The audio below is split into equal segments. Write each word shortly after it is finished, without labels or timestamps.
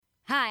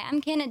Hi,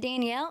 I'm Kenna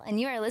Danielle, and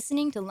you are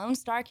listening to Lone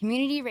Star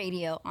Community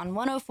Radio on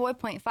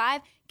 104.5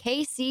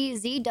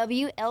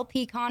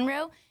 KCZWLP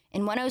Conroe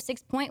and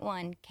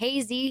 106.1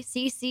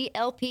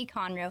 KZCCLP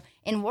Conroe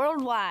and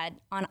worldwide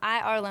on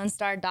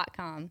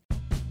irlonestar.com.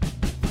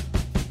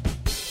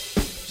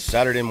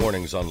 Saturday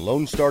mornings on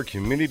Lone Star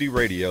Community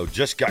Radio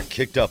just got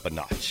kicked up a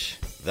notch.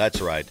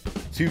 That's right.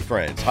 Two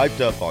friends hyped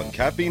up on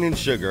caffeine and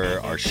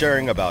sugar are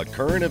sharing about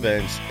current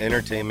events,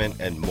 entertainment,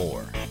 and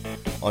more.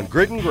 On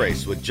Grit and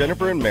Grace with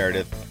Jennifer and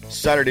Meredith,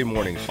 Saturday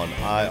mornings on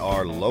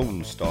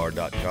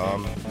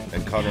irlonestar.com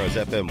and Conroe's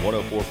FM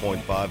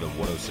 104.5 and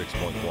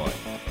 106.1.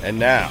 And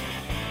now,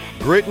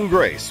 Grit and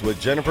Grace with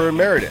Jennifer and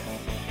Meredith.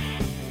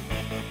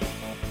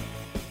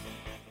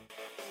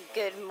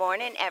 Good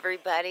morning,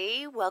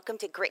 everybody. Welcome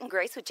to Grit and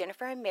Grace with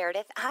Jennifer and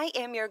Meredith. I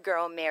am your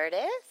girl,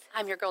 Meredith.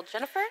 I'm your girl,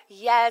 Jennifer.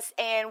 Yes,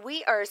 and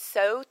we are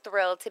so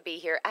thrilled to be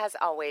here, as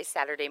always,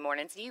 Saturday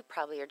mornings. You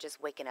probably are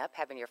just waking up,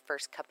 having your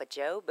first cup of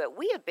joe, but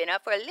we have been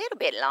up for a little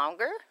bit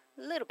longer,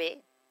 a little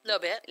bit,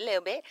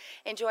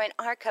 enjoying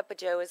our cup of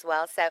joe as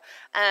well. So,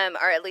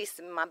 or at least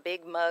my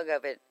big mug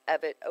of it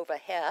over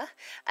here.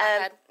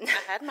 I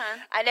had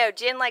mine. I know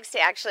Jen likes to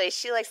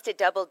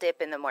double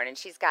dip in the morning.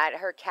 She's got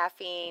her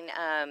caffeine,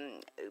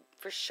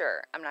 for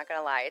sure. I'm not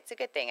gonna lie, it's a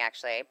good thing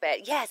actually.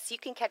 But yes, you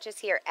can catch us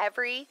here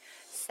every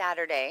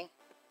Saturday,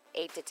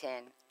 8 to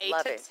 10. 8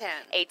 Love to it. 10.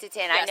 8 to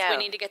 10. Yes, I know.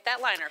 we need to get that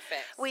liner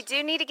fixed. We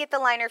do need to get the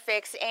liner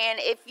fixed,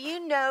 and if you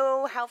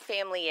know how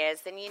family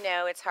is, then you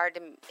know it's hard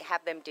to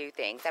have them do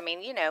things. I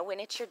mean, you know, when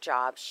it's your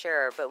job,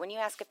 sure, but when you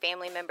ask a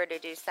family member to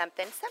do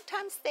something,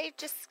 sometimes they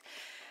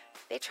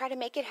try to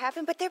make it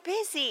happen, but they're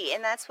busy,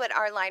 and that's what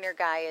our liner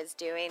guy is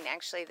doing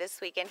actually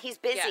this weekend. He's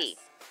busy. Yes.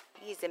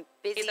 He's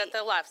busy. He's at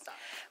the livestock.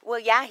 Well,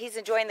 yeah, he's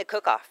enjoying the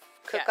cook-off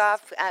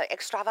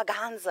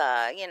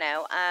extravaganza, you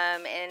know,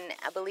 and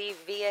I believe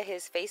via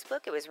his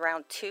Facebook, it was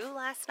round 2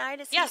 last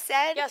night, as he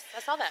said. Yes,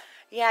 I saw that.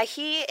 Yeah,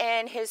 he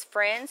and his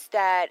friends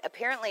that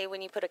apparently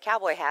when you put a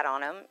cowboy hat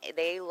on them,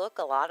 they look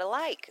a lot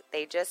alike.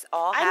 They just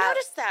all have... I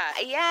noticed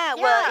that. Yeah,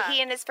 well,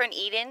 he and his friend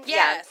Eden.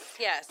 Yes.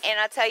 And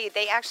I'll tell you,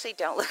 they actually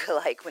don't look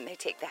alike when they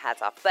take the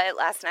hats off. But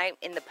last night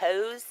in the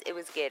pose, it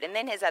was good. And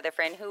then his other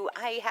friend, who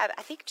I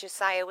think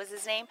Josiah was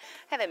his name.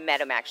 I haven't met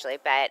him actually,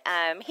 but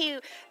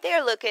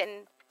they're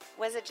looking...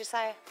 Was it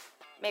Josiah?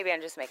 Maybe I'm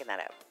just making that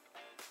up.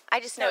 I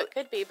just know. No, it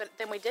could be, but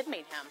then we did meet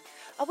him.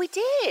 Oh, we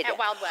did. At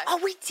Wild West.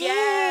 Oh, we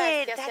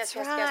did. Yes, That's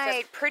yes, right.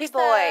 yes. Pretty He's boy.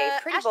 the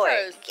Pretty boy.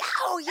 Astros.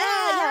 Oh,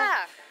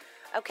 yeah.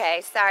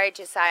 Okay, sorry,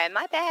 Josiah.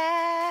 My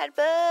bad,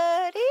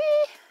 buddy.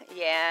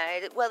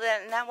 Yeah, well,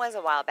 then that was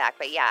a while back,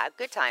 but yeah,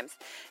 good times.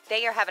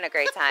 They are having a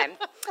great time.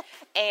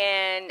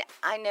 And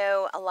I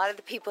know a lot of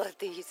the people at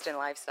the Houston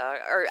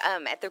Livestock, or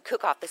at the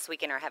cook-off this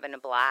weekend, are having a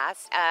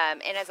blast.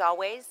 And as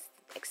always,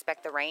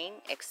 expect the rain,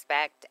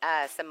 expect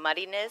some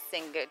muddiness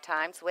and good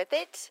times with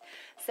it.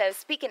 So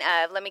speaking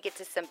of, let me get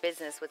to some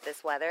business with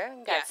this weather.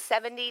 We've got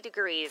 70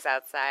 degrees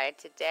outside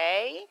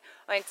today.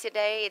 And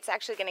today it's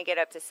actually going to get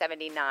up to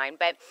 79.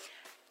 But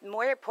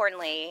more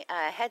importantly,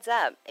 heads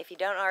up, if you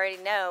don't already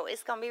know,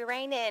 it's going to be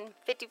raining,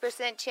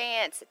 50%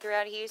 chance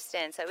throughout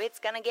Houston. So it's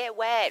going to get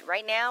wet.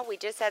 Right now, we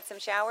just had some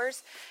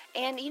showers.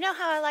 And you know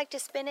how I like to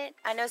spin it?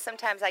 I know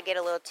sometimes I get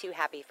a little too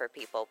happy for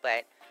people,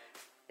 but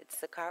it's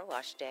the car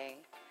wash day.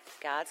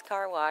 God's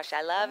car wash.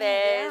 I love it.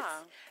 Yeah.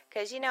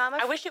 Because, you know,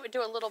 I wish it would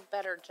do a little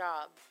better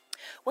job.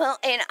 Well,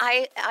 and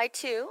I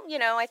too, you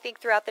know, I think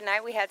throughout the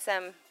night we had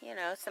some, you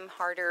know, some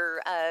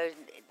harder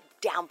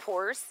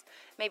downpours.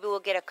 Maybe we'll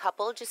get a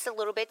couple, just a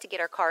little bit, to get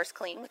our cars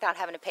clean without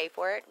having to pay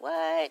for it.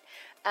 What?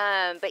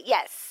 But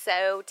yes,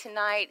 so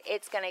tonight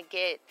it's going to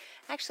get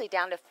actually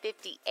down to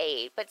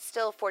 58, but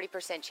still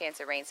 40% chance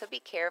of rain. So be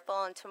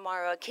careful. And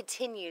tomorrow it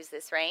continues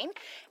this rain.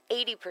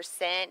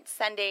 80%.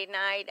 Sunday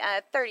night,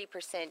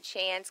 30%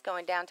 chance,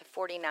 going down to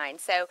 49.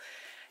 So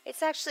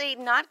it's actually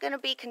not going to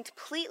be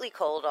completely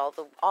cold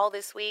all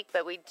this week,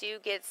 but we do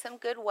get some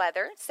good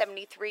weather.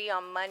 73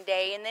 on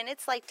Monday, and then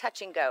it's like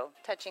touch and go.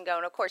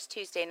 And of course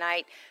Tuesday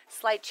night,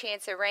 slight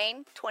chance of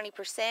rain,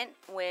 20%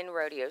 when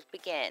rodeo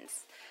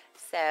begins.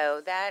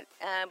 So that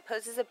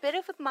poses a bit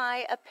of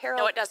my apparel.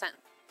 No, it doesn't.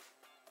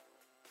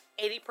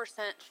 80%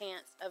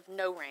 chance of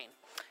no rain.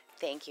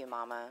 Thank you,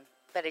 Mama.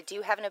 But I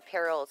do have an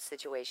apparel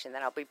situation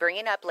that I'll be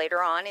bringing up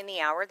later on in the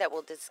hour that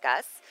we'll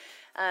discuss.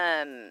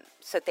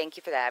 So thank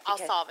you for that. I'll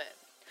solve it.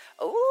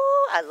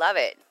 Oh, I love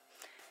it.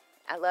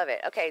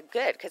 Okay,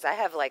 good, because I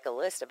have like a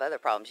list of other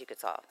problems you could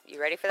solve. You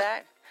ready for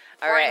that?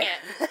 All right.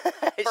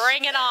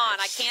 Bring it on.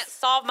 I can't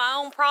solve my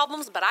own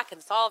problems, but I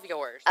can solve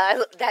yours.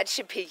 That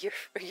should be your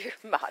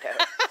motto.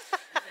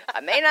 I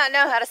may not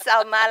know how to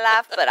solve my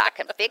life, but I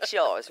can fix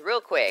yours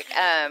real quick.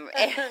 And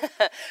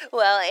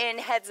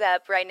heads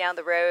up, right now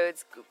the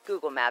roads,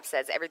 Google Maps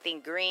says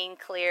everything green,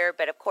 clear.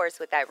 But of course,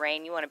 with that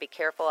rain, you want to be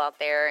careful out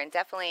there. And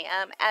definitely,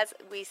 as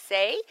we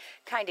say,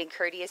 kind and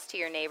courteous to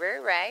your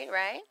neighbor, right?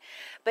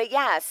 But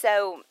yeah,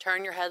 so...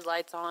 Turn your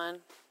headlights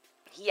on.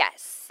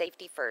 Yes,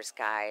 safety first,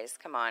 guys.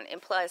 Come on.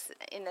 And plus,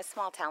 in a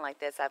small town like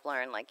this, I've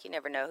learned, like, you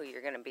never know who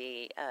you're going to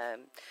be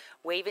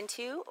waving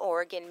to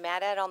or getting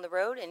mad at on the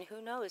road. And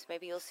who knows,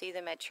 maybe you'll see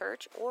them at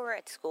church or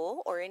at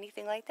school or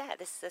anything like that.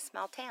 This is a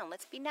small town.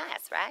 Let's be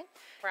nice, right?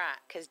 Right.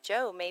 Because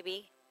Joe may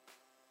be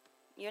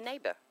your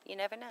neighbor. You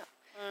never know.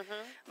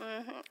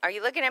 Are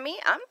you looking at me?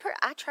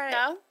 I try to.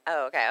 No.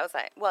 Oh, okay. I was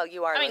like, well,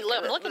 you are. I mean,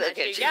 I'm looking at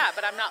you, yeah,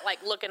 but I'm not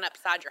like looking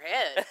upside your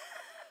head.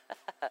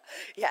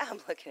 Yeah, I'm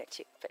looking at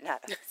you, but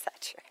not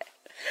upside your head.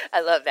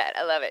 I love that.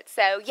 I love it.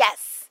 So,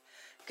 yes,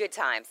 good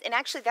times. And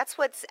actually, that's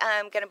what's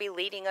going to be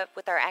leading up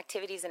with our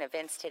activities and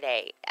events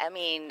today. I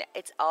mean,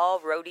 it's all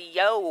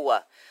rodeo.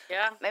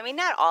 Yeah. I mean,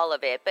 not all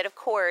of it, but of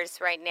course,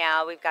 right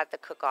now, we've got the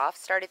cook-off.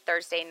 Started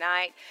Thursday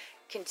night.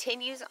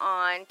 Continues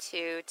on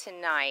to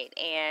tonight,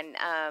 and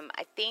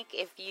I think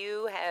if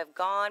you have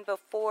gone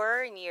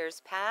before in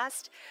years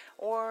past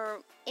or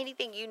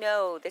anything, you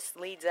know, this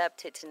leads up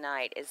to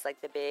tonight is like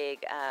the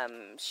big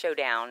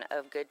showdown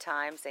of good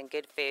times and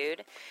good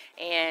food.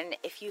 And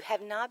if you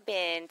have not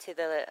been to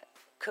the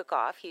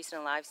cook-off,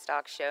 Houston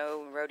Livestock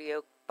Show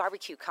Rodeo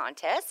Barbecue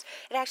Contest,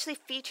 it actually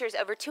features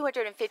over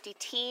 250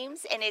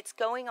 teams, and it's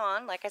going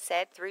on, like I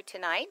said, through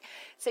tonight.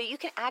 So you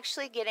can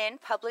actually get in,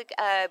 public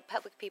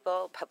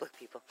people,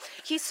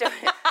 Houston,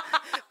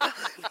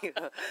 public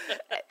people.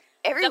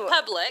 Everyone,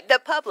 the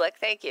public,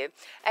 thank you.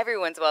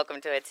 Everyone's welcome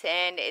to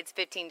attend. It's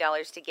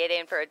 $15 to get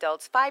in for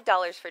adults,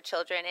 $5 for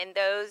children, and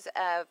those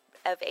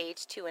of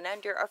age 2 and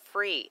under are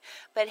free.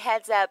 But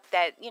heads up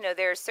that, you know,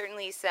 there's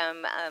certainly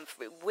some,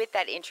 with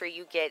that entry,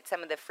 you get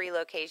some of the free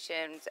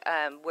locations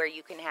where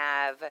you can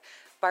have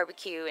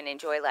barbecue and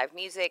enjoy live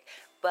music.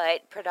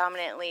 But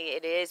predominantly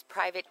it is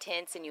private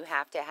tents, and you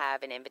have to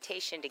have an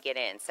invitation to get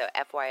in. So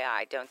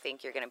FYI, don't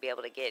think you're going to be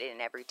able to get in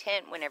every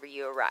tent whenever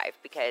you arrive,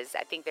 because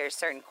I think there's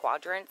certain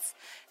quadrants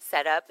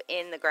set up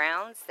in the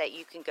grounds that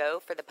you can go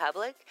for the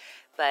public.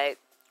 But,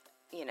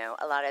 you know,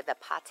 a lot of the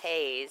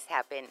pâtés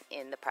happen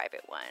in the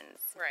private ones.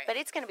 Right. But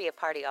it's going to be a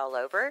party all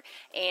over.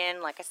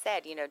 And like I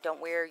said, you know, don't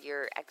wear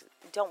your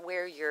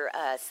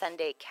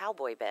Sunday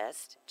cowboy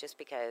best just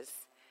because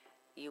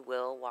you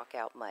will walk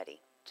out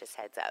muddy. Just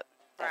heads up.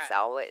 That's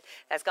right.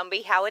 That's going to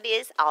be how it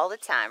is all the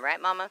time,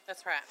 right, Mama?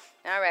 That's right.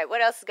 All right,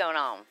 what else is going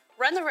on?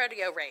 Run the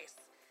Rodeo Race.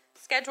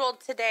 Scheduled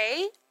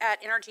today at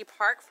Energy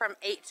Park from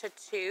 8 to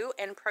 2,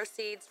 and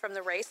proceeds from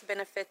the race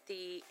benefit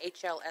the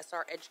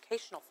HLSR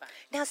Educational Fund.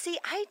 Now, see,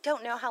 I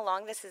don't know how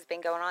long this has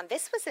been going on.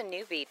 This was a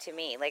newbie to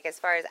me. Like, as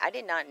far as I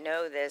did not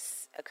know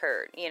this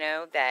occurred, you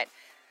know, that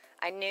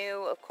I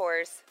knew, of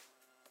course,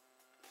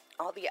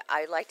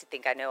 I like to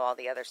think I know all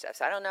the other stuff.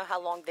 So I don't know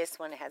how long this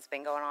one has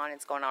been going on.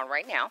 It's going on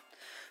right now.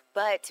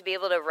 But to be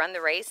able to run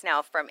the race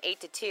now from 8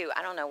 to 2,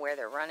 I don't know where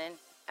they're running.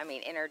 I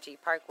mean, Energy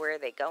Park, where are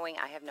they going?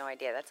 I have no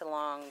idea. That's a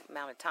long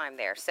amount of time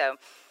there. So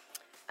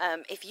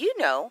if you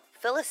know,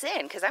 fill us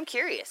in, because I'm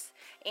curious.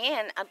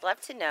 And I'd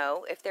love to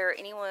know if there are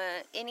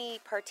any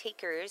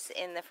partakers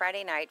in the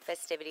Friday night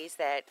festivities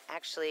that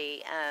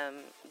actually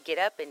get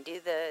up and do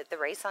the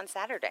race on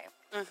Saturday.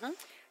 Mm-hmm.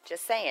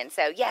 Just saying.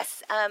 So,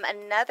 yes,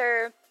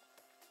 another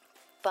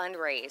fun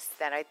race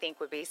that I think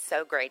would be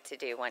so great to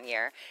do one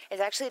year is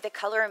actually the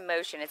Color in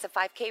Motion. It's a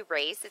 5K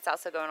race. It's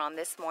also going on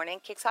this morning.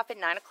 Kicks off at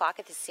 9 o'clock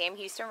at the Sam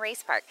Houston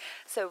Race Park.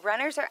 So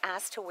runners are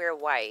asked to wear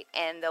white,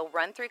 and they'll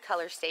run through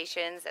color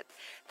stations at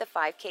the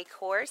 5K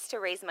course to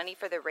raise money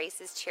for the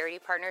race's charity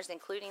partners,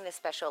 including the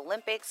Special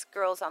Olympics,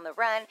 Girls on the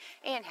Run,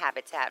 and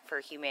Habitat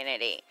for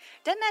Humanity.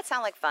 Doesn't that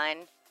sound like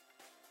fun?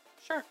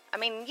 Sure. I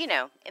mean, you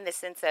know, in the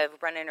sense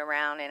of running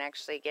around and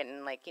actually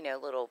getting, like, you know,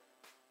 little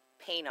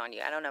paint on you.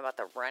 I don't know about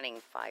the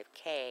running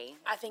 5K.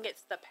 I think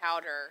it's the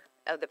powder.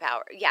 Oh, the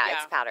powder. Yeah,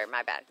 it's powder.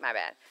 My bad.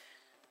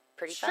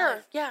 Pretty fun.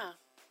 Sure, yeah.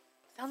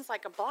 Sounds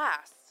like a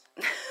blast.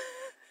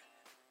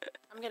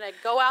 I'm going to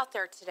go out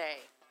there today.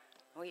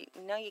 Well,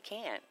 no, you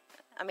can't.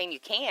 I mean,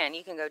 you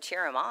can go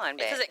cheer them on.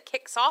 But it says it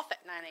kicks off at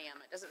 9 a.m.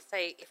 It doesn't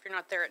say if you're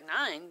not there at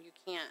 9, you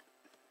can't.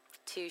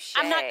 Touche.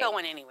 I'm not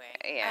going anyway.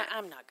 Yeah.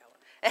 I'm not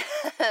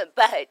going.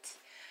 But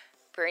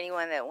for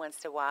anyone that wants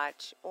to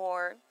watch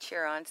or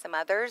cheer on some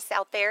others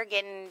out there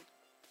getting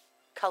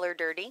color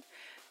dirty,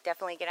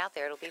 definitely get out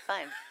there. It'll be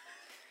fun.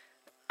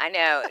 I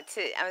know.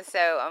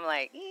 I'm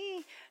like,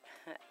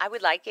 I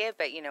would like it,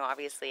 but, you know,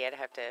 obviously I'd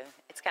have to,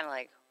 it's kind of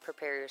like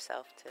prepare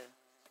yourself to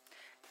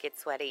get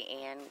sweaty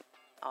and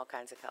all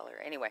kinds of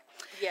color. Anyway.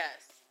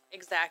 Yes,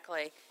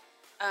 exactly.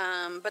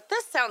 But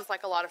this sounds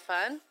like a lot of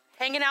fun.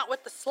 Hanging out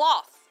with the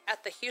sloths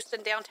at the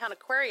Houston Downtown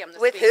Aquarium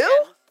this weekend. With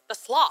who? The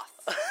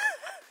sloths.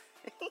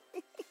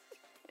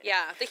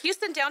 Yeah, the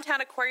Houston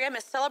Downtown Aquarium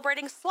is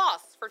celebrating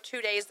sloths for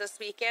 2 days this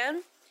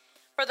weekend.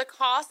 For the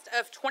cost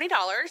of $20,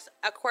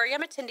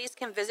 aquarium attendees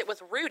can visit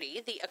with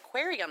Rudy, the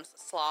aquarium's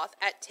sloth,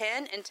 at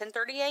 10 and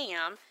 10:30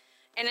 a.m.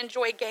 and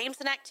enjoy games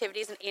and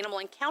activities and animal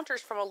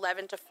encounters from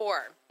 11 to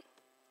 4.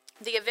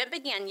 The event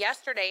began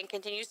yesterday and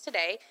continues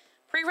today.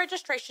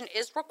 Pre-registration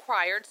is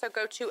required, so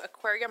go to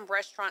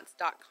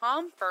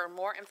aquariumrestaurants.com for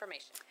more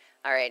information.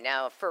 All right,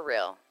 now for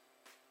real.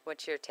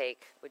 What's your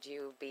take? Would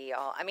you be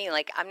all? I mean,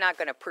 like, I'm not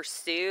going to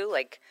pursue,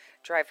 like,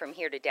 drive from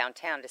here to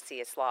downtown to see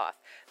a sloth.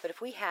 But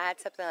if we had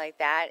something like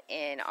that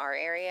in our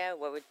area,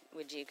 what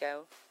would you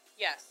go?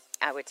 Yes.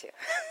 I would too.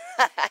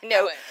 I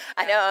know. would,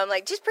 I know. I'm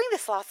like, just bring the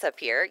sloths up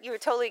here. You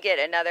would totally get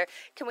another.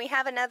 Can we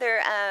have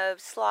another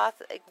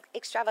sloth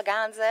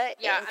extravaganza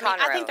Yeah, in I mean,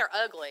 I Conroe? think they're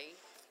ugly,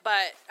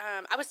 but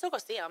I would still go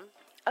see them.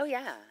 Oh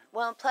yeah.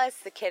 Well, plus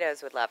the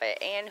kiddos would love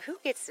it. And who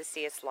gets to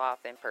see a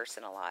sloth in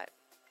person a lot?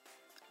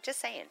 Just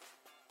saying.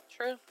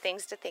 True.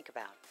 Things to think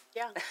about.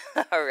 Yeah.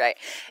 All right.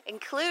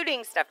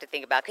 Including stuff to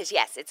think about because,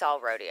 yes, it's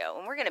all rodeo.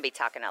 And we're going to be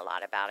talking a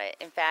lot about it.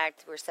 In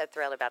fact, we're so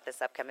thrilled about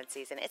this upcoming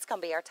season. It's going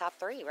to be our top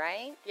 3,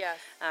 right? Yes.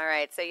 All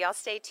right. So y'all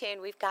stay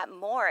tuned. We've got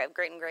more of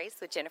Grit and Grace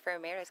with Jennifer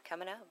Meredith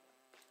coming up.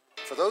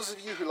 For those of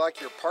you who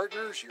like your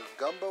partners, your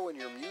gumbo, and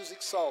your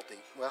music salty,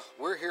 well,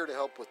 we're here to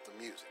help with the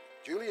music.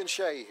 Julian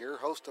Shea here,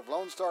 host of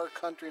Lone Star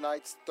Country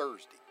Nights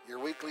Thursday, your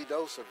weekly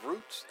dose of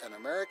roots and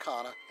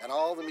Americana and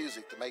all the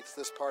music that makes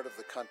this part of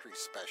the country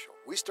special.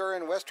 We stir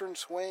in western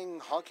swing,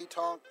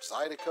 honky-tonk,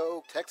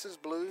 zydeco, Texas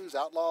blues,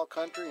 outlaw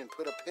country, and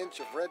put a pinch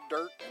of red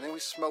dirt, and then we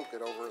smoke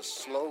it over a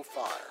slow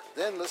fire.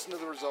 Then listen to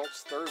the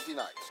results Thursday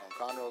nights on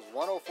Conroe's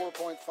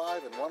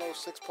 104.5 and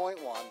 106.1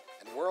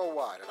 and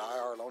worldwide at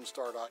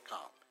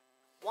irlonestar.com.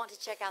 Want to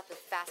check out the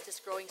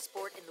fastest growing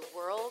sport in the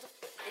world?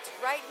 It's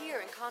right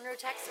here in Conroe,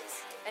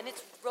 Texas, and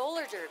it's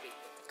roller derby.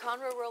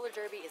 Conroe Roller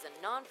Derby is a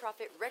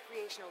non-profit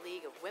recreational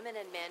league of women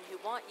and men who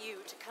want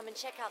you to come and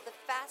check out the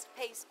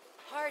fast-paced,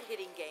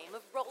 hard-hitting game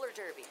of roller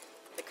derby.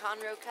 The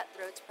Conroe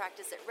Cutthroats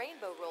practice at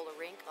Rainbow Roller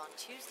Rink on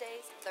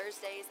Tuesdays,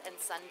 Thursdays, and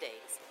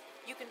Sundays.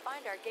 You can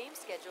find our game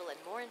schedule and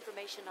more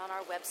information on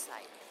our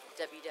website,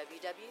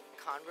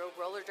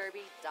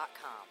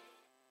 www.conroerollerderby.com.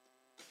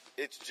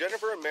 It's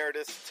Jennifer and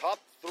Meredith's top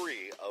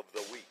 3 of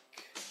the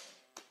week.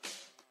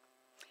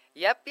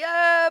 Yep.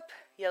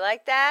 You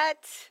like that?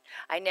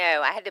 I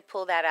know. I had to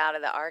pull that out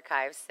of the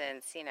archive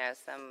since,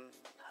 some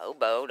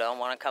hobo don't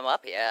want to come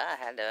up here. I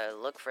had to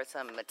look for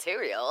some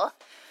material.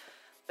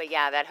 But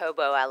yeah, that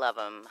hobo, I love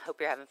him. Hope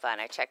you're having fun.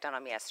 I checked on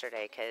him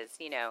yesterday because,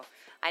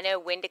 I know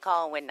when to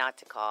call and when not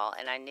to call.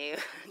 And I knew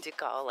to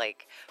call,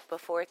 like,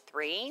 before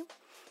 3.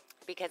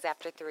 Because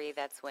after 3,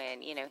 that's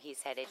when,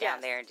 he's headed down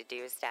there to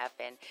do his stuff.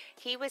 And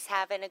he was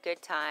having a good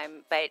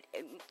time. But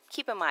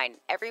keep in mind,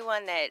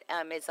 everyone that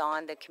is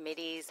on the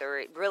committees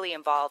or really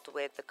involved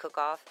with the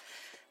cook-off,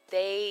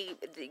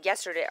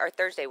 yesterday or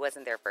Thursday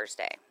wasn't their first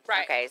day.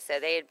 Right. Okay,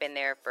 so they had been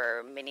there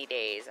for many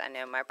days. I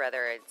know my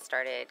brother had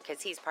started,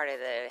 because he's part of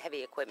the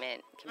heavy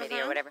equipment committee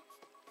or whatever,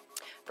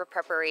 for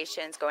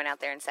preparations, going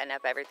out there and setting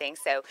up everything.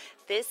 So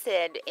this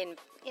had, in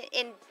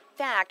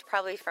fact,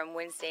 probably from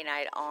Wednesday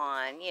night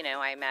on,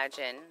 I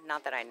imagine,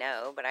 not that I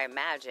know, but I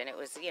imagine it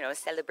was, a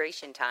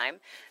celebration time.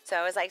 So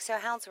I was like, so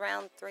how's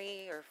round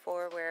 3 or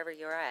 4, wherever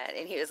you're at?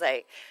 And he was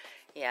like,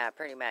 yeah,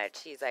 pretty much.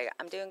 He's like,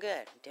 I'm doing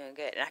good. And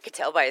I could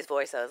tell by his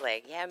voice, I was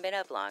like, you haven't been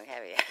up long,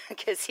 have you?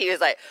 Because he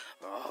was like,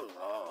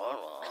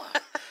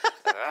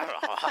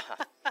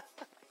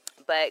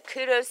 but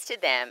kudos to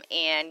them.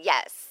 And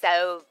yes,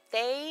 so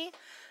they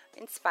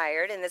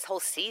inspired, and this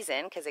whole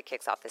season, because it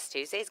kicks off this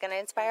Tuesday, is going to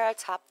inspire our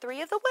top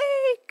 3 of the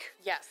week.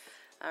 Yes.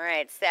 All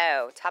right,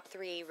 so top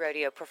 3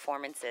 rodeo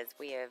performances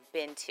we have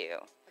been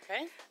to.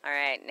 Okay. All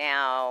right,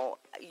 now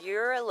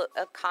you're a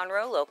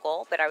Conroe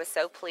local, but I was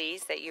so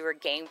pleased that you were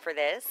game for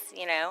this,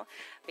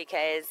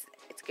 because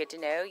it's good to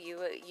know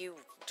you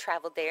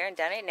traveled there and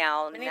done it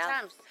Many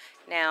times.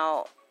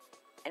 Now,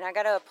 and I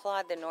got to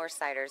applaud the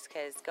Northsiders,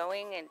 because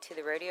going into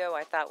the rodeo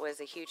I thought was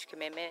a huge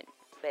commitment.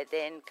 But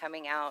then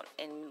coming out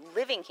and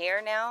living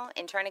here now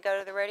and trying to go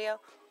to the rodeo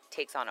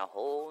takes on a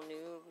whole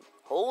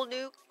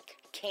new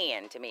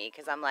can to me,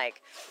 because I'm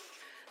like,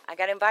 I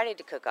got invited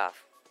to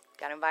cook-off.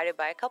 Got invited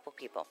by a couple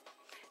people.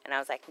 And I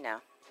was like,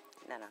 no,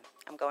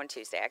 I'm going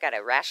Tuesday. I got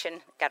to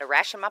ration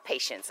my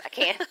patience. I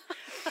can't.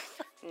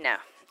 No,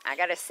 I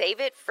got to save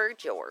it for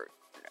Garth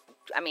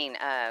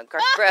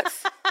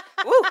Brooks.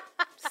 Woo!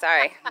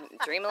 Sorry.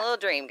 Dream a little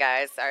dream,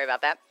 guys. Sorry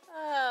about that.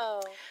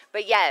 Oh.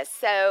 But yes,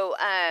 so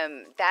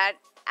that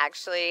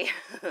actually,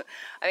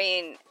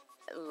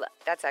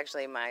 that's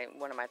actually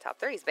one of my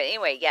top 3s. But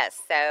anyway, yes,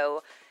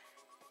 so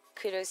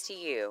kudos to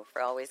you for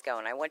always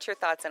going. I want your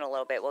thoughts in a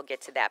little bit. We'll get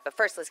to that. But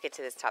first, let's get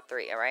to this top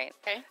 3, all right?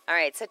 Okay. All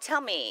right, so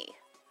tell me,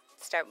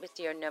 start with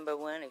your number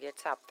 1 of your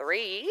top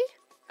 3.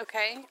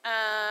 Okay.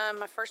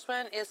 My first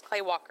one is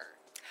Clay Walker.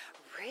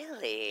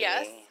 Really?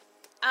 Yes.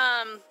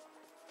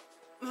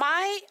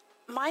 My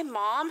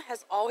mom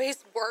has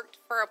always worked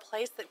for a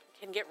place that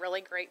can get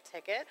really great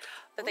tickets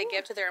that they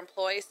give to their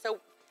employees. So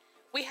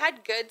we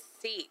had good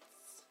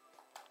seats,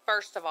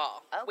 first of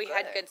all. Oh, we good.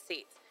 had good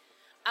seats.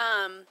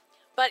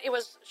 But it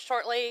was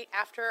shortly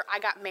after I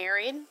got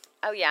married.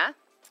 Oh, yeah?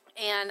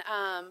 And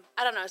I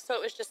don't know. So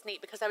it was just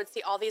neat because I would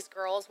see all these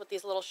girls with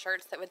these little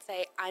shirts that would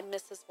say, I'm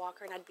Mrs.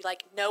 Walker. And I'd be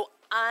like, no,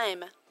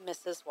 I'm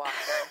Mrs. Walker.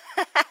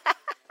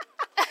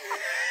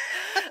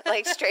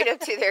 Like straight up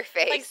to their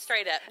face? Like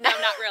straight up. No,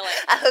 not really.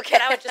 Okay.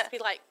 But I would just be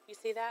like, you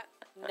see that?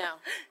 No,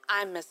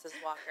 I'm Mrs.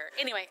 Walker.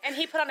 Anyway, and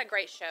he put on a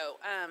great show.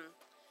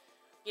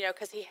 you know,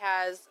 because he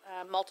has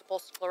multiple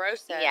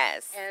sclerosis.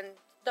 Yes. And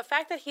the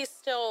fact that he's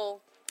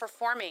still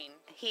performing.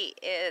 He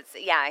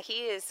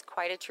is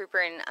quite a trooper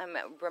and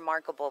a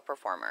remarkable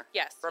performer.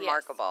 Yes, he is.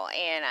 Remarkable.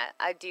 And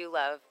I do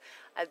love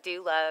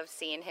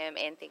seeing him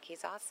and think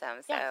he's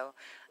awesome. Yeah.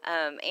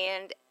 So,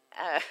 and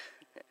a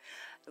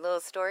little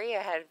story,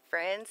 I had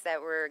friends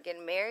that were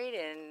getting married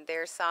and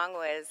their song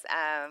was,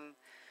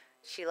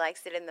 She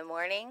Likes It in the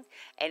Morning.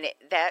 And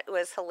that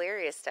was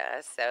hilarious to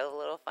us. So a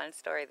little fun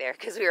story there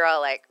because we were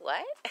all like,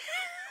 what?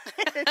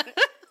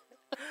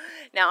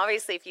 Now,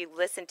 obviously, if you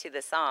listen to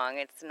the song,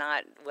 it's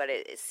not what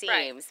it seems,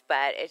 Right.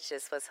 but it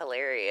just was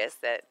hilarious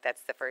that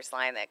that's the first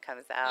line that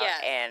comes out.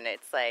 Yes. And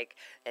it's like,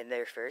 in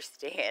their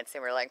first dance,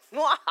 and we're like,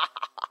 oh,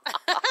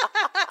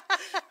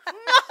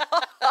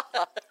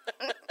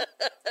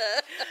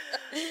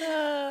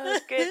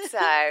 good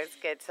times,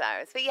 good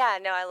times. But yeah,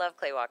 no, I love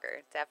Clay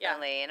Walker,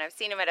 definitely. And I've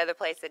seen him at other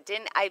places.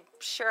 I'm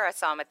sure I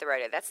saw him at the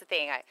rodeo. That's the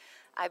thing.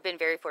 I've been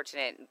very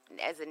fortunate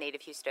as a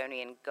native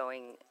Houstonian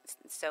going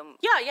so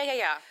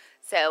Yeah.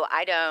 so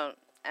I don't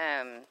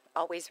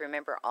always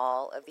remember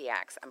all of the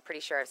acts. I'm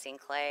pretty sure I've seen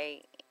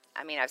Clay.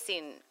 I mean, I've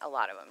seen a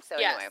lot of them. So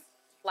Yes. anyway,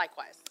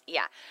 Likewise.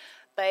 yeah.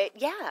 But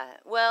yeah,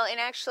 well, and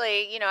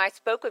actually, you know, I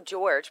spoke with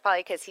George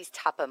probably because he's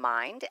top of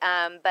mind,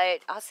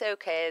 but also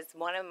because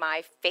one of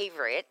my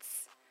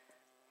favorites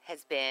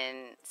has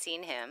been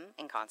seeing him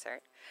in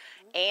concert.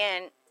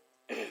 And,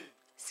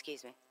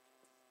 excuse me,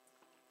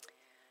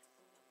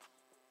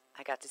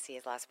 I got to see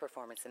his last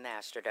performance in the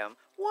Astrodome.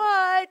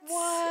 What?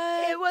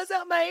 It was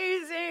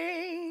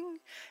amazing.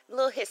 A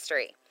little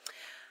history.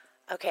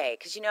 Okay,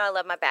 because you know I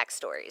love my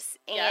backstories.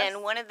 And Yes.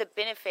 one of the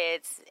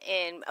benefits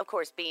in, of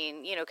course,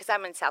 being, you know, because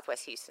I'm in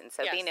Southwest Houston,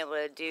 so Yes. being able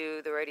to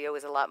do the rodeo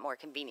was a lot more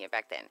convenient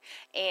back then.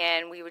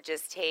 And we would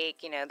just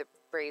take, you know, the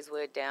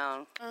Braeswood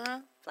down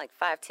like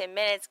 5-10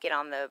 minutes, get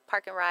on the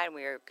parking ride, and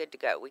we were good to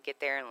go. We get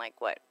there in like,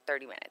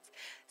 30 minutes.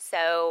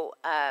 So,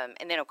 and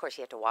then, of course,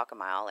 you have to walk a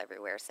mile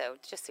everywhere, so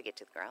just to get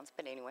to the grounds.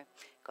 But anyway,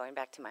 going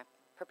back to my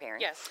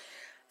preparing. Yes.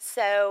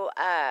 So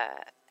I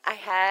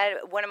had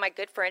one of my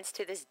good friends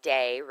to this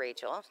day,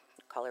 Rachel,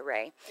 call her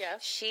Ray.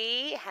 Yes.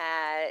 She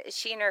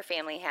and her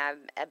family have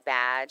a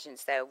badge, and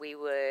so we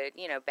would,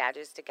 you know,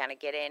 badges to kind of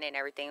get in and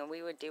everything, and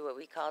we would do what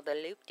we call the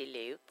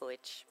loop-de-loop,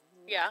 which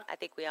Yeah. I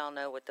think we all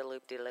know what the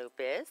loop-de-loop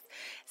is.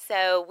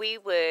 So we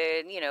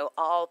would, you know,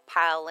 all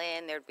pile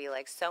in. There'd be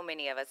like so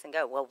many of us and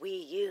go, well, we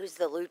use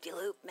the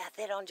loop-de-loop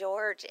method on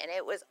George, and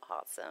it was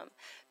awesome.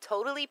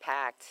 Totally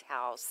packed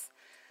house.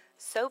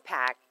 So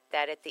packed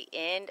that at the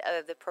end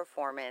of the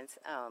performance,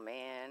 oh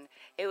man,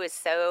 it was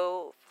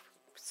so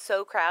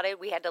crowded.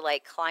 We had to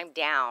like climb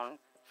down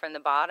from the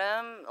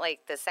bottom,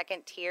 like the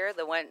second tier,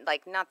 the one,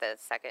 like not the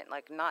second,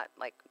 like not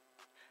like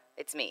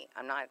it's me.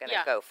 I'm not going to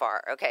Yeah. go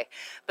far. Okay.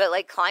 But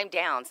like climb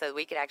down so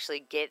we could actually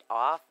get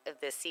off of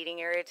the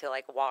seating area to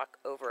like walk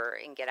over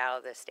and get out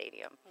of the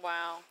stadium.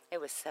 Wow. It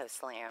was so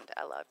slammed.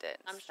 I loved it.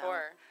 I'm So-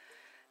 sure.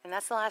 And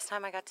that's the last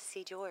time I got to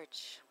see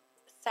George.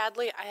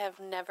 Sadly, I have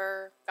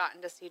never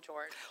gotten to see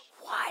George.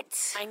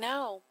 What? I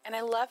know, and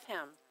I love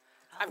him.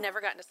 I've Oh. never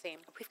gotten to see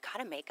him. We've got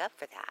to make up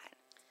for that.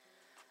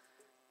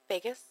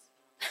 Vegas?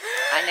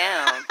 I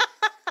know.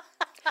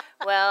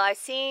 Well, I've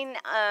seen,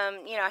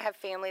 you know, I have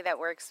family that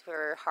works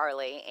for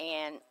Harley,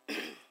 and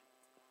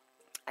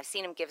I've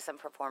seen him give some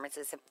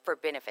performances for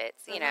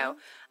benefits, you know,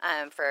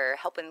 for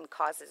helping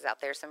causes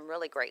out there, some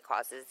really great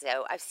causes.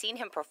 So I've seen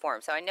him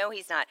perform. So I know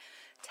he's not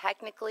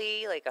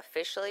technically, like,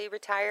 officially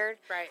retired.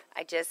 Right.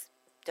 I just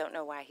don't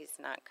know why he's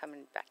not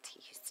coming back to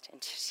Houston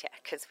just yet,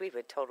 because we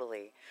would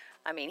totally,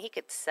 I mean, he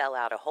could sell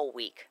out a whole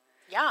week.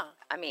 Yeah.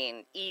 I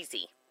mean,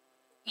 easy.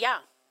 Yeah.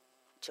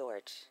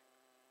 George,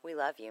 we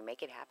love you.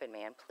 Make it happen,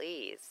 man,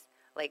 please.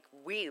 Like,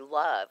 we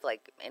love,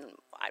 like, and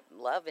I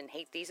love and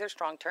hate, these are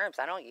strong terms.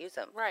 I don't use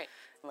them. Right.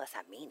 Unless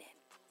I mean it.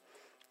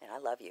 And I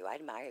love you. I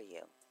admire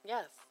you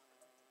Yes.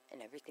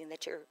 and everything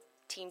that your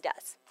team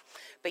does.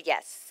 But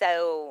yes,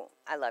 so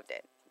I loved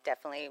it.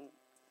 Definitely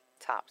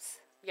tops.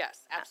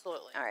 Yes,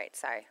 absolutely. All right,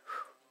 sorry.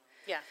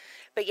 Yeah.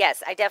 But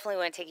yes, I definitely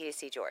want to take you to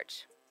see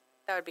George.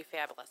 That would be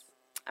fabulous.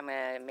 I'm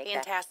going to make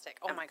that. Fantastic.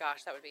 Oh my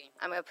gosh, that would be.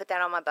 I'm going to put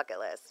that on my bucket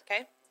list.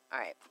 Okay. All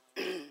right.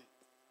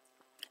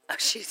 Oh,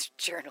 she's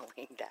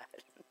journaling that.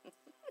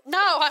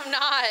 No, I'm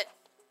not.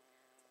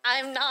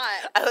 I'm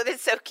not. Oh,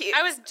 that's so cute.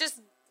 I was just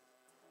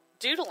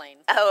doodling.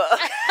 Oh,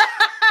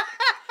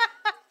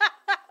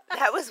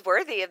 that was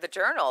worthy of the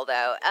journal,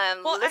 though.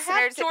 Well, I had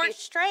listeners, if you- George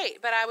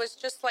straight, but I was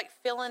just like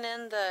filling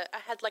in I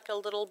had like a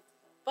little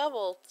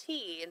bubble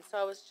tea, and so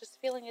I was just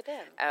filling it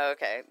in. Oh,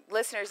 okay.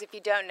 Listeners, if you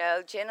don't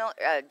know, journal.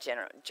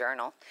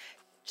 General?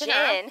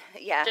 Jen,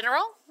 yeah.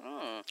 General?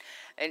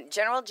 And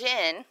General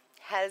Jen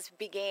has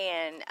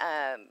began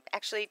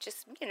actually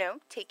just, you know,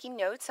 taking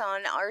notes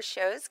on our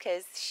shows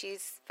because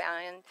she's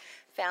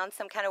found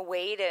some kind of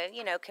way to,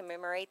 you know,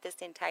 commemorate this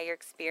entire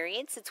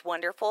experience. It's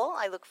wonderful.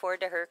 I look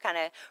forward to her kind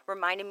of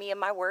reminding me of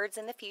my words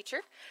in the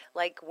future.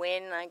 Like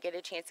when I get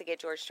a chance to get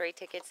George Strait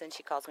tickets and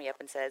she calls me up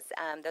and says,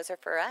 those are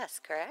for us,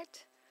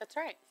 correct? That's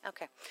right.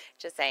 Okay,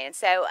 just saying.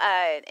 So,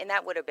 and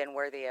that would have been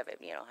worthy of it.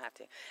 You don't have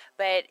to.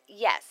 But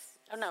yes.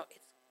 Oh, no,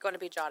 it's going to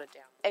be jotted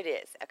down. It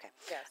is. Okay.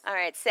 Yes. All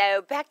right.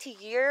 So back to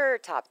your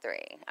top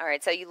three. All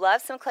right. So you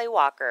love some Clay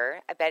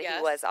Walker. I bet he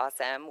Yes. was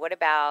awesome. What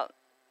about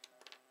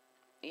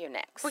you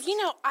next? Well,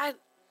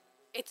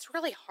 it's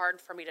really hard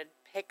for me to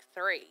pick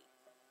three,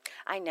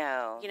 I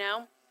know.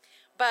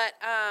 But,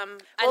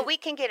 Well, we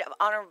can get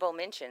honorable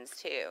mentions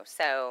too.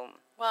 So,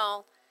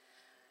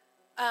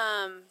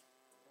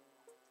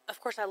 of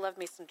course, I love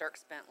me some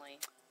Dierks Bentley.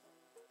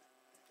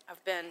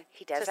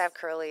 he does have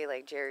curly,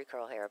 like Jerry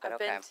curl hair, but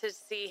I've okay. been to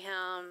see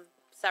him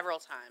several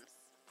times.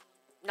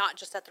 Not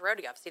just at the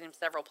rodeo. I've seen him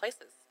several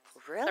places.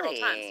 Really? Several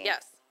times.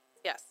 Yes.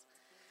 Yes.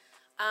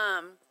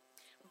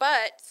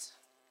 But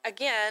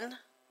again,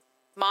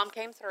 Mom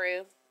came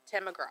through.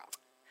 Tim McGraw.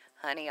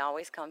 Honey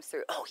always comes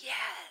through. Oh,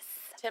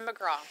 yes. Tim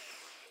McGraw.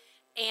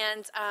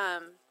 And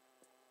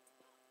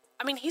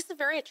he's a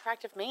very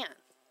attractive man.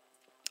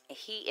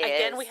 He is.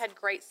 Again, we had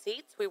great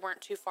seats. We weren't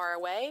too far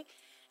away.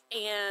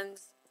 And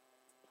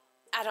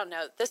I don't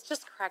know. This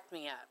just cracked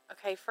me up.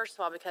 Okay, first of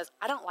all, because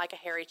I don't like a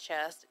hairy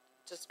chest. It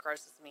just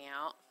grosses me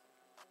out.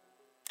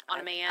 On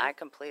a man. I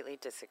completely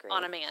disagree.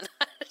 On a man.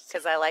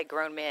 Because I like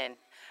grown men.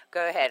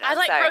 Go ahead. I I'm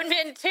like sorry. grown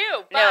men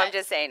too. But No, I'm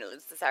just saying.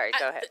 Sorry,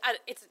 go ahead. I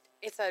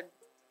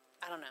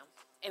don't know.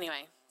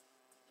 Anyway,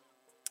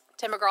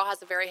 Tim McGraw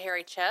has a very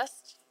hairy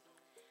chest.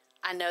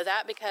 I know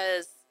that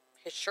because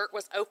his shirt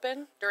was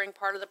open during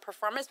part of the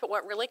performance. But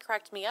what really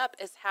cracked me up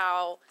is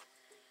how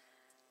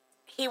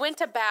he went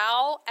to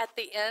bow at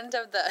the end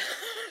of the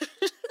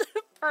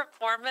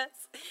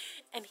performance,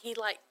 and he's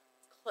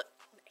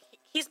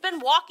been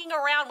walking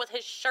around with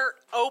his shirt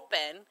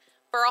open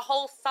for a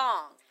whole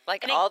song.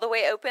 Like all the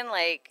way open,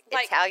 like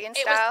Italian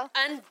style?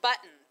 It was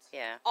unbuttoned.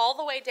 Yeah. All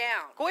the way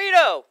down.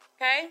 Guido!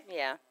 Okay?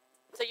 Yeah.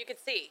 So you could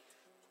see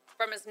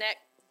from his neck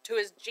to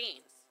his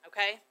jeans.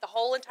 Okay? The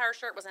whole entire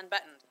shirt was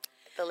unbuttoned.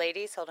 The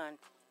ladies, hold on.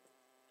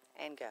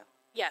 And go.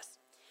 Yes.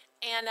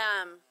 And,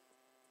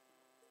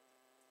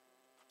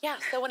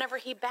 so whenever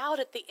he bowed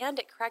at the end,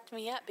 it cracked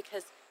me up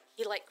because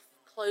he,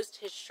 closed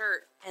his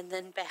shirt and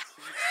then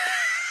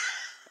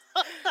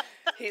bowed.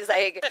 He's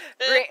like,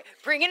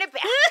 bringing it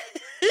back.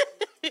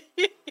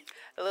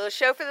 A little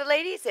show for the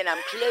ladies, and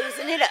I'm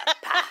closing it up.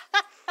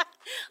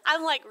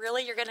 I'm like,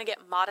 really? You're going to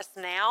get modest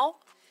now?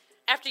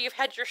 After you've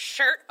had your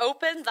shirt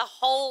open the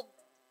whole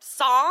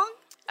song?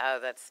 Oh,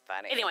 that's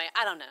funny. Anyway,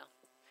 I don't know.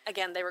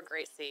 Again, they were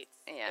great seats.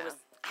 Yeah.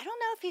 I don't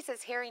know if he's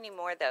as hairy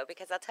anymore, though,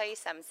 because I'll tell you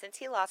something. Since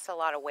he lost a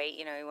lot of weight,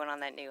 he went on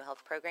that new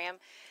health program.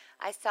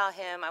 I saw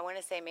him, I want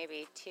to say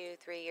maybe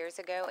 2-3 years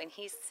ago, and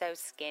he's so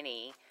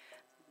skinny.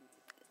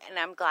 And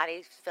I'm glad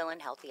he's feeling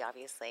healthy,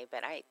 obviously,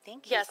 but I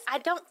think Yes, I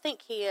don't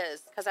think he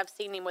is, because I've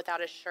seen him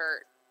without his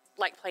shirt,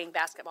 playing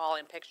basketball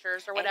in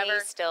pictures or whatever.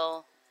 And he's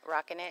still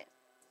rocking it?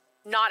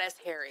 Not as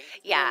hairy.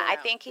 Yeah, No, I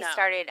think he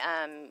started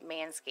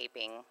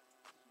manscaping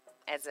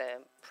as a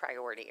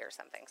priority or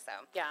something, so.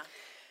 Yeah.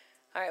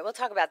 All right, we'll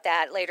talk about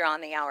that later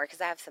on in the hour, because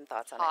I have some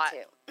thoughts on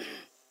it,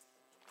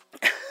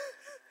 too.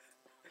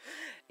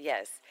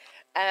 Yes.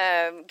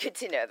 Good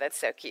to know. That's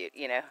so cute,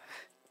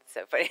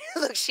 So funny.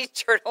 Look, she's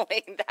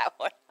journaling that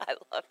one. I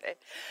love it.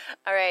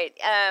 All right.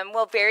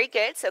 Well, very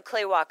good. So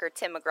Clay Walker,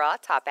 Tim McGraw,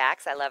 top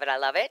acts. I love it. I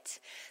love it.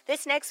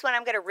 This next one,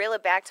 I'm going to reel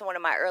it back to one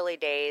of my early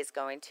days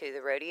going to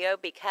the rodeo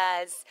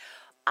because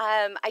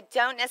I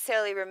don't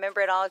necessarily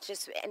remember it all. It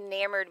just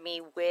enamored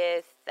me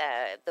with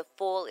the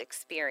full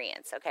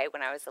experience, okay,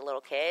 when I was a little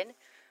kid.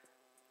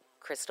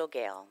 Crystal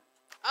Gayle.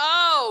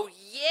 Oh,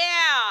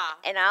 yeah.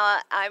 And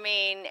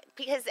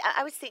because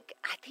I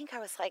think I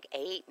was like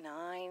 8,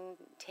 9,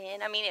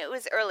 10. It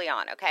was early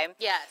on, okay?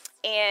 Yes.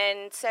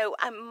 And so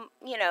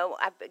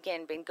I've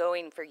again been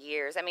going for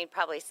years.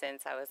 Probably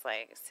since I was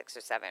like 6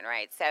 or 7,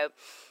 right? So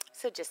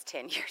just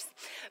 10 years.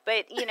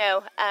 But,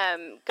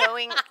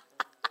 going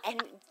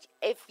and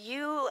if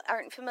you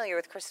aren't familiar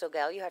with Crystal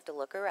Gayle, you have to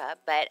look her up.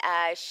 But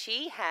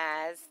she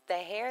has the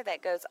hair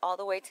that goes all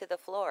the way to the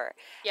floor.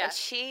 Yes. And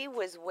she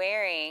was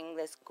wearing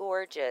this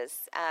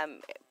gorgeous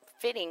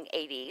fitting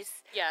 80s,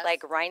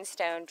 like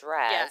rhinestone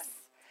dress. Yes.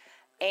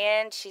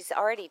 And she's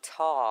already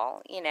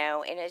tall, and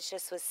it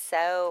just was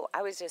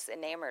I was just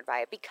enamored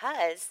by it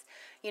because,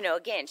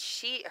 again,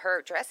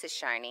 her dress is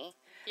shiny.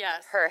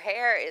 Yes. Her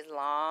hair is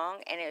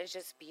long, and it was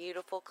just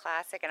beautiful,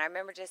 classic. And I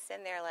remember just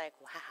sitting there like,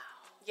 wow.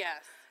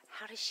 Yes.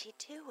 How does she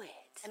do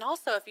it? And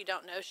also, if you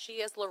don't know, she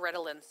is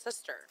Loretta Lynn's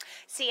sister.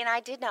 See, and I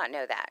did not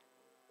know that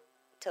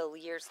till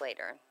years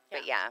later. Yeah.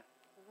 But yeah,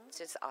 it's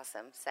just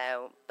awesome.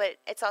 So, but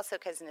it's also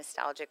because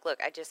nostalgic. Look,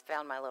 I just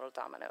found my little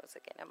dominoes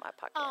again in my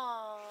pocket.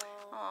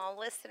 Oh,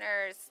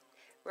 listeners,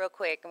 real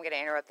quick, I'm going to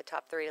interrupt the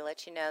top 3 to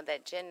let you know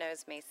that Jen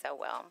knows me so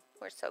well.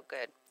 We're so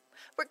good.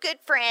 We're good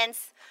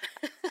friends.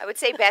 I would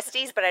say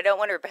besties, but I don't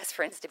want her best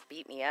friends to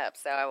beat me up,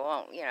 so I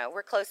won't.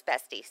 We're close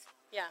besties.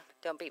 Yeah.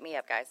 Don't beat me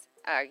up, guys.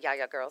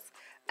 Yeah, girls.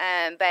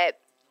 But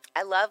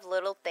I love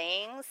little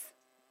things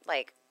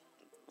like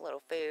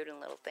little food and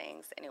little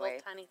things. Anyway,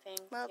 Little tiny things.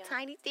 little yeah.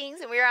 tiny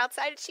things, and we were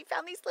outside, and she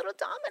found these little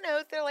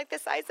dominoes. They're like the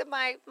size of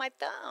my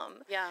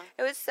thumb. Yeah.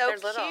 It was so They're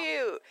little.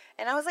 cute,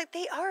 and I was like,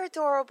 they are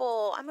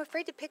adorable. I'm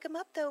afraid to pick them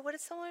up though. What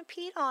if someone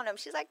peed on them?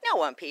 She's like, no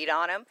one peed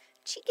on them.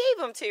 She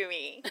gave them to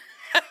me.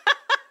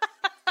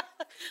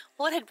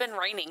 Well, it had been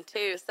raining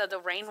too, so the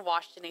rain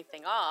washed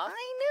anything off.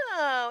 I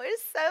know.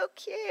 It's so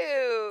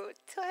cute.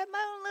 So I have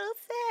my own little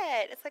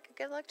set. It's like a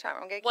good luck charm.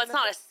 I'm gonna Well, keep it's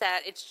not my- a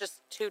set. It's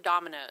just 2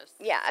 dominoes.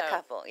 Yeah, So- a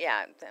couple.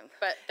 Yeah.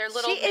 But they're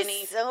little she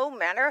mini. is so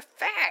matter of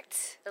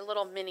fact. They're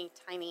little mini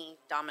tiny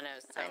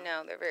dominoes. So. I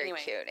know. They're very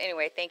Anyway. cute.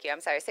 Anyway, thank you.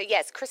 I'm sorry. So,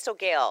 yes, Crystal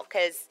Gale,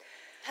 because,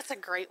 That's a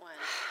great one.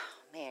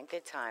 man,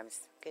 good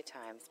times. Good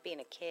times. Being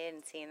a kid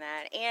and seeing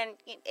that. And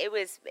it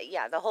was,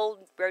 yeah, the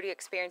whole rodeo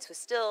experience was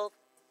still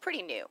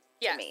pretty new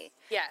Yes, to me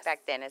yes.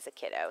 back then as a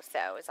kiddo. So,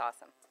 it was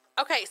awesome.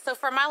 Okay, so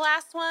for my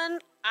last one,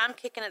 I'm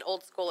kicking it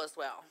old school as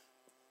well.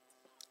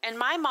 And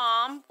my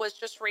mom was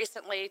just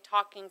recently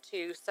talking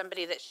to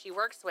somebody that she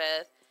works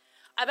with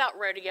about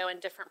rodeo and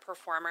different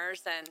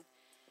performers. And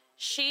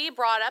she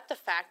brought up the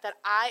fact that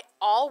I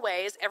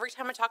always, every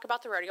time I talk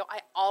about the rodeo, I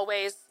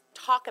always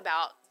talk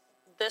about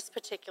this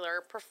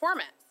particular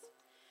performance.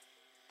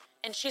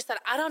 And she said,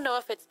 I don't know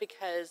if it's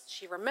because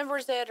she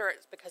remembers it or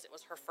it's because it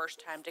was her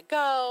first time to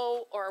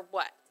go or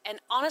what. And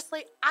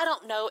honestly, I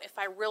don't know if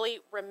I really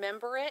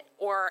remember it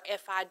or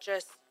if I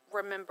just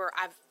remember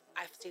I've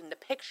seen the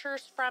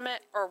pictures from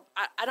it or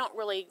I'm not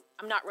really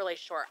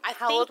sure.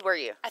 How old were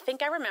you? I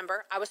think I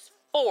remember. I was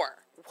 4.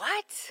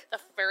 What? The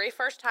very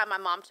first time my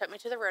mom took me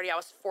to the rodeo, I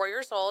was 4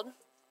 years old.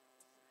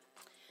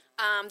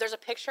 There's a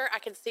picture. I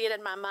can see it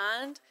in my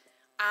mind.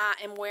 I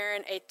am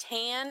wearing a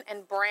tan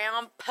and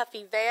brown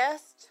puffy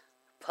vest.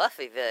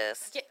 Puffy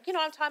vest. Yeah, you know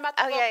what I'm talking about?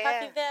 The Oh, little yeah,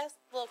 puffy yeah. vest,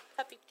 little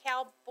puffy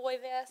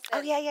cowboy vest. Oh,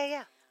 and, yeah, yeah,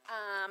 yeah.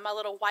 my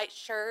little white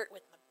shirt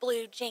with my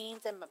blue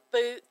jeans and my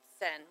boots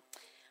and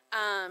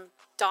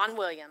Don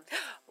Williams.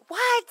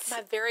 What?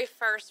 My very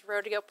first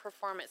rodeo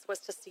performance was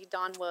to see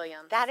Don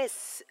Williams. That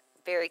is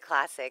very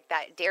classic.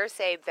 That dare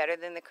say better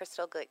than the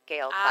Crystal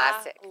Gale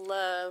classic. I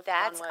love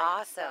That's Don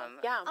Williams, so, awesome.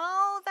 yeah.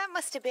 Oh, that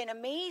must have been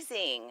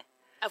amazing.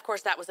 Of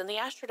course, that was in the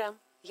Astrodome.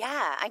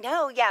 Yeah, I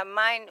know. Yeah,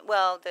 mine.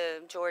 Well,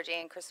 the George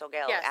and Crystal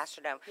Gale Yes.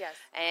 Astrodome. Yes.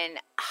 And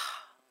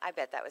I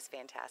bet that was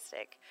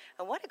fantastic.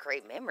 And what a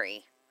great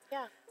memory.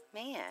 Yeah.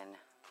 Man,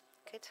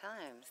 good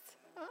times.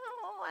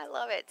 Oh, I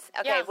love it.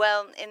 Okay, Yeah.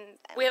 well,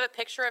 We have a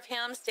picture of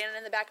him standing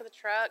in the back of the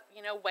truck,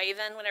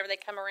 waving whenever they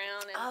come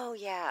around. And, oh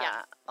yeah.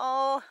 Yeah.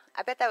 Oh,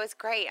 I bet that was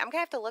great. I'm gonna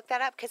have to look that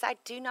up because I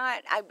do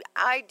not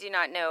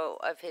know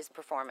of his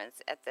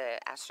performance at the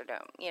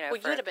Astrodome. well,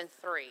 you'd have been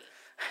 3.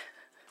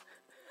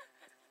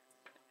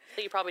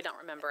 So you probably don't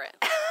remember it.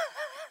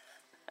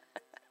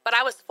 But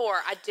I was 4.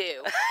 I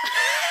do.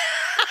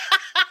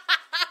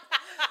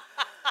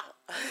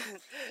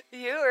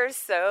 You are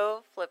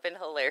so flippin'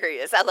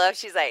 hilarious. I love.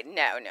 She's like,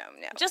 no.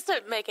 Just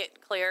to make it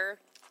clear,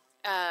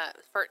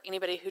 for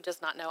anybody who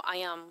does not know, I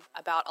am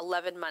about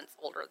 11 months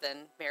older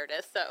than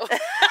Meredith. So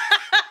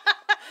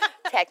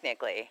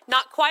Technically,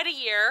 not quite a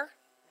year,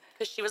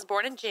 because she was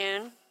born in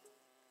June,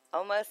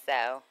 almost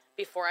so.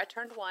 before I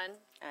turned 1.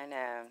 I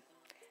know.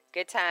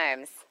 Good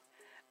times.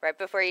 Right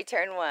before you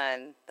turn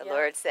 1, the Yeah.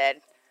 Lord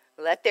said,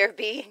 "Let there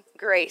be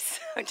grace."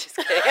 I'm just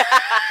kidding.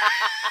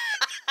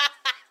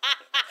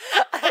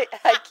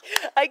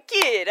 I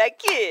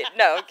kid.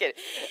 No, I'm kidding.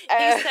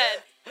 He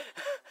said,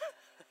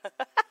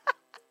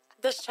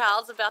 this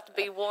child's about to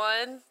be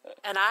 1,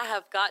 and I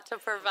have got to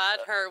provide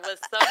her with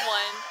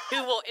someone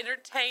who will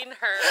entertain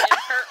her in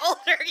her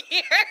older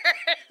years.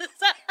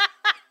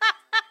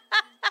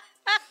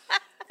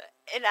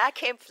 And I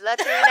came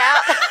fluttering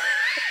out.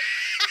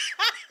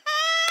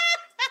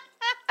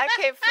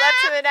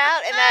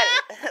 And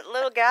that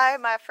little guy,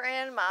 my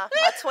friend, my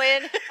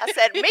twin, I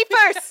said, "Me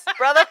first,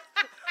 brother."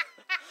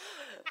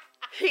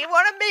 He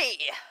wanted me.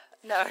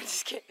 No, I'm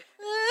just kidding.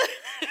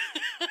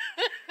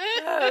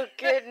 Oh,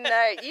 good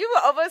night. You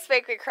almost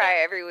make me cry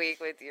every week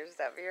with your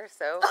stuff. You're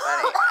so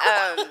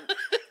funny.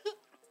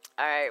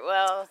 All right,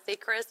 well, See,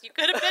 Chris, you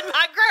could have been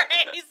my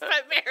grace,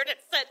 but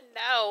Meredith said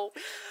no.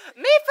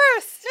 me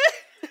first.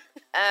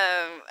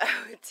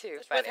 Too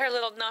funny. With her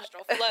little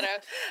nostril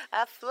flutter.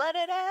 I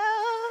flooded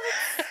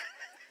out.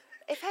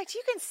 In fact,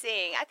 you can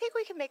sing. I think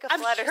we can make a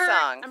flutter sure,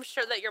 song. I'm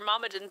sure that your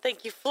mama didn't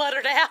think you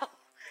fluttered out.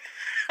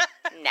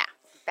 Nah.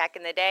 Back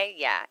in the day,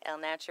 yeah, El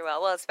Natural.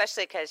 Well,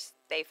 especially because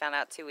they found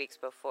out 2 weeks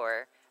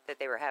before that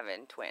they were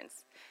having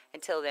twins.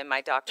 Until then,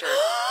 my doctor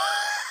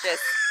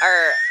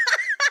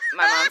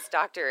my mom's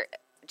doctor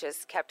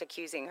just kept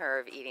accusing her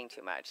of eating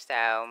too much.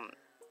 So,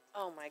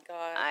 Oh, my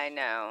God. I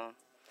know.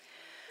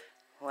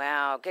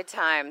 Wow, good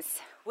times.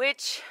 What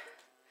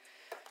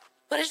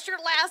is your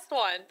last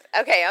one?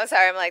 Okay, I'm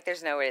sorry. I'm like,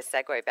 there's no way to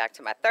segue back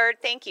to my third.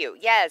 Thank you.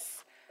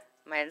 Yes,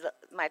 my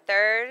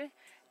third,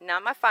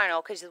 not my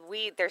final, because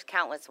there's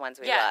countless ones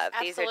we Yes, love.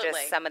 These are absolutely.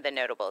 just some of the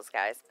notables,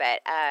 guys.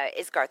 But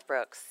is Garth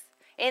Brooks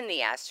in the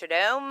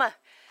Astrodome.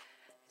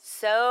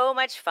 So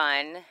much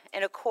fun.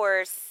 And, of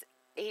course,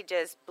 he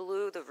just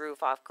blew the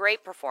roof off.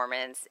 Great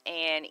performance.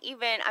 And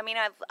even, I mean,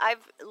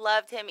 I've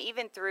loved him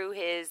even through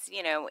his,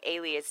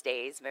 Alias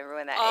days. Remember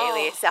when that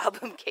Alias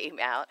album came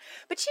out?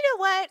 But you know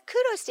what?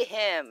 Kudos to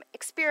him,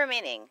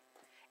 experimenting.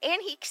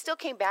 And he still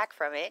came back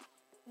from it.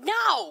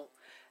 No,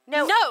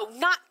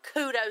 not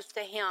kudos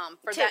to him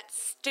for that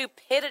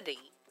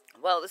stupidity.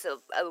 Well, it was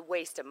a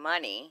waste of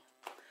money.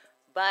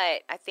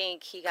 But I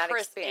think he got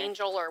Chris experience.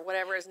 Angel or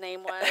whatever his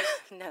name was.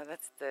 No,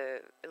 that's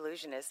the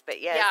illusionist. But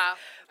yes. Yeah,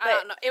 I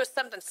don't know. It was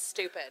something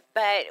stupid.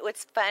 But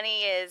what's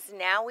funny is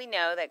now we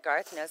know that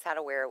Garth knows how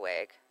to wear a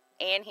wig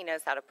and he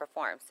knows how to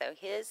perform. So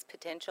his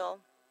potential,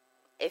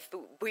 if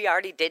we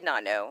already did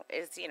not know,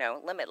 is,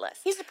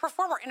 limitless. He's a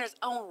performer in his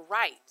own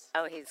right.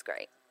 Oh, he's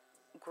great.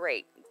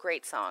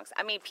 Great songs.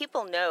 I mean,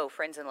 people know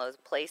Friends in Low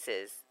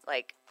Places,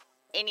 like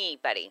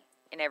anybody.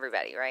 And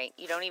everybody, right?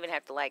 You don't even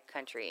have to like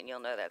country, and you'll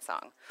know that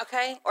song.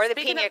 Okay. Or the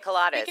Pina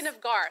Coladas. Speaking of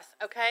Garth,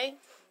 okay?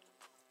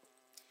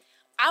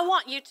 I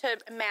want you to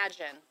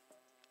imagine.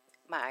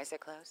 My eyes are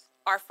closed.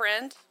 Our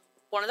friend,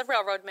 one of the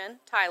railroad men,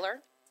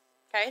 Tyler,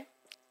 okay?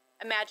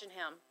 Imagine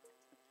him.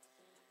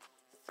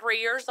 3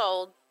 years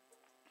old,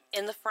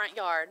 in the front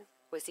yard.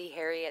 Was he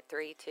hairy at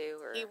 3, too?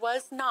 Or? He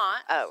was not.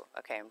 Oh,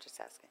 okay, I'm just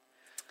asking.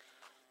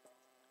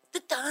 The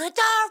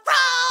thunder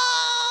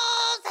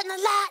rolls and the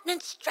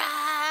lightning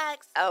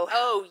strikes.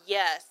 Oh,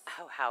 yes.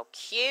 Oh, how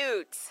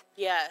cute.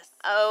 Yes.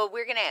 Oh,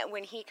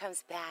 when he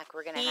comes back,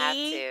 we're going to have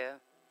to.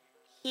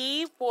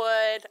 He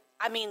would,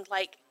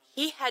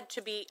 he had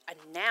to be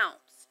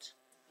announced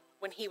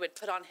when he would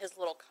put on his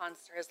little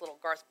concert, his little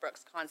Garth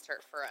Brooks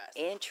concert for us.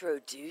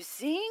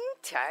 Introducing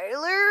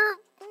Tyler?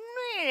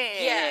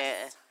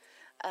 Yes.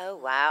 Oh,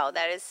 wow,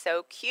 that is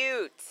so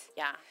cute.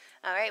 Yeah.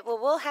 All right, well,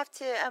 we'll have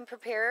to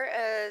prepare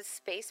a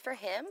space for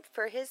him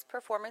for his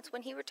performance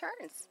when he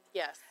returns.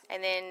 Yes.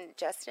 And then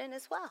Justin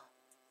as well.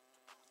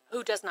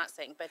 Who does not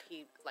sing, but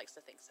he likes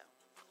to think so.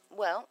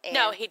 Well,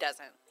 no, he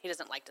doesn't. He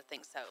doesn't like to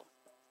think so.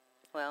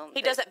 Well,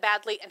 he does it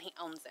badly, and he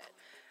owns it.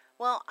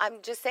 Well,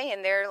 I'm just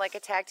saying they're like a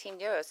tag team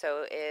duo,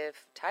 so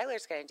if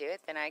Tyler's going to do it,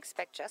 then I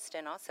expect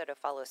Justin also to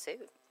follow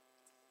suit.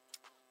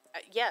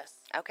 Yes.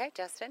 Okay,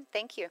 Justin,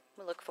 thank you.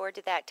 We look forward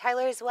to that.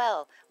 Tyler as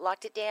well.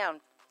 Locked it down.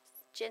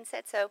 Jen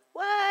said so.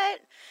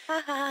 What?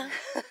 All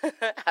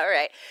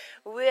right.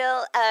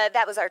 Well,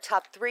 that was our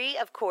top 3,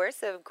 of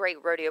course, of great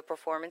rodeo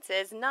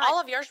performances. Not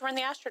all of yours were in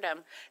the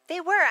Astrodome.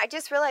 They were. I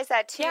just realized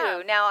that too.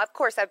 Yeah. Now, of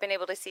course, I've been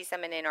able to see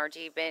some in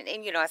NRG, but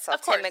I saw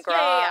Tim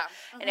McGraw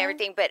and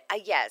everything. But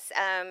yes,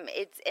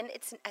 it's.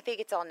 I think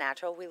it's all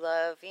natural. We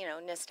love,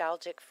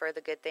 nostalgic for the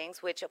good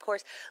things. Which, of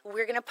course,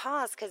 we're gonna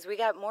pause because we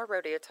got more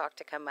rodeo talk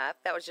to come up.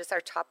 That was just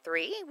our top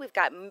 3. We've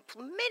got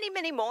many,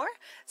 many more.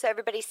 So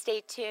everybody, stay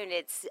tuned.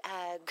 It's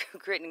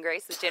Grit and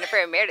Grace with Jennifer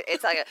and Meredith.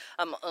 It's like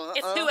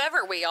it's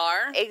whoever we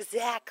are.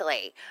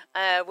 Exactly.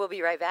 We'll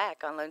be right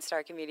back on Lone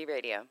Star Community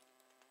Radio.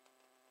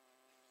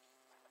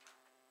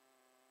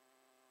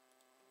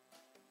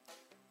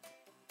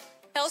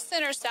 Health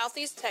Center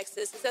Southeast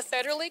Texas is a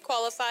federally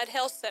qualified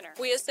health center.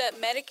 We accept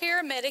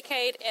Medicare,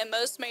 Medicaid, and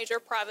most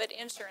major private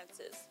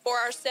insurances. For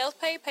our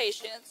self-pay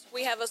patients,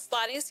 we have a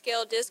sliding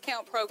scale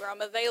discount program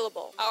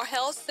available. Our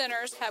health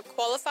centers have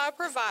qualified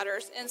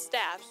providers and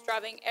staff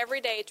striving every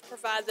day to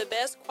provide the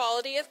best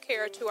quality of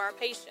care to our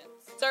patients.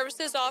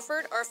 Services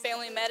offered are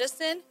family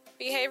medicine,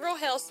 behavioral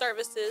health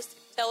services,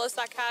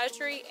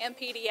 telepsychiatry, and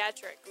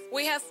pediatrics.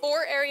 We have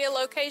 4 area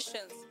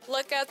locations.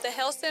 Look up the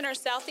Health Center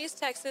Southeast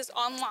Texas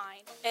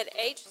online at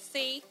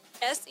hcset.com.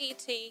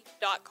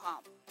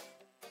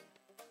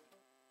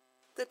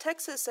 The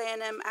Texas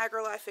A&M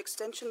AgriLife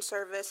Extension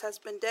Service has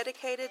been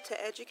dedicated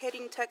to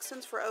educating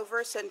Texans for over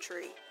a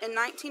century. In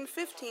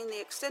 1915, the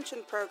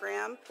Extension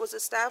Program was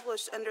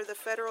established under the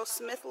federal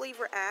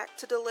Smith-Lever Act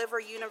to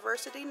deliver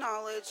university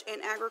knowledge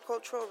and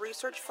agricultural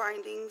research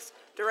findings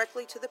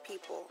directly to the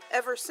people.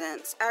 Ever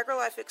since,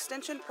 AgriLife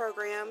Extension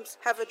programs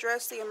have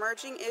addressed the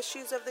emerging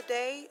issues of the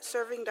day,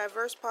 serving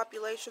diverse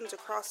populations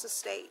across the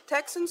state.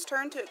 Texans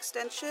turn to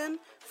Extension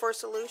for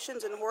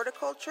solutions in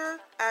horticulture,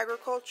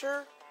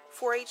 agriculture,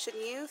 4-H and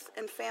youth,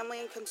 and family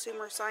and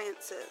consumer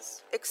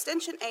sciences.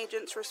 Extension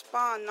agents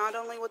respond not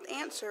only with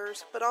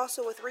answers, but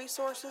also with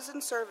resources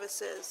and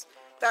services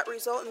that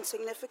result in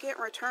significant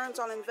returns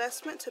on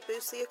investment to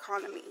boost the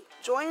economy.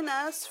 Join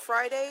us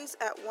Fridays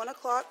at 1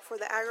 o'clock for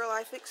the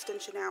AgriLife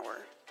Extension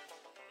Hour.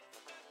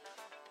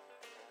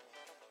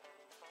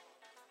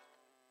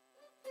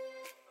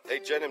 Hey,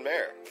 Jen and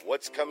Mare,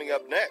 what's coming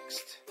up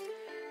next?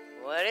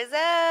 What is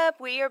up?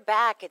 We are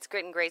back. It's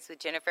Grit and Grace with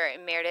Jennifer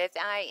and Meredith.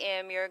 I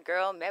am your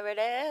girl,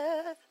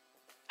 Meredith.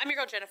 I'm your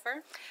girl,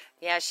 Jennifer.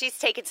 Yeah, she's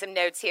taking some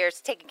notes here.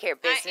 She's taking care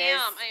of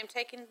business. I'm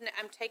taking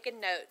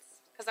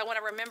notes because I want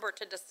to remember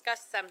to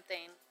discuss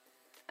something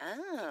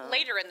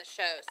later in the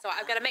show. So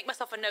I've got to make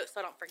myself a note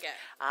so I don't forget.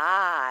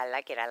 I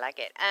like it.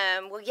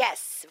 Well,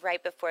 yes,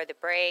 right before the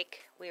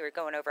break, We were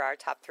going over our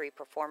top 3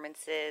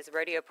 performances,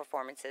 rodeo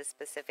performances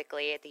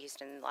specifically at the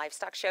Houston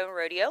Livestock Show and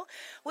Rodeo,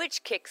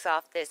 which kicks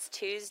off this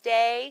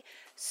Tuesday.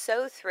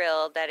 So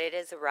thrilled that it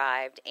has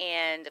arrived.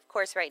 And, of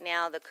course, right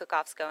now the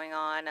cook-off's going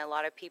on. A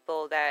lot of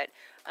people that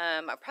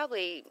are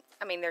probably,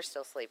 I mean, they're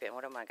still sleeping.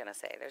 What am I going to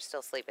say? They're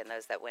still sleeping,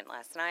 those that went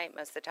last night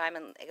most of the time,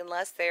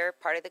 unless they're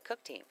part of the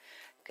cook team,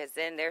 because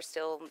then they're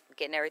still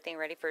getting everything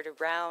ready for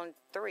round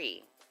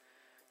 3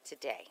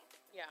 today.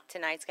 Yeah.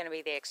 Tonight's going to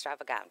be the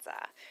extravaganza.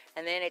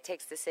 And then it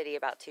takes the city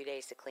about 2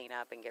 days to clean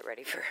up and get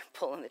ready for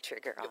pulling the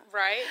trigger on.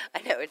 Right?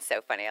 I know, it's so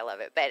funny. I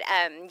love it. But,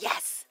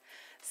 yes.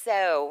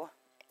 So,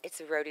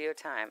 it's rodeo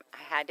time.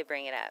 I had to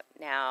bring it up.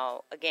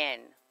 Now, again,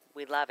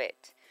 we love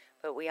it.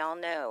 But we all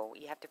know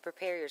you have to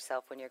prepare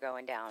yourself when you're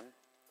going down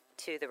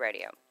to the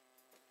rodeo.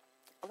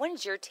 What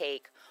is your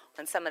take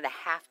on some of the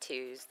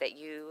have-tos that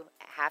you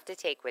have to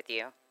take with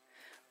you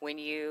when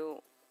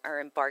you are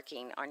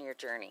embarking on your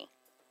journey?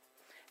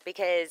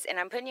 Because, and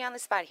I'm putting you on the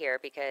spot here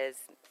because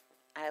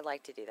I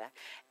like to do that.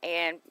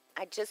 And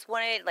I just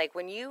wanted, like,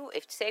 when you,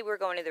 if say we're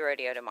going to the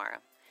rodeo tomorrow,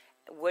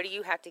 what do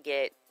you have to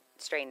get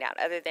straightened out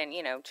other than,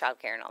 you know,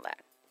 childcare and all that?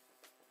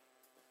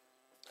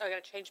 Oh, I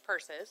got to change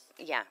purses.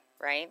 Yeah,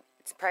 right?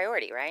 It's a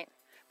priority, right?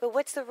 But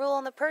what's the rule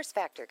on the purse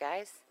factor,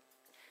 guys?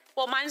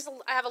 Well, mine's,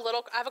 I have a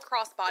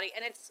crossbody,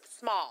 and it's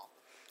small.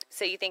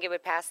 So you think it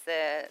would pass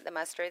the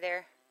muster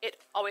there? It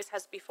always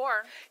has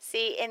before.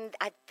 See, and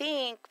I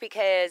think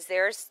because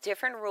there's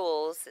different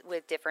rules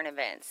with different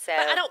events. So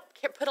But I don't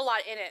put a lot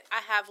in it. I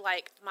have,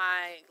 like,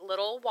 my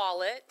little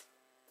wallet,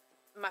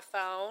 my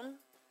phone,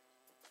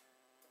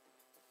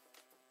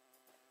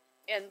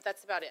 and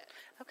that's about it.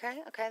 Okay,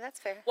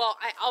 that's fair. Well,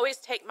 I always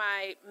take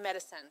my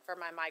medicine for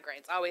my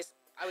migraines. I always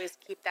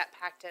keep that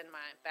packed in my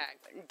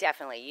bag.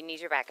 Definitely, you need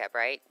your backup,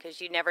 right? Because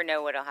you never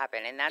know what'll happen,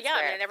 and that's yeah.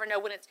 where, I mean, I never know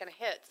when it's going to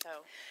hit. So,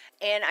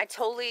 and I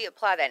totally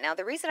applaud that. Now,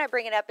 the reason I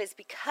bring it up is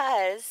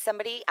because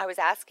I was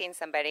asking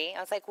somebody, I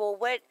was like, well,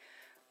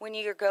 when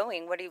you're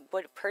going,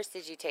 what purse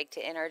did you take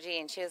to NRG?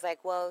 And she was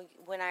like, well,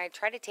 when I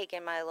tried to take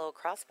in my little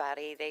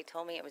crossbody, they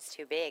told me it was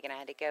too big, and I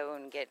had to go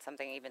and get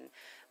something even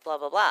blah,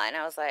 blah, blah. And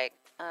I was like,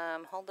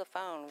 hold the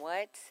phone,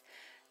 what?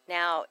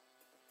 Now,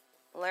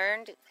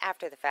 learned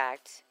after the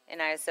fact,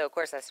 and so of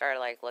course I started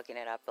like looking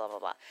it up, blah, blah,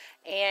 blah.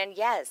 And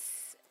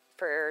yes,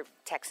 for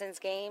Texans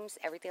games,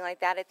 everything like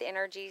that at the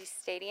NRG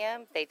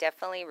Stadium, they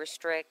definitely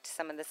restrict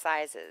some of the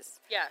sizes.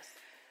 yes.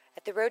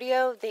 At the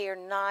rodeo, they are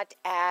not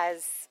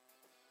as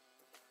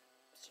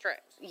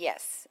Strict.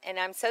 yes, and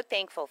I'm so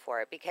thankful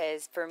for it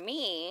because for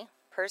me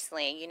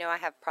personally, you know, I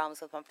have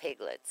problems with my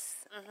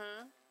piglets.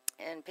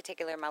 Mm-hmm. In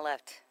particular, my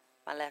left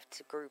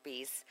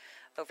groupies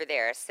over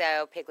there.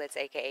 So piglets,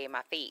 aka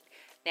my feet.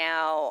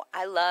 Now,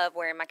 I love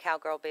wearing my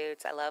cowgirl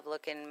boots. I love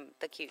looking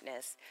the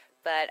cuteness,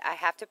 but I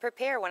have to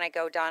prepare when I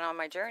go down on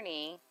my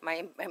journey,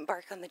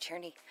 embark on the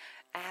journey.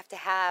 I have to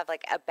have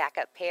like a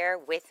backup pair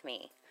with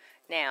me.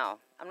 Now,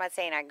 I'm not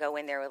saying I go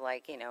in there with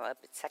like, you know, a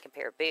second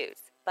pair of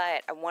boots,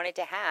 but I wanted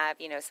to have,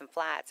 you know, some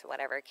flats or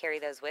whatever, carry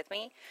those with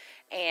me.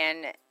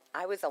 And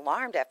I was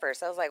alarmed at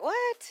first. I was like,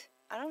 what?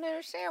 I don't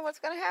understand what's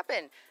going to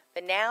happen.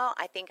 But now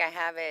I think I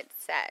have it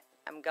set.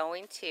 I'm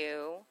going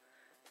to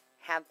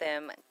have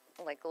them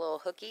like little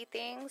hooky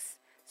things.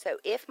 So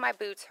if my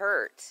boots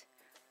hurt,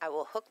 I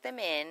will hook them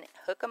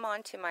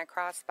onto my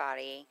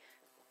crossbody,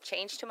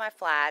 change to my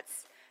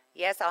flats.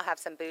 Yes, I'll have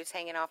some boots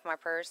hanging off my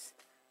purse,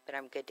 but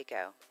I'm good to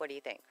go. What do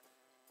you think?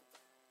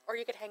 Or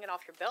you could hang it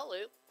off your belt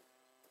loop.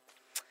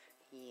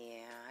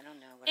 Yeah, I don't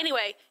know.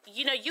 Anyway,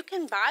 you know, you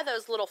can buy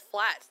those little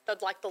flats,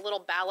 like the little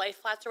ballet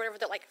flats or whatever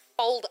that like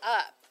fold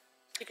up.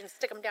 You can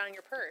stick them down in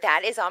your purse.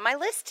 That is on my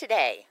list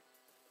today.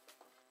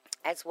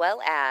 As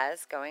well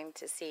as going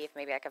to see if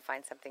maybe I can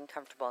find something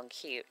comfortable and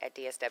cute at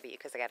DSW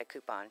because I got a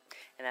coupon.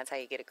 And that's how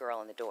you get a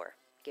girl in the door.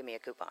 Give me a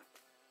coupon.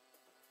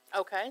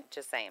 Okay.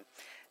 Just saying.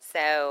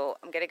 So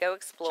I'm going to go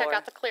explore. Check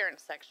out the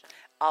clearance section.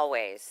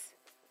 Always.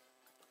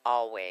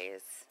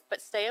 Always.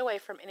 But stay away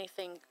from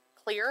anything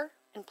clear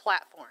and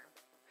platform.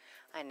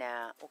 I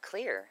know. Well,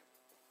 clear.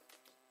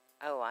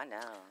 Oh, I know.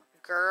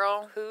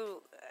 Girl.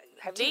 Who?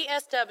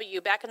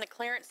 DSW, back in the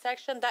clearance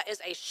section, that is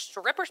a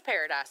stripper's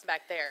paradise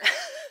back there.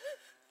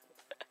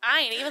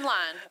 I ain't even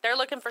lying. They're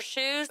looking for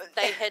shoes.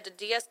 They head to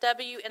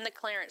DSW in the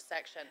clearance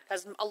section.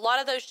 Because a lot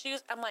of those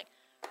shoes, I'm like,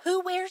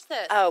 who wears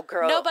this? Oh,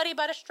 girl. Nobody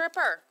but a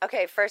stripper.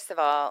 Okay, first of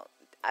all,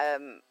 I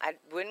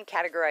wouldn't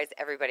categorize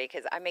everybody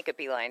because I make a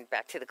beeline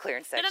back to the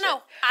clearance section.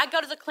 No. I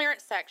go to the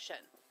clearance section.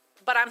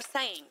 But I'm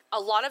saying, a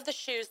lot of the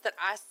shoes that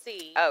I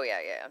see oh,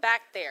 yeah.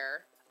 back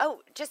there.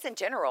 Oh, just in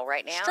general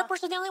right now.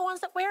 Strippers are the only ones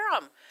that wear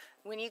them.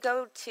 When you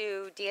go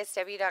to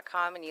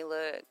DSW.com and you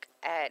look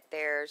at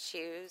their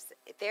shoes,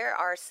 there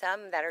are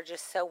some that are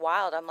just so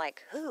wild. I'm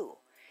like, who?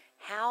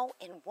 How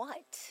and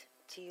what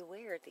do you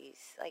wear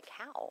these? Like,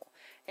 how?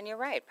 And you're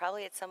right.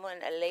 Probably it's someone,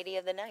 a lady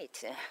of the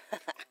night.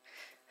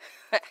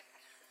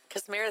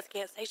 Because Meredith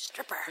can't say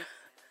stripper.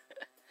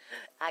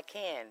 I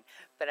can,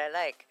 but I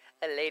like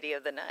a lady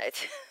of the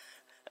night.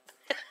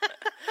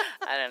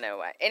 I don't know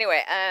why.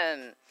 Anyway,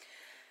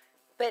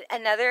 But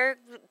another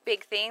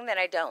big thing that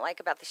I don't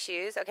like about the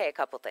shoes, okay, a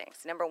couple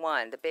things. Number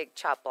one, the big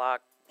chop block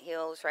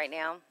heels right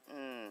now,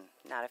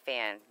 not a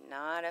fan.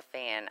 Not a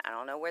fan. I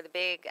don't know where the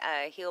big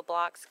heel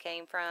blocks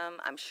came from.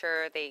 I'm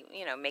sure they,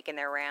 making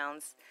their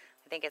rounds.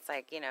 I think it's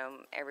like,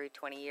 every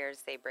 20 years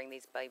they bring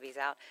these babies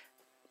out.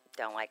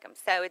 Don't like them.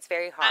 So it's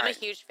very hard. I'm a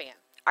huge fan.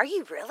 Are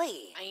you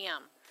really? I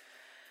am.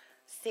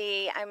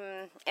 See,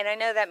 and I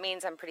know that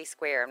means I'm pretty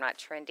square. I'm not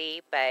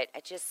trendy, but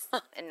I just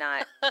am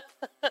not.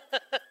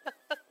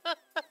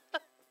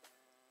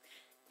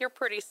 You're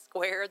pretty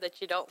square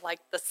that you don't like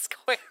the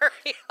square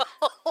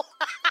heel.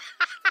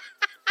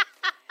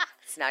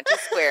 It's not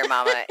just square,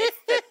 Mama. It's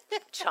the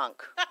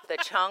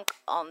chunk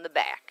on the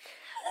back.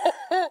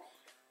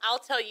 I'll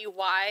tell you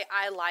why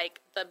I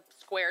like the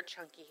square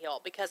chunky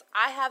heel. Because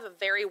I have a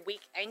very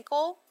weak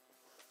ankle,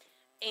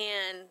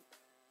 and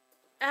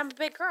I'm a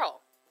big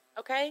girl,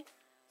 okay?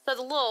 So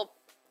the little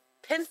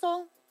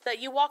pencil that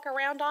you walk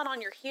around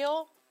on your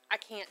heel, I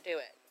can't do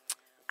it.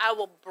 I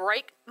will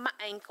break my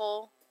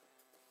ankle,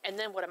 and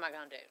then what am I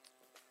going to do?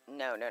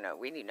 No.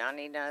 We do not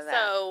need none of that.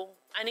 So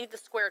I need the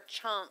square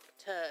chunk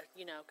to,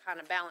 kind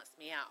of balance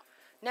me out.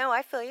 No,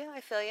 I feel you.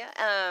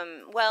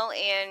 Well,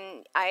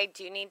 and I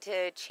do need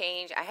to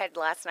change. I had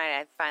last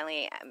night,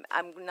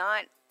 I'm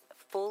not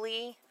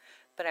fully,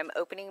 but I'm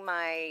opening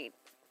my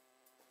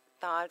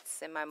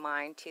thoughts in my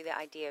mind to the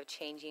idea of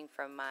changing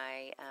from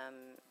my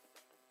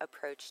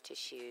approach to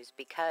shoes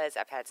because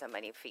I've had so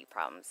many feet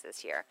problems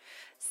this year.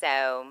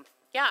 So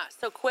yeah,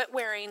 so quit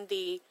wearing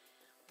the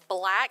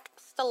black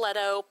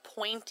stiletto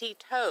pointy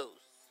toes.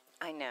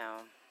 I know,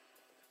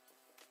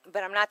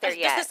 but I'm not there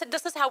yet.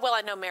 This is how well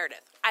I know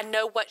Meredith. I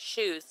know what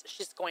shoes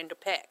she's going to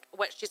pick,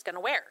 what she's going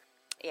to wear.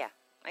 Yeah,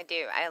 I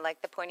do. I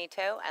like the pointy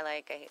toe. I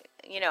like,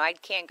 I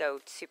can't go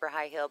super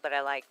high heel, but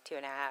I like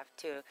 2.5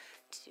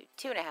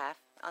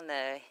 on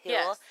the heel.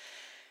 Yes.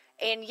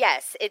 And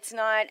yes, it's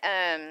not,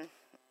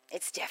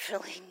 it's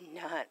definitely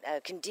not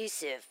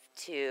conducive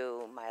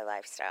to my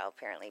lifestyle,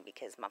 apparently,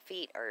 because my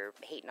feet are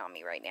hating on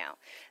me right now.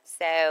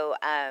 So,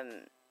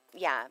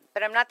 yeah,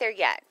 but I'm not there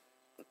yet.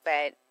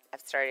 But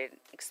I've started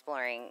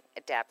exploring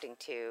adapting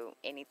to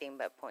anything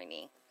but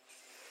pointy.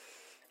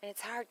 And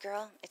it's hard,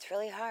 girl. It's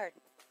really hard.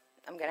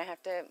 I'm going to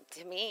have to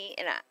me,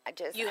 and I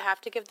just... You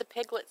have to give the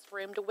piglets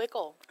room to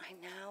wiggle. I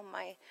know,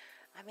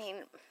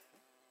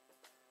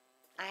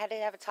 I had to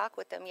have a talk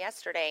with them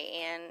yesterday,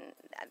 and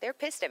they're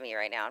pissed at me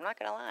right now. I'm not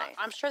going to lie.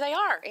 I'm sure they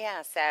are.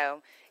 Yeah,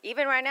 so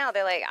even right now,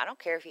 they're like, I don't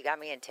care if you got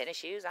me in tennis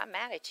shoes. I'm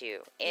mad at you.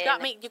 And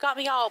you got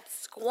me all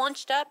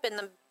squunched up in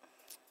the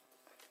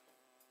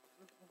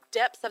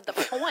depths of the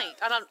point.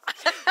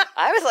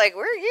 I was like,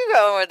 where are you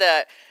going with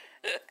that?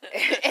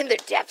 In the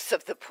depths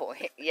of the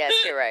point. Yes,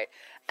 you're right.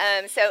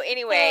 So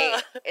anyway,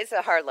 it's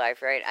a hard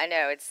life, right? I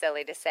know it's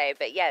silly to say,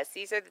 but yes,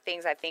 these are the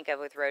things I think of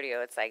with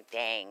rodeo. It's like,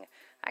 dang,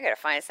 I got to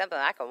find something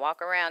I can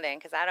walk around in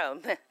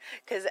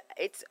because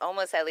it's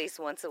almost at least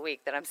once a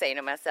week that I'm saying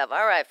to myself,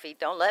 all right, feet,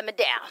 don't let me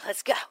down.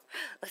 Let's go.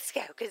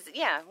 Because,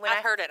 yeah.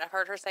 I've heard it. I've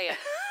heard her say it.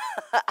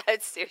 I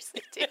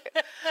seriously do.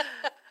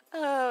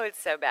 Oh, it's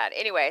so bad.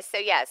 Anyway, so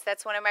yes,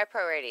 that's one of my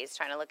priorities,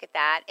 trying to look at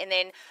that. And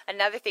then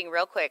another thing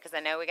real quick, because I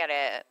know we got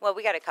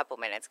a couple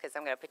minutes because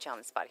I'm going to put you on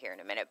the spot here in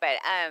a minute.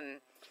 But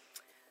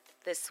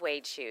the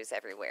suede shoes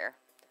everywhere.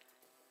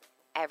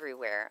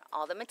 Everywhere.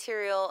 All the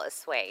material is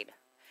suede.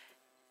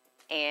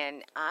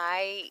 And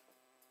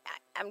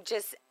I'm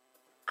just,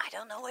 I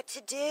don't know what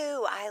to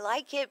do. I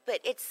like it, but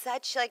it's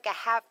such like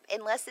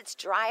unless it's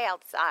dry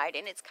outside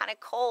and it's kind of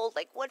cold,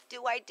 like what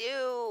do I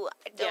do?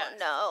 I don't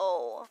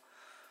know.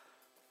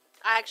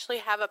 I actually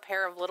have a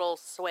pair of little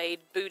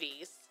suede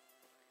booties.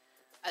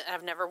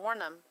 I've never worn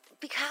them.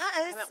 Because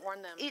I haven't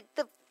worn them.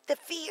 The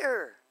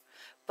fear.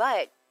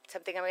 But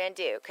something I'm going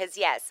to do. Because,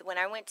 yes, when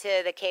I went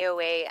to the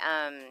KOA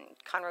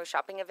Conroe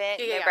shopping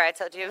event, remember I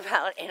told you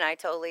about, and I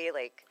totally,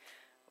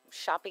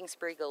 shopping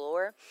spree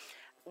galore.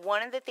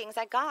 One of the things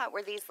I got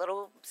were these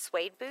little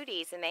suede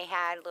booties, and they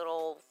had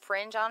little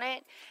fringe on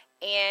it.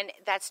 And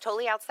that's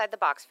totally outside the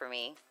box for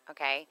me,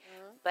 okay?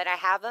 Mm-hmm. But I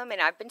have them,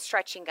 and I've been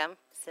stretching them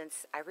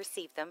since I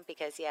received them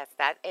because, yes,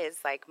 that is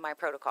like my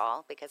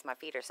protocol because my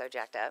feet are so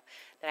jacked up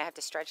that I have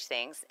to stretch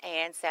things.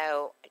 And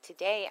so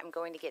today I'm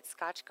going to get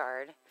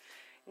Scotchgard.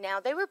 Now,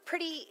 they were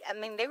pretty,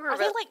 they were... Are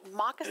they like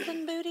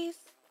moccasin booties?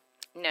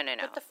 No.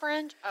 With the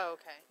fringe? Oh,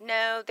 okay.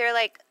 No, they're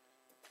like...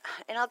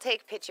 And I'll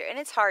take a picture. And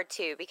it's hard,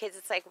 too, because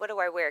it's like, what do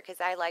I wear?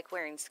 Because I like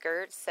wearing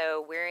skirts.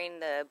 So wearing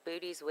the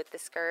booties with the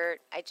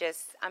skirt,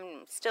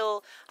 I'm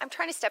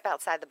trying to step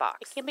outside the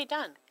box. It can be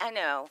done. I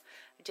know.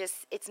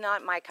 It's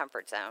not my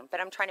comfort zone.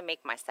 But I'm trying to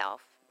make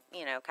myself,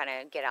 kind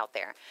of get out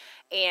there.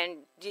 And,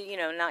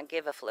 not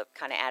give a flip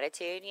kind of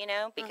attitude,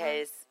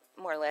 because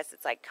more or less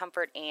it's like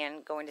comfort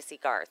and going to see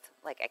Garth.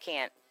 Like, I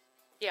can't.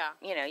 Yeah.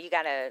 You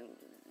got to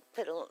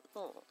put a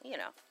little,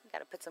 got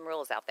to put some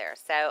rules out there.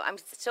 So I'm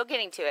still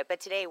getting to it. But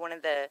today, one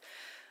of the,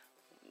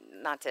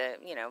 not to,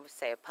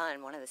 say a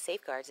pun, one of the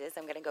safeguards is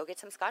I'm going to go get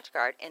some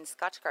Scotchgard and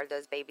Scotchgard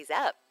those babies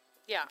up.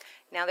 Yeah.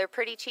 Now, they're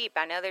pretty cheap.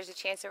 I know there's a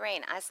chance of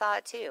rain. I saw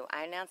it, too.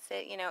 I announced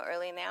it,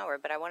 early in the hour.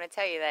 But I want to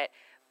tell you that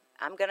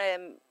I'm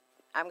gonna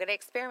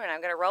experiment.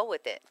 I'm gonna roll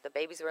with it. The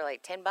babies were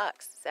like $10,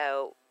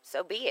 so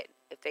be it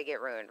if they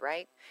get ruined,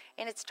 right?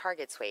 And it's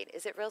Target suede.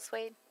 Is it real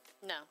suede?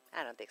 No.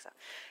 I don't think so.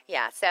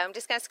 Yeah, so I'm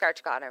just gonna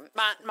scratch guard them.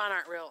 Mine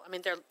aren't real. I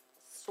mean, they're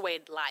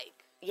suede-like.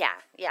 Yeah.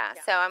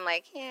 So I'm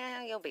like,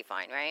 yeah, you'll be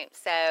fine, right?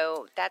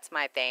 So that's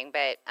my thing.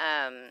 But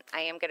I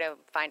am going to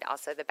find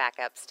also the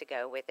backups to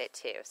go with it,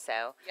 too.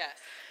 So Yes.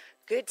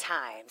 good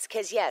times.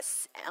 Because,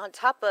 yes, on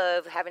top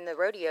of having the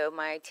rodeo,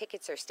 my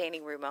tickets are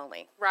standing room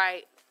only.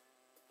 Right.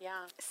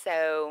 Yeah.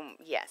 So,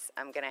 yes,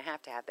 I'm going to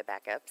have the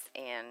backups.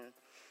 And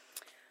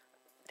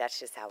that's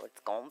just how it's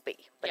going to be.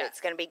 But Yes.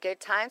 it's going to be good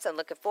times. I'm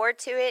looking forward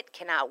to it.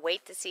 Cannot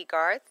wait to see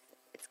Garth.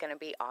 It's going to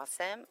be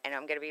awesome, and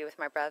I'm going to be with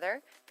my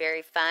brother.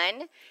 Very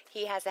fun.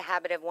 He has a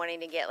habit of wanting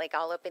to get, like,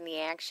 all up in the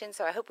action,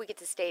 so I hope we get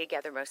to stay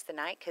together most of the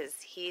night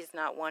because he's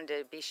not one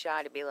to be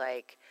shy to be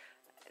like,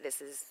 this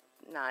is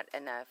not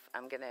enough.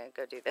 I'm going to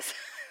go do this.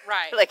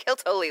 Right. Like, he'll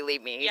totally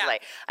leave me. He's Yeah.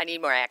 like, I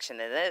need more action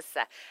than this,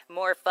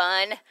 more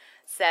fun.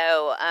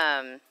 So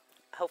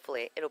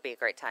hopefully it'll be a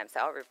great time, so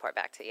I'll report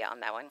back to you on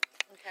that one.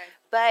 Okay.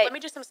 But Let me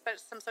do some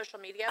social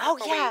media. oh,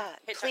 before we yeah,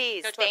 hit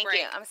please. go to a Thank you.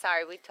 break. I'm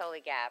sorry. We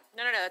totally gabbed.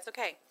 No, that's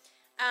okay.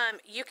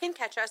 You can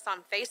catch us on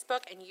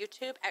Facebook and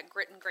YouTube at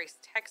Grit and Grace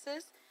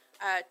Texas.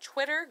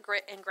 Twitter,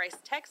 Grit and Grace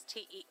Tex,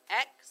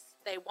 TEX.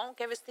 They won't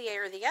give us the A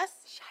or the S.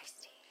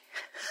 Shiesty.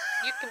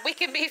 We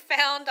can be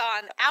found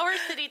on Our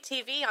City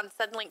TV on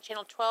Suddenlink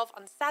Channel 12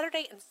 on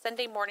Saturday and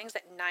Sunday mornings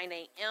at 9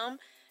 a.m.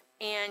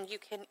 And you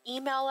can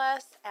email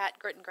us at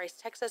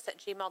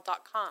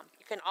gritandgracetexas@gmail.com.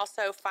 You can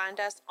also find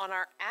us on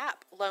our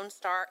app, Lone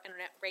Star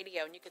Internet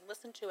Radio, and you can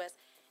listen to us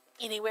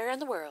anywhere in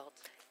the world.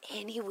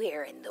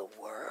 Anywhere in the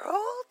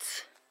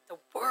world? The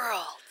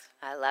world.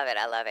 I love it.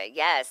 I love it.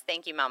 Yes.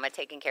 Thank you, Mama,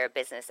 taking care of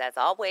business as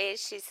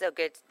always. She's so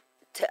good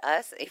to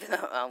us, even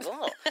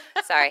though,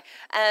 sorry.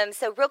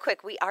 So real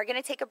quick, we are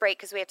going to take a break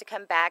because we have to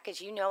come back.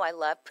 As you know, I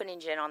love putting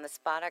Jen on the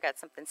spot. I got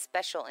something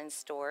special in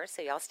store,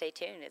 so y'all stay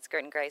tuned. It's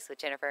Grit and Grace with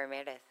Jennifer and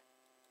Meredith.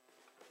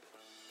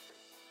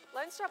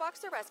 Lone Star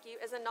Boxer Rescue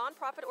is a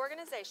nonprofit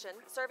organization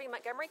serving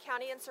Montgomery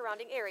County and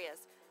surrounding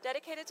areas,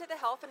 dedicated to the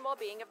health and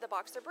well-being of the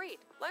boxer breed.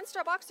 Lone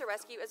Star Boxer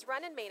Rescue is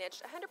run and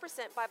managed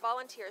 100% by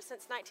volunteers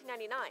since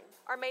 1999.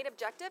 Our main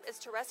objective is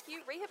to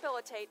rescue,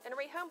 rehabilitate, and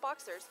rehome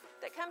boxers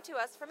that come to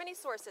us from many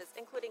sources,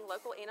 including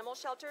local animal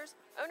shelters,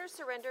 owner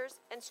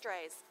surrenders, and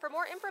strays. For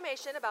more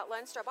information about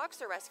Lone Star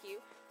Boxer Rescue,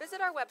 visit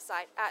our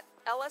website at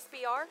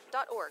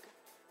lsbr.org.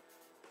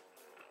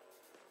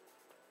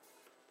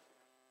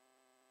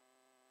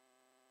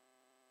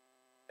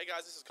 Hey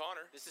guys, this is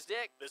Connor. This is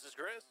Dick. This is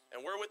Chris.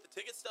 And we're with the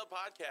Ticket Stub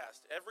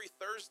Podcast every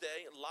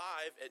Thursday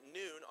live at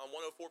noon on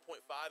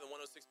 104.5 and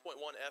 106.1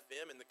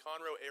 FM in the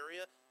Conroe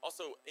area.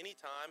 Also,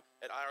 anytime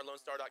at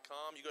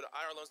irlonestar.com. You go to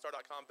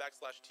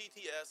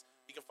irlonestar.com/TTS.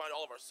 You can find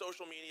all of our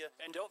social media.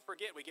 And don't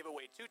forget, we give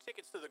away 2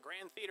 tickets to the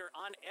Grand Theater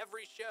on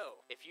every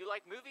show. If you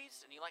like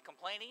movies and you like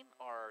complaining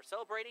or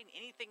celebrating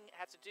anything that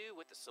has to do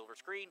with the silver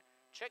screen,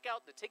 check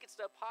out the Ticket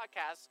Stub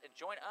Podcast and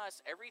join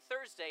us every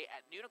Thursday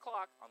at noon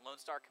o'clock on Lone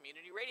Star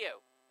Community Radio.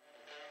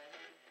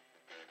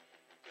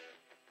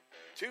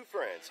 Two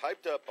friends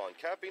hyped up on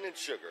caffeine and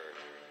sugar.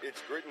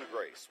 It's Grit and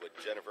Grace with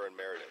Jennifer and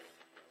Meredith.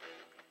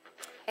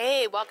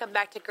 Hey, welcome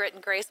back to Grit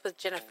and Grace with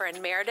Jennifer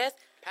and Meredith.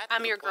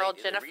 I'm your girl,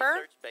 Jennifer.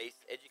 Research-based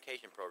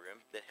education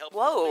program that helps.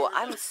 Whoa,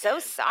 I'm so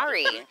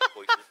sorry.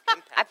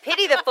 I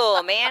pity the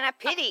fool, man. I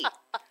pity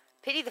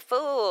the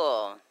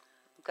fool.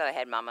 Go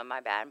ahead, Mama.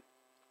 My bad.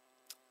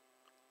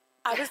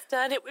 I was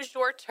done. It was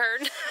your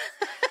turn.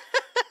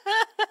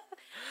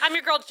 I'm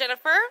your girl,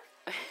 Jennifer.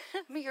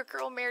 I'm your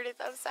girl,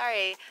 Meredith. I'm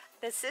sorry.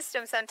 The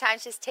system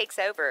sometimes just takes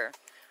over.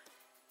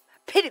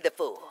 Pity the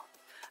fool.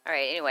 All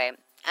right, anyway.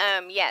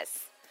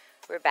 Yes,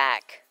 we're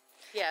back.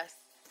 Yes.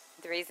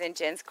 The reason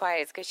Jen's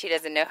quiet is because she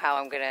doesn't know how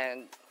I'm going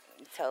to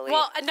totally...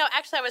 Well, no,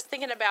 actually, I was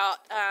thinking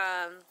about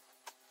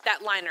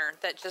that liner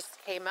that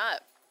just came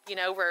up, you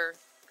know, where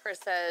Chris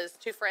says,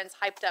 2 friends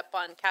hyped up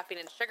on caffeine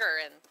and sugar,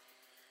 and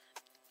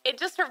it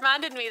just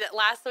reminded me that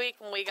last week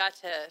when we got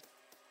to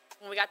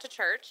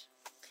church,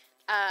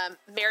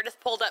 Meredith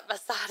pulled up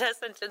beside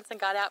us, and Jensen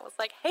got out and was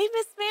like, "Hey,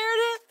 Miss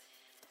Meredith."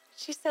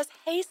 She says,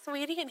 "Hey,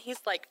 sweetie," and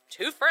he's like,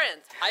 2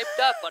 friends hyped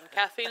up on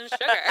caffeine and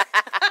sugar.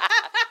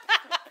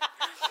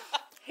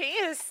 He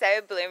is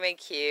so blooming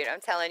cute. I'm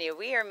telling you,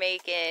 we are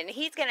making,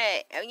 he's going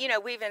to, you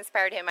know, we've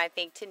inspired him, I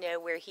think, to know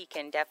where he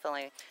can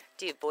definitely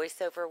do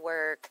voiceover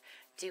work,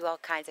 do all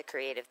kinds of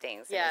creative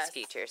things in his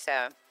future.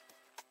 So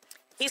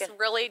he's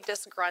really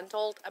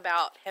disgruntled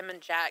about him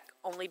and Jack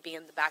only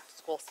being the back to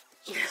school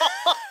special.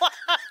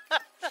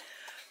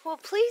 Well,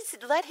 please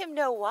let him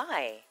know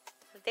why.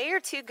 They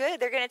are too good.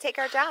 They're going to take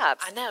our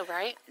jobs. I know,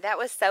 right? That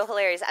was so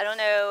hilarious. I don't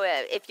know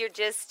if you're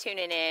just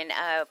tuning in.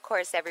 Of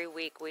course, every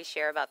week we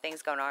share about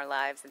things going on in our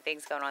lives and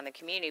things going on in the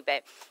community.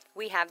 But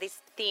we have these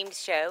themed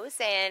shows.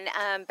 And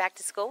back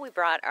to school, we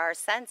brought our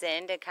sons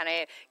in to kind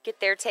of get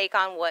their take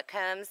on what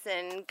comes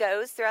and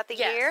goes throughout the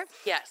year.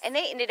 Yes. And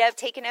they ended up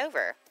taking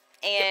over.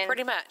 And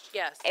pretty much,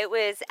 yes. It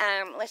was,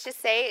 let's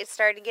just say, it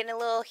started getting a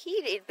little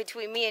heated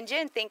between me and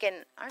Jen, thinking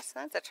our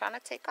sons are trying to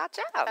take our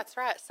job. That's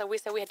right. So we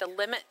said we had to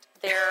limit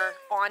their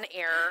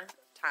on-air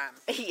time.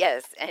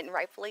 Yes, and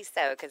rightfully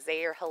so, because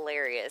they are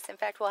hilarious. In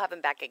fact, we'll have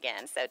them back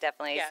again, so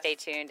definitely stay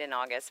tuned in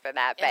August for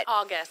that. In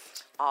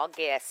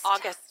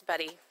August,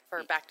 buddy,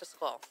 for back to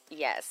school.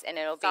 Yes, and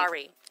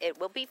it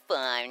will be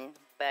fun,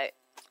 but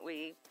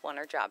we want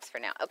our jobs for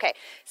now. Okay,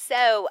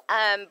 so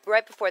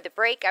right before the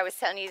break, I was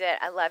telling you that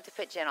I love to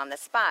put Jen on the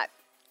spot.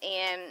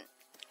 And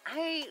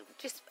I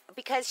just,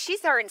 because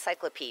she's our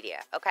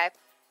encyclopedia, okay?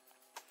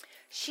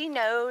 She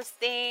knows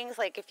things,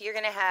 like if you're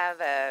going to have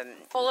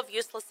full of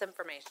useless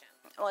information.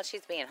 Well,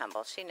 she's being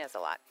humble. She knows a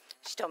lot.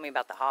 She told me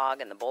about the hog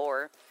and the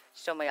boar.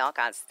 She told me all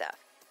kinds of stuff.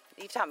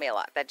 You taught me a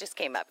lot. That just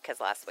came up because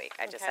last week,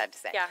 I just had to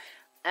say. Yeah.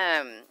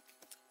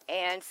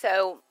 And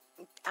so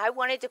I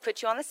wanted to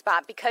put you on the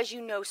spot because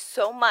you know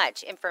so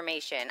much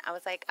information. I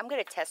was like, I'm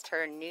going to test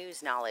her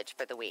news knowledge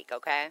for the week,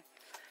 okay?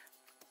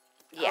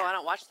 Yeah. Oh, I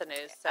don't watch the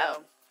news,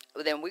 so.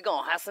 Well, then we're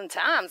going to have some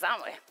times,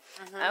 aren't we?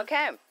 Mm-hmm.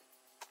 Okay.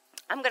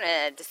 I'm going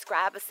to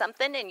describe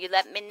something, and you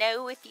let me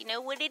know if you know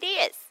what it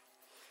is.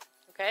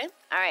 Okay.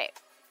 All right.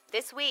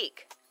 This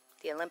week,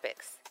 the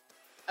Olympics.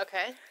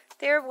 Okay.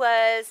 There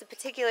was a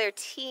particular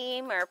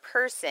team or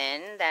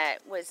person that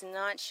was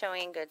not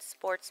showing good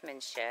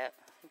sportsmanship,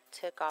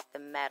 took off the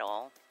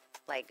medal,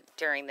 like,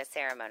 during the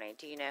ceremony.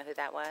 Do you know who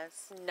that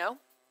was? No.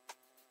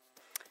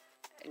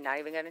 Not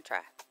even going to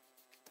try?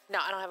 No,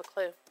 I don't have a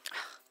clue.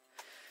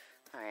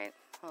 All right.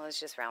 Well, it's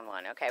just round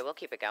one. Okay, we'll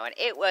keep it going.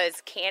 It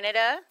was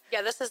Canada.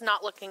 Yeah, this is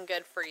not looking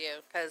good for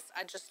you because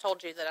I just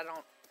told you that I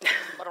don't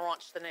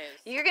watch the news.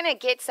 You're going to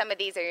get some of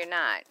these or you're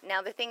not.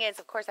 Now, the thing is,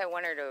 of course, I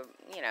want her to,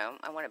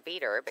 I want to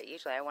beat her, but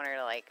usually I want her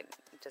to, like,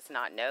 just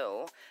not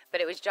know. But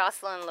it was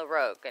Jocelyn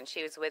Larocque, and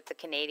she was with the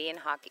Canadian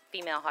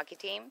female hockey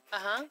team.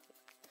 Uh-huh.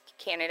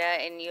 Canada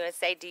and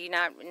USA. Do you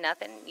not,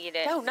 nothing? You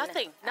didn't? No,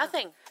 nothing.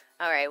 Nothing.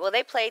 All right. Well,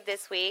 they played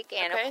this week,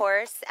 and of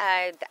course,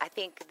 I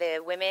think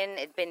the women,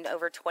 it's been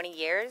over 20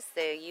 years,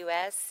 the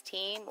U.S.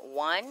 team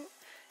won.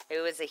 It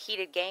was a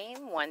heated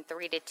game, won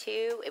 3-2.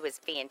 It was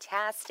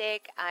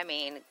fantastic. I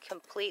mean,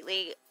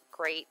 completely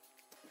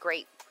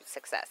great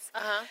success.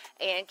 Uh-huh.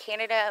 And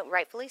Canada,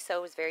 rightfully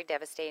so, was very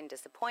devastated and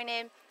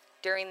disappointed.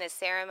 During the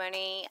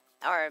ceremony,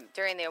 or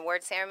during the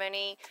award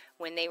ceremony,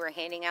 when they were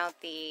handing out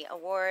the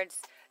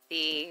awards,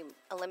 the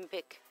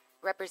Olympic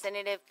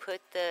representative put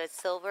the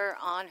silver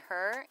on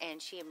her,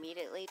 and she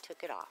immediately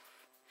took it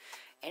off.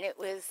 And it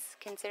was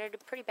considered a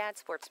pretty bad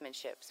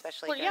sportsmanship,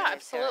 especially during the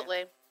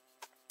absolutely.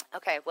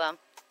 Okay, well,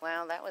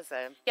 that was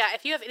a... Yeah,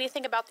 if you have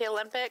anything about the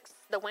Olympics,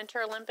 the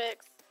Winter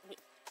Olympics,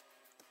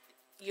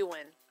 you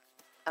win.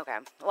 Okay,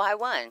 well, I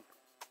won.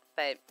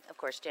 But, of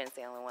course, Jen's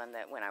the only one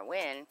that when I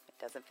win, it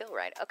doesn't feel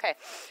right. Okay,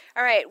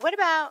 all right, what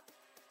about...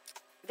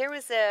 There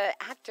was an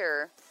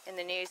actor in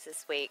the news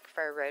this week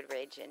for a road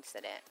rage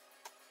incident.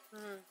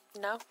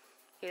 No.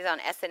 He was on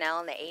SNL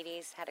in the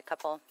 80s, had a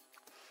couple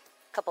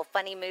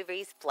funny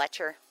movies.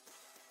 Fletcher.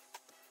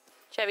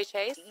 Chevy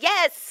Chase?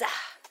 Yes!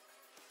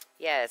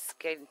 Yes,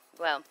 good.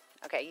 Well,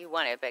 okay, you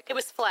won it, but... It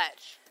was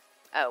Fletch.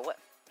 Oh, what?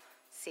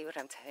 See what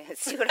I'm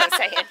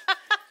saying?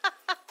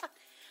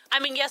 I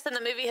mean, yes, in the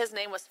movie his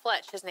name was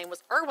Fletch. His name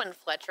was Erwin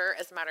Fletcher,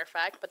 as a matter of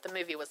fact, but the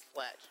movie was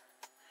Fletch.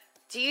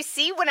 Do you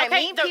see what I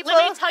mean, people?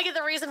 Let me tell you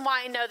the reason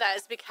why I know that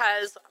is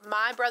because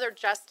my brother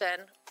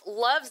Justin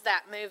loves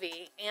that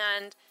movie,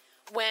 and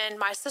when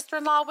my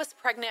sister-in-law was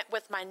pregnant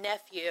with my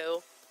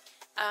nephew,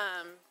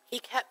 he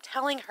kept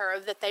telling her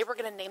that they were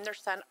going to name their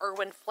son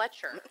Erwin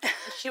Fletcher. And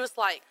she was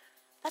like,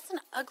 that's an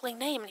ugly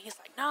name. And he's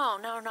like, no,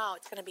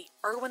 it's going to be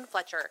Erwin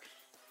Fletcher,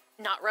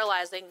 not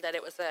realizing that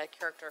it was a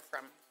character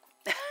from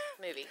the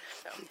movie.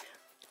 So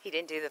he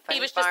didn't do the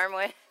funny farm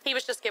one? He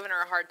was just giving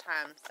her a hard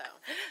time, so...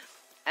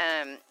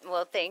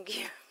 Well, thank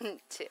you.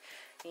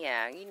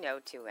 Yeah, you know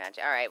too much.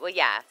 All right. Well,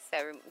 yeah.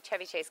 So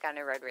Chevy Chase got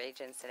in a road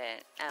rage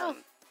incident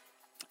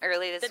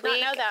early this week.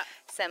 Did not know that.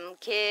 Some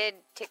kid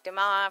ticked him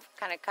off,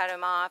 kind of cut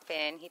him off,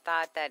 and he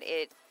thought that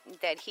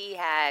he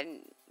had,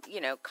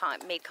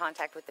 made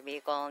contact with the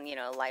vehicle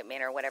and, light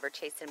man or whatever,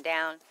 chased him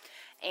down.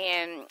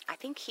 And I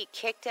think he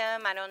kicked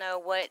him. I don't know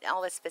what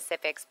all the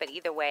specifics, but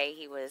either way,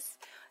 he was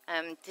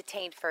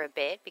detained for a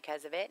bit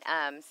because of it.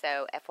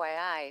 So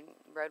FYI,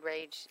 road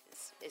rage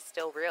is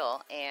still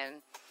real. And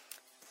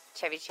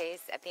Chevy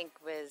Chase, I think,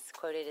 was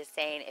quoted as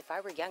saying, if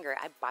I were younger,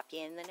 I'd bop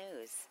you in the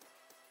nose.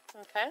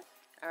 Okay.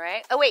 All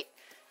right. Oh, wait.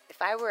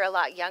 If I were a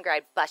lot younger,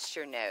 I'd bust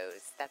your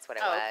nose. That's what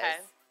it was. Okay.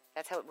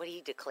 That's what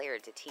he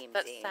declared to TMZ.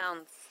 That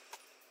sounds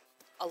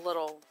a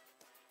little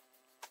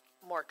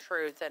more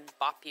true than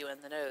bop you in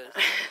the nose.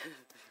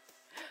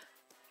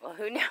 Well,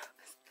 who knows?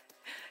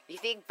 You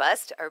think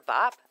bust or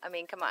bop? I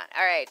mean, come on.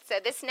 All right, so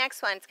this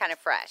next one's kind of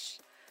fresh.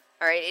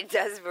 All right, it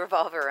does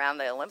revolve around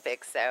the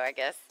Olympics, so I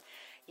guess.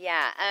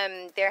 Yeah,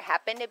 there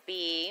happened to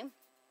be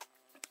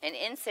an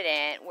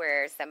incident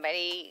where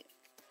somebody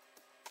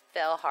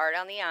fell hard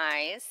on the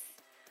ice,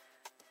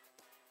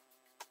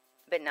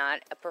 but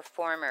not a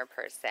performer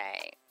per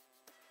se.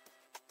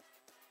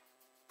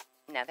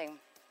 Nothing?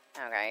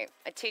 All right.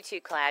 A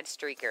tutu-clad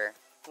streaker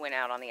went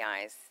out on the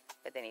ice,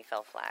 but then he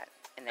fell flat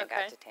and then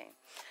got detained.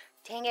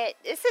 Dang it.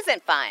 This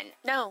isn't fun.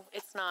 No,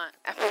 it's not.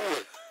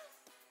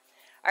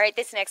 All right,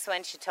 this next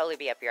one should totally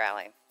be up your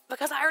alley.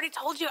 Because I already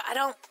told you I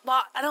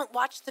don't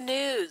watch the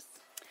news.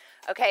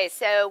 Okay,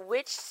 so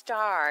which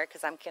star,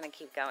 because I'm going to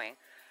keep going,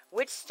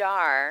 which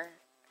star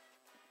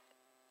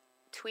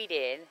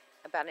tweeted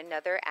about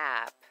another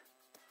app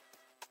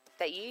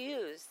that you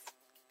use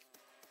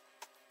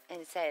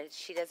and said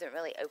she doesn't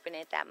really open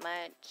it that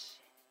much,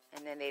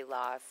 and then they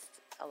lost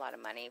a lot of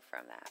money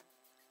from that?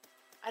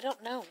 I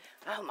don't know.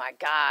 Oh, my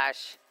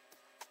gosh.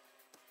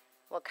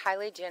 Well,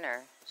 Kylie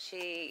Jenner,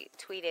 she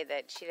tweeted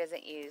that she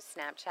doesn't use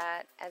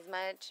Snapchat as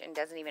much and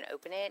doesn't even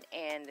open it,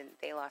 and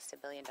they lost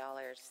 $1 billion in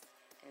a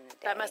day.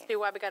 That must be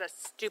why we got a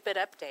stupid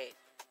update.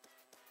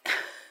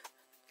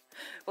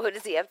 What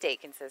does the update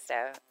consist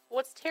of? Well,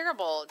 it's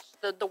terrible. It's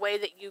the way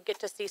that you get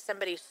to see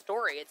somebody's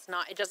story. It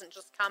doesn't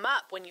just come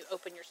up when you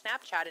open your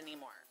Snapchat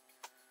anymore.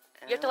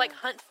 You have to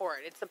hunt for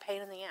it. It's a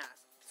pain in the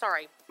ass.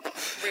 Sorry,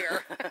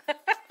 Rear.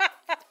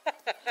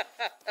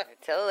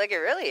 Tell it like it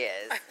really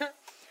is.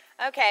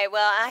 Okay,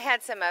 well, I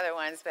had some other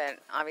ones, but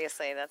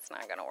obviously that's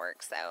not going to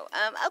work. So,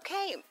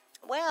 okay,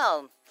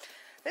 well,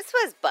 this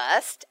was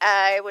bust.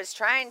 I was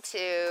trying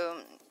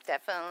to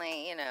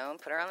definitely,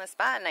 put her on the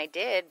spot, and I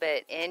did,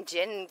 but in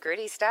Jen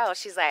Gritty style,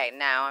 she's like,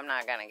 no, I'm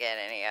not going to get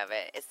any of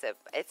it.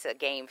 It's a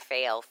game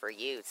fail for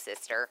you,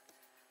 sister,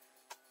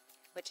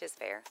 which is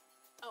fair.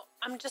 Oh,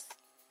 I'm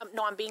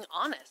being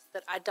honest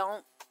that I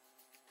don't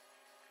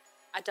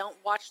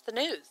watch the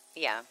news.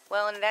 Yeah.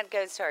 Well, and that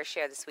goes to our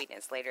Share the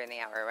Sweetness later in the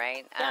hour,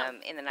 right? Yeah.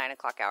 In the 9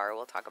 o'clock hour,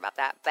 we'll talk about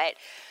that. But,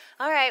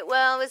 all right,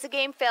 well, it was a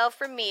game fail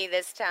for me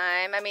this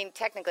time. I mean,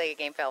 technically a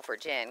game fail for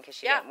Jen because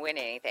she didn't win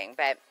anything.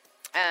 But,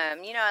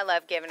 I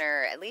love giving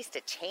her at least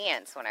a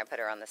chance when I put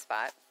her on the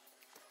spot.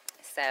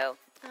 So,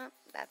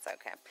 that's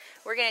okay.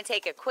 We're going to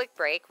take a quick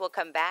break. We'll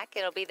come back.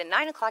 It'll be the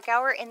 9 o'clock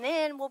hour, and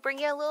then we'll bring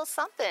you a little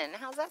something.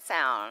 How's that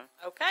sound?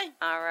 Okay.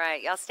 All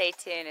right. Y'all stay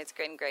tuned. It's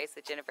Grit and Grace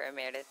with Jennifer and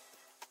Meredith.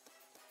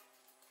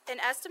 An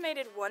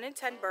estimated 1 in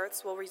 10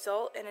 births will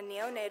result in a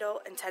neonatal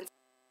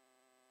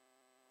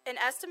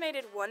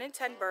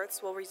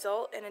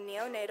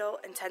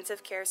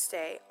intensive care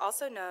stay,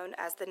 also known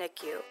as the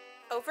NICU.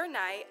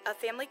 Overnight, a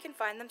family can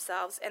find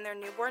themselves and their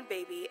newborn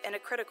baby in a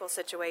critical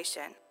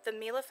situation. The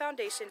Mila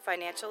Foundation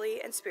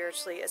financially and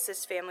spiritually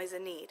assists families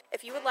in need.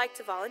 If you would like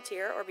to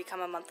volunteer or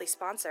become a monthly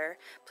sponsor,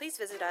 please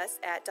visit us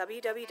at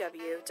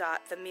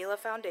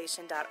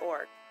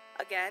www.themilafoundation.org.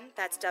 Again,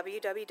 that's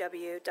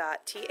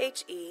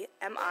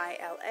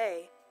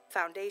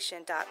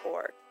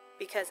www.themilafoundation.org,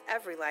 because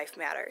every life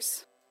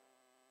matters.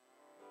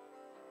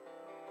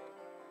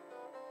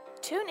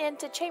 Tune in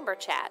to Chamber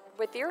Chat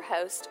with your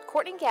host,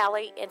 Courtney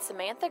Galley and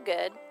Samantha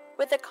Good,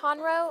 with the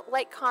Conroe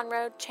Lake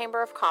Conroe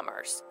Chamber of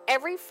Commerce,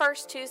 every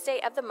first Tuesday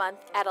of the month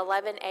at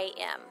 11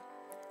 a.m.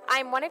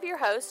 I'm one of your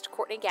hosts,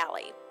 Courtney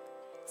Galley.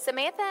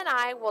 Samantha and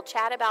I will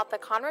chat about the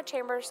Conroe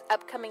Chamber's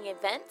upcoming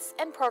events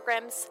and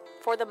programs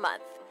for the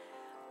month.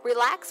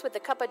 Relax with a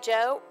cup of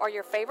joe or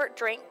your favorite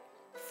drink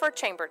for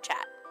Chamber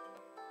Chat.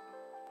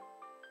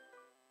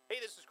 Hey,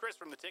 this is Chris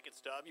from the Ticket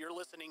Stub. You're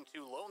listening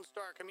to Lone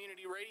Star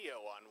Community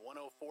Radio on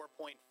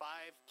 104.5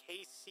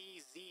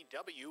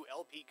 KCZW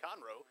LP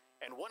Conroe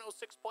and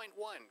 106.1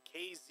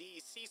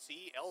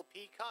 KZCC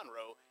LP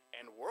Conroe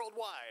and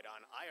worldwide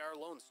on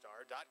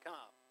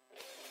irlonestar.com.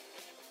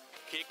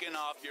 Kicking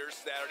off your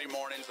Saturday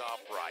mornings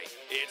off right.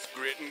 It's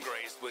Grit and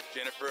Grace with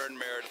Jennifer and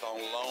Meredith on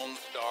Lone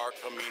Star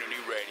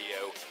Community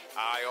Radio,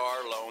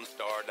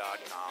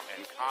 irlonestar.com,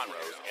 and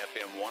Conroe's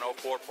FM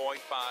 104.5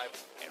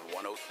 and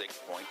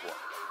 106.1.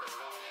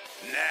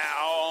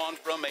 Now on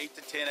from 8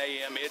 to 10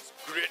 a.m., it's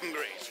Grit and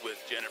Grace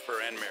with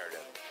Jennifer and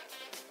Meredith.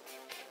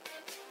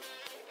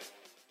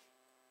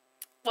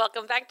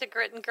 Welcome back to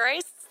Grit and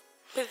Grace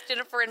with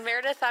Jennifer and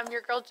Meredith. I'm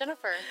your girl,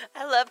 Jennifer.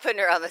 I love putting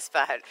her on the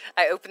spot.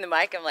 I open the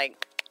mic, I'm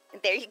like,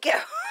 there you go.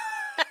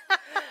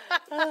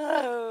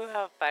 Oh,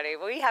 how funny.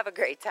 We have a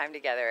great time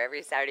together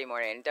every Saturday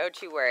morning.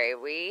 Don't you worry.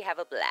 We have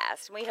a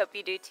blast. We hope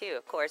you do too,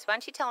 of course. Why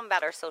don't you tell them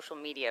about our social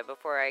media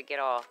before I get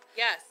all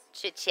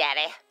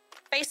chit-chatty?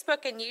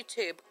 Facebook and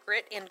YouTube,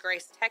 Grit and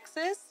Grace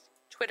Texas.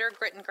 Twitter,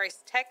 Grit and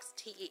Grace Tex,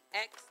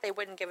 TEX. They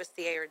wouldn't give us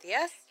the A or the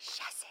S.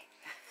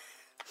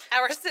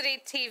 Our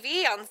City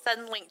TV on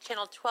Sunlink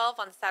Channel 12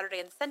 on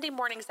Saturday and Sunday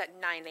mornings at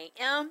 9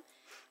 a.m.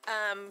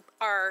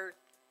 Our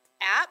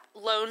app,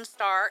 Lone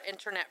Star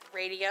Internet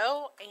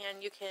Radio,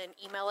 and you can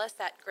email us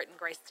at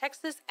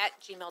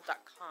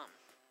gritandgracetexas@gmail.com.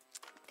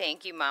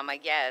 Thank you, Mama.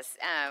 Yes.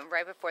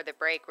 Right before the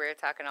break, we were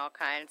talking all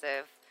kinds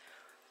of,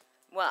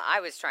 well, I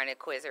was trying to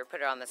quiz her,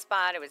 put her on the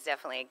spot. It was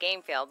definitely a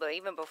game fail, but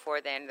even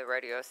before then, the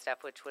rodeo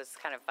stuff, which was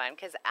kind of fun,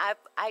 because I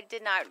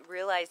did not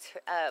realize,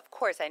 of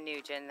course, I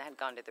knew Jen had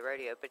gone to the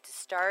rodeo, but to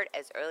start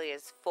as early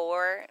as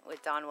 4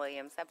 with Don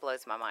Williams, that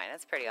blows my mind.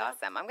 That's pretty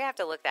awesome. I'm going to have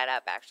to look that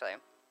up, actually.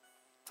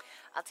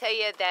 I'll tell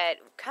you that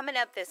coming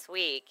up this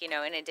week, in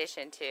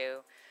addition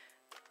to,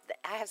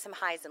 I have some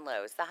highs and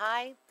lows. The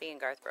high being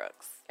Garth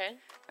Brooks. Okay.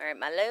 All right,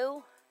 my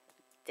low,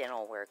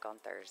 dental work on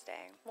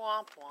Thursday.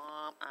 Womp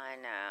womp. I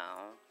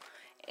know.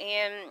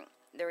 And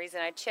the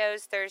reason I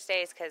chose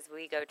Thursday is because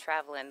we go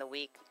traveling the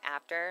week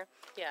after.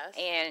 Yes.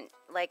 And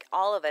like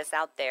all of us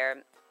out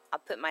there, I'll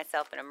put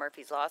myself in a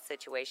Murphy's Law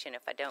situation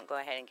if I don't go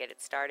ahead and get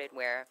it started,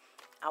 where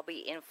I'll be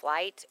in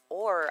flight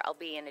or I'll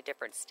be in a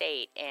different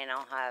state and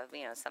I'll have,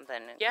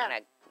 something kind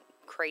of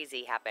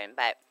crazy happen.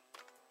 But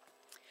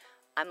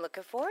I'm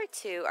looking forward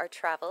to our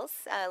travels.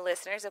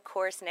 Listeners, of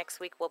course, next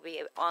week we'll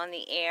be on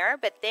the air.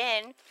 But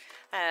then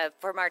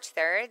for March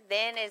 3rd,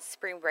 then is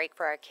spring break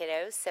for our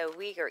kiddos. So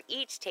we are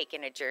each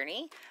taking a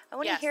journey. I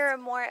want to hear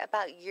more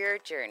about your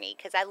journey,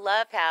 because I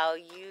love how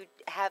you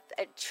have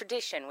a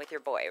tradition with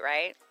your boy,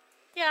 right?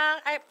 Yeah,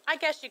 I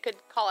guess you could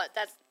call it.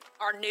 That's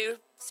our new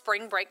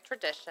spring break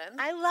tradition.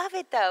 I love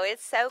it, though.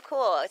 It's so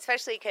cool,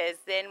 especially because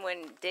then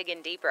when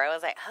digging deeper, I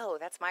was like, oh,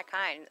 that's my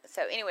kind.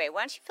 So anyway,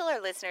 why don't you fill our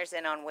listeners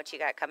in on what you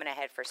got coming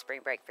ahead for spring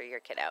break for your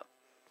kiddo?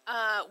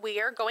 We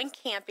are going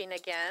camping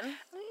again.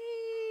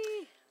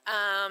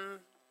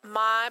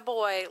 My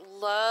boy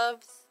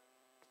loves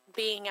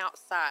being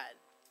outside.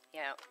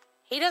 Yeah.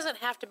 He doesn't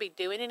have to be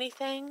doing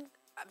anything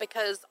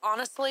because,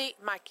 honestly,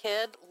 my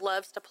kid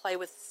loves to play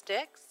with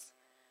sticks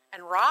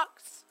and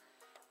rocks,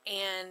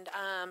 and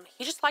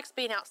he just likes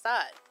being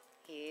outside.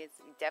 He's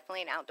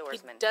definitely an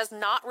outdoorsman. He does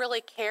not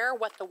really care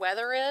what the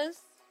weather is.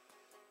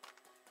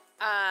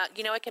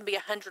 It can be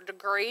 100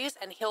 degrees,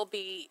 and he'll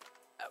be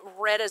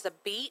red as a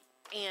beet,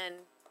 and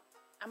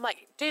I'm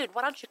like, dude,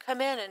 why don't you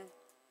come in and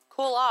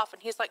cool off?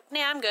 And he's like,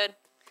 nah, I'm good.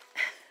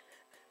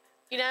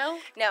 No,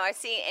 I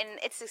see, and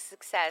it's a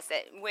success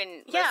that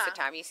when most of the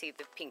time you see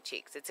the pink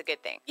cheeks. It's a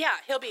good thing. Yeah,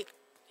 it'll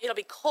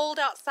be cold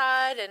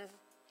outside, and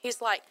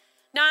he's like,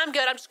 no, I'm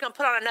good. I'm just going to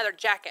put on another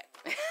jacket.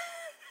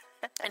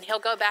 And he'll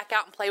go back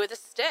out and play with his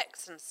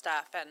sticks and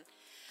stuff. And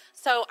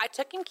so I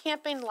took him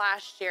camping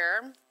last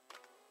year.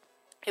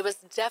 It was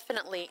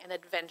definitely an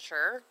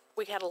adventure.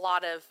 We had a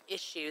lot of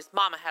issues.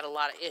 Mama had a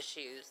lot of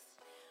issues.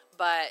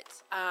 But,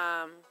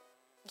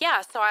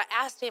 so I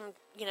asked him,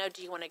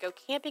 do you want to go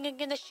camping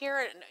again this year?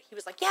 And he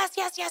was like, yes.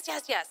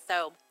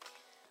 So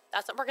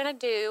that's what we're going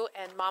to do.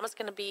 And Mama's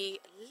going to be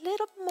a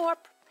little more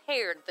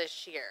prepared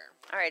this year.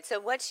 All right. So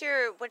what's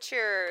your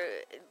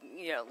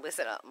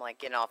listen up, I'm like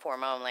getting all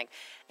formal. I'm like,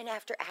 an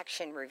after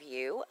action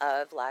review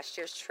of last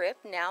year's trip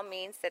now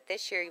means that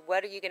this year,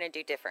 what are you going to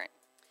do different?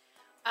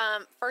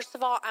 First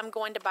of all, I'm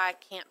going to buy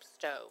a camp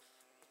stove.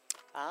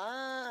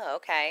 Ah,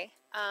 okay.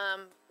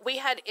 We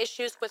had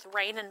issues with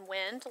rain and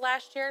wind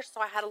last year, so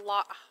I had a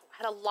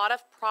lot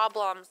of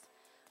problems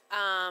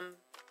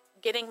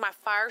getting my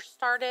fire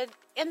started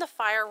in the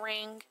fire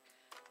ring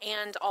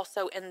and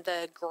also in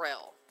the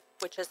grill,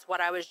 which is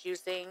what I was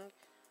using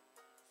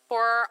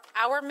for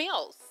our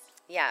meals.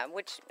 Yeah,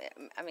 which,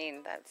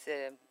 that's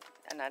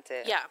not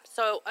to... Yeah,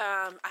 so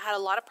I had a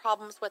lot of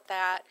problems with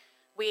that.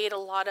 We ate a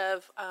lot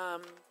of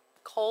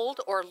cold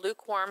or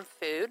lukewarm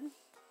food,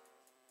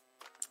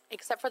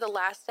 except for the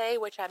last day,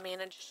 which I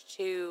managed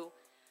to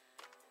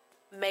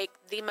make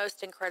the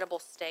most incredible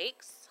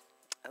steaks.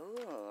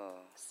 Ooh.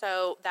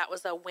 So that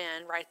was a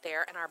win right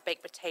there. And our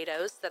baked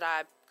potatoes that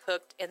I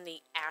cooked in the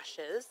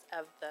ashes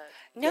of the...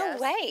 No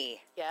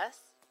way. Yes.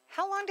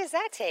 How long does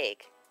that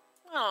take?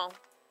 Oh,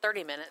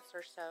 30 minutes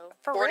or so.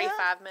 For 45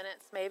 real?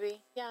 minutes,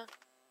 maybe. Yeah.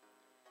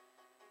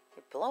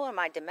 You're blowing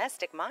my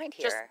domestic mind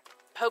here. Just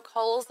poke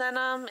holes in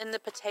them, in the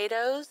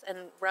potatoes, and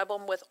rub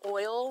them with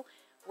oil,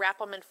 wrap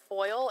them in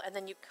foil, and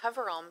then you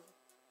cover them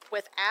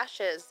with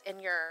ashes in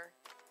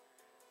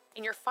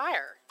your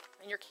fire,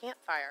 in your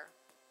campfire.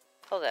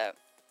 Hold up.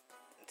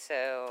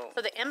 So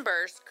the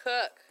embers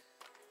cook.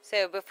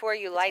 So before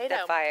you light the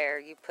fire,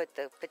 you put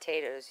the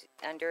potatoes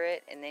under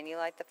it, and then you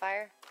light the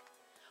fire?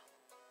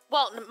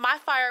 Well, my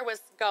fire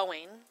was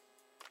going,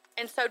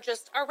 and so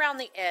just around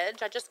the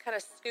edge, I just kind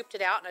of scooped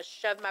it out, and I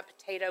shoved my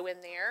potato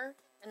in there,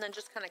 and then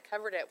just kind of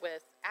covered it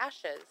with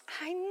ashes.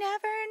 I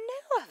never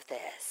knew of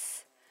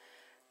this.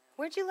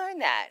 Where'd you learn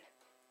that?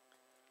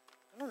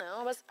 I don't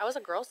know. I was a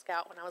Girl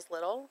Scout when I was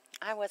little.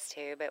 I was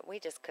too, but we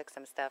just cooked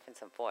some stuff in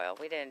some foil.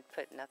 We didn't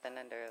put nothing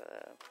under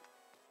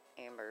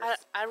the ambers.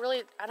 I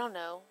don't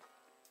know.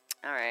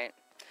 All right.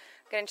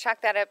 I'm going to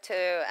chalk that up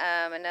to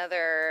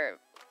another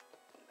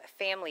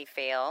family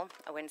fail.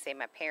 I wouldn't say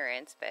my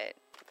parents, but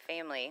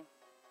family.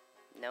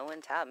 No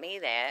one taught me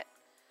that.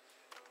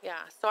 Yeah,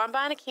 so I'm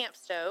buying a camp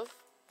stove.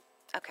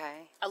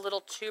 Okay. A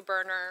little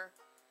 2-burner.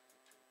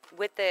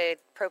 With the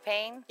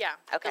propane? Yeah.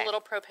 Okay. The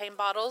little propane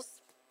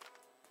bottles.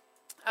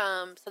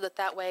 So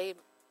that way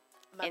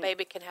my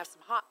baby can have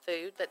some hot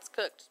food that's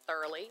cooked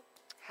thoroughly.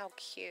 How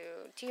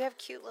cute. Do you have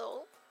cute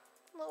little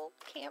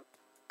camp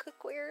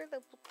cookware,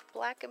 the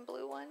black and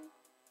blue one?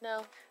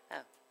 No.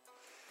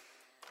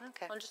 Oh.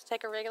 Okay. I'll just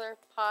take a regular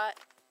pot,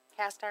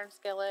 cast iron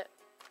skillet.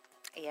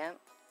 Yeah.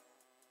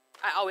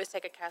 I always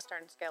take a cast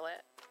iron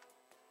skillet.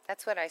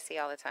 That's what I see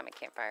all the time at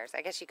campfires.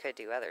 I guess you could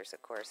do others,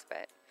 of course,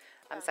 but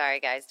I'm sorry,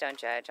 guys. Don't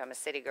judge. I'm a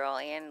city girl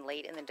and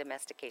late in the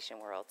domestication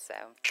world, so...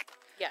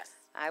 Yes.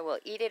 I will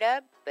eat it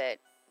up, but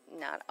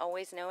not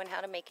always knowing how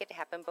to make it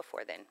happen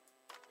before then.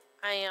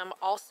 I am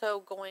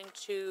also going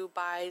to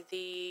buy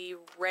the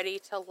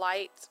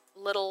ready-to-light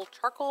little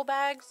charcoal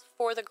bags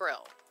for the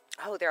grill.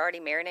 Oh, they're already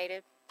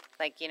marinated?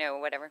 Like,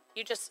 whatever.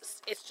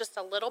 It's just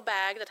a little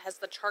bag that has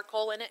the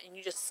charcoal in it, and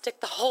you just stick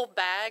the whole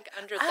bag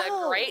under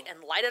the grate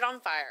and light it on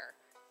fire.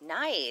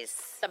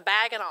 Nice. The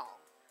bag and all.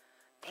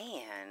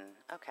 Man,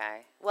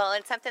 okay. Well,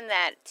 and something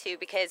that, too,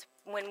 because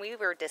when we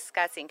were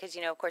discussing, because,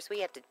 of course, we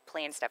have to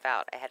plan stuff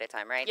out ahead of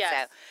time, right? Yes.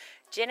 So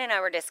Jen and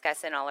I were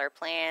discussing all our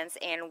plans,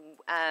 and,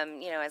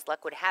 as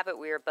luck would have it,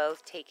 we were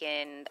both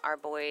taking our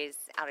boys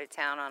out of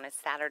town on a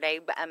Saturday.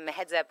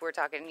 Heads up, we're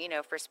talking,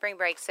 for spring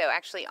break. So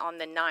actually on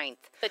the 9th.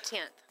 The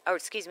 10th. Oh,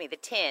 excuse me, the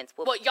 10th.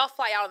 Well, y'all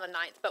fly out on the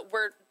 9th, but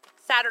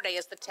Saturday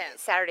is the 10th.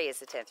 Saturday is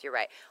the 10th, you're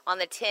right. On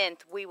the 10th,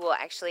 we will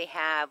actually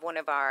have one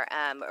of our,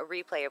 a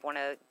replay of one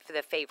of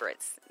the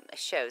favorites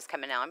shows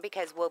coming on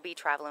because we'll be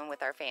traveling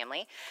with our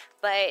family.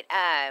 But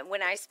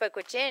when I spoke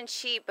with Jen,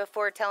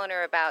 before telling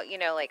her about,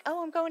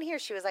 oh, I'm going here,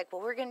 she was like,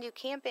 well, we're going to do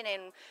camping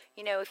and,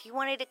 if you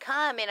wanted to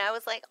come. And I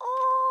was like,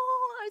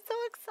 oh, I'm so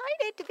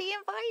excited to be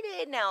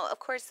invited. Now, of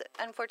course,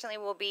 unfortunately,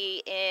 we'll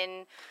be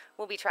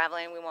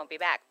traveling. We won't be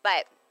back.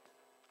 But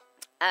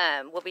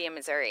we'll be in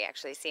Missouri,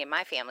 actually, seeing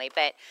my family.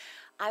 But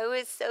I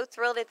was so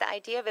thrilled at the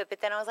idea of it.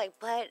 But then I was like,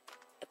 but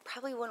it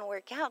probably wouldn't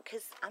work out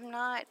because I'm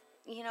not,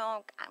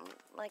 I'm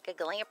like a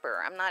glamper.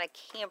 I'm not a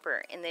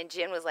camper. And then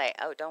Jen was like,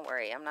 oh, don't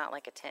worry. I'm not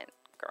like a tent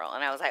girl.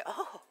 And I was like,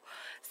 oh,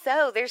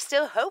 so there's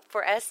still hope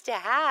for us to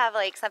have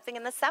like something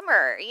in the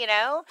summer,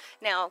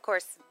 Now, of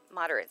course,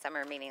 moderate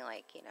summer, meaning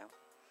like,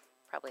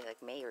 probably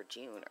like May or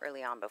June,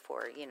 early on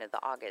before, the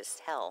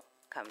August hell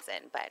comes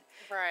in. But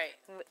right,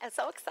 I'm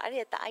so excited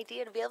at the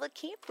idea to be able to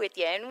camp with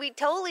you. And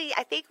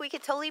I think we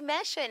could totally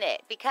mesh in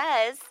it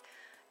because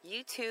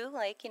you two,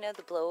 like,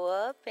 the blow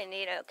up and,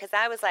 because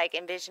I was like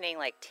envisioning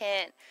like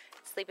tent,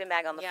 sleeping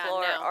bag on the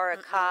floor or a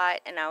cot.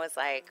 And I was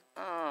like,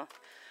 oh,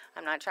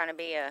 I'm not trying to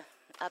be a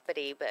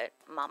uppity, but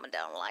mama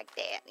don't like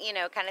that,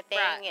 kind of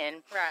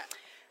thing. Right.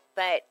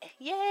 But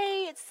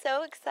yay, it's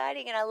so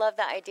exciting. And I love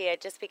the idea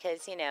just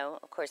because,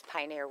 of course,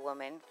 pioneer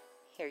woman,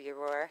 hear you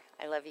roar.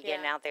 I love you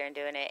getting out there and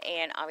doing it.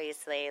 And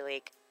obviously,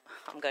 like,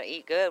 I'm going to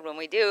eat good when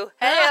we do.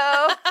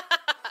 Hey-o.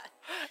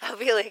 I'll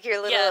be like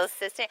your little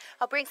assistant.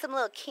 I'll bring some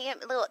little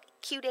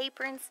cute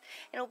aprons,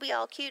 and it'll be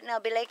all cute. And I'll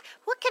be like,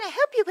 what can I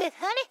help you with,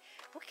 honey?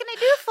 What can I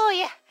do for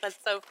you? That's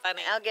so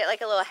funny. I'll get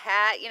like a little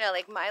hat,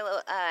 like my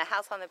little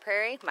house on the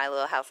prairie. My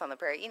little house on the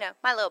prairie.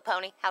 My little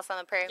pony, house on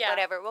the prairie,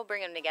 whatever. We'll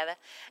bring them together.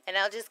 And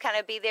I'll just kind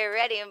of be there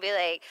ready and be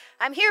like,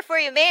 I'm here for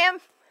you, ma'am.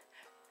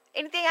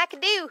 Anything I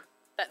can do.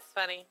 That's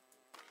funny.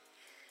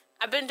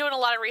 I've been doing a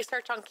lot of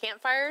research on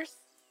campfires.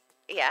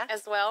 Yeah.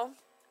 As well.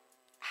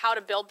 How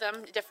to build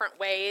them different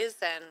ways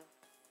and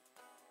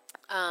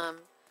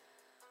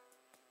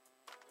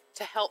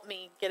to help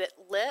me get it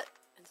lit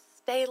and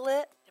stay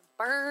lit and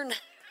burn.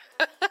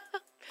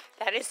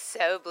 That is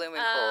so blooming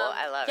cool.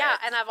 I love it. Yeah,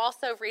 and I've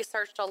also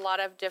researched a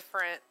lot of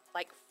different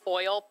like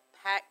foil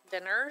pack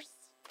dinners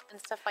and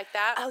stuff like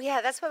that. Oh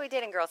yeah, that's what we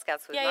did in Girl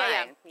Scouts with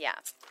mine. Yeah.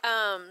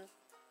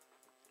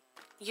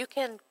 You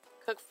can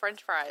cook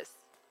French fries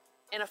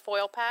in a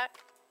foil pack.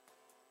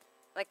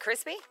 Like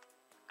crispy?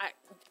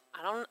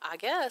 I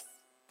guess.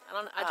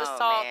 I just oh,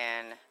 saw.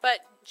 Man.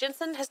 But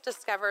Jensen has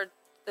discovered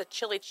the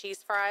chili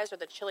cheese fries or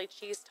the chili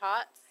cheese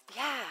tots.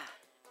 Yeah.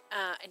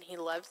 And he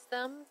loves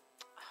them.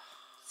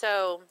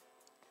 So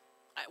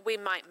we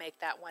might make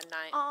that one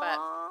night.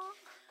 Aww.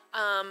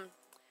 But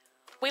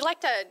we like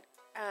to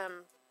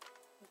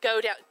go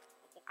down.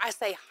 I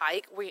say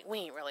hike. We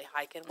ain't really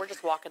hiking. We're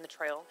just walking the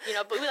trail.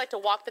 But we like to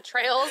walk the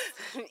trails.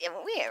 Yeah,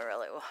 we ain't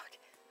really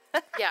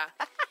walking. Yeah.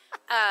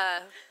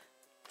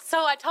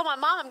 So I told my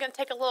mom I'm going to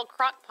take a little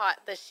crock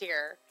pot this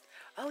year.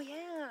 Oh,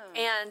 yeah.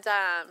 And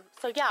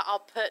I'll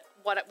put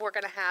what we're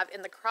going to have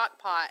in the crock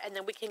pot, and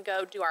then we can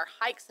go do our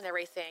hikes and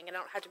everything. And I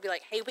don't have to be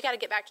like, hey, we got to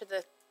get back to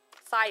the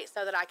site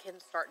so that I can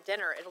start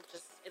dinner.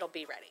 It'll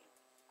be ready.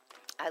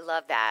 I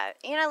love that.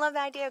 And I love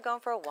the idea of going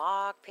for a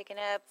walk, picking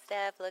up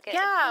stuff, looking.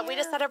 Yeah, we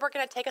decided we're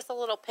going to take us a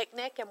little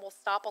picnic, and we'll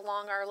stop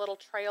along our little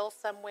trail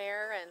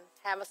somewhere and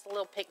have us a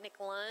little picnic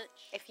lunch.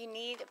 If you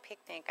need a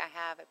picnic, I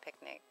have a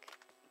picnic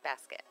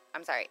basket.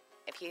 I'm sorry.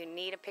 If you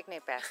need a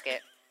picnic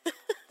basket,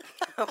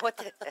 what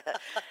the?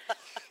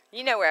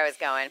 You know where I was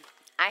going.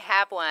 I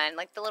have one,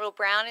 like the little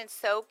brown and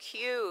so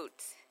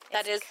cute.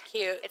 That is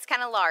cute. It's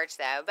kind of large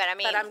though, but I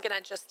mean. But I'm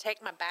gonna just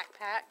take my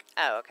backpack.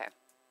 Oh, okay.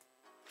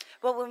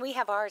 Well, when we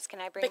have ours, can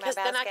I bring my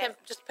basket? Because then I can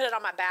just put it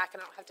on my back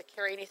and I don't have to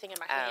carry anything in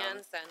my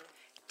hands. And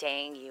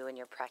dang you and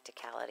your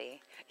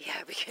practicality.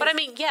 Yeah, because. But I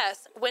mean,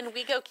 yes, when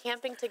we go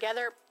camping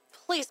together,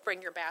 please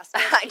bring your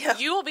basket. I know.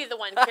 You will be the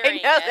one carrying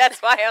it. I know,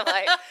 that's why I'm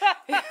like,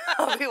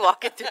 I'll be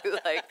walking through,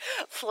 like,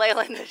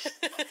 flailing this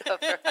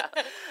stuff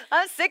around.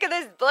 I'm sick of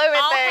this blooming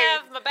thing. I'll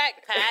have my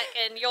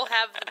backpack, and you'll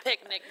have the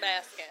picnic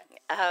basket.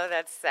 Oh,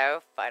 that's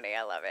so funny.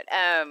 I love it.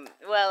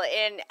 Well,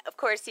 and, of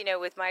course,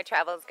 with my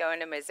travels going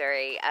to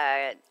Missouri,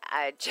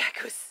 Jack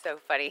was so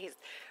funny. He's,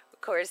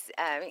 of course,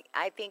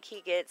 I think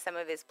he gets some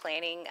of his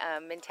planning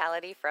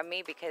mentality from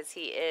me because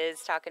he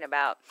is talking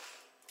about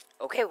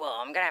okay, well,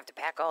 I'm going to have to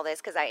pack all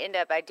this because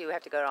I do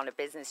have to go on a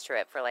business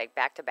trip for like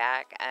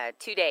back-to-back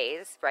 2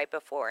 days right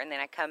before. And then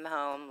I come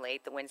home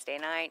late the Wednesday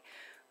night,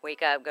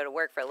 wake up, go to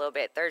work for a little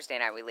bit. Thursday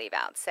night we leave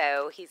out.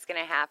 So he's going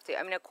to have to,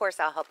 I mean, of course,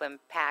 I'll help him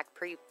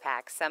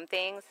pre-pack some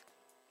things.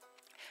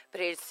 But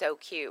it is so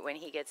cute when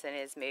he gets in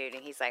his mood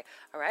and he's like,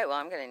 all right, well,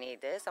 I'm going to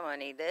need this. I'm going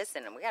to need this.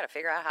 And we got to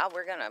figure out how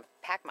we're going to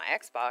pack my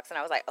Xbox. And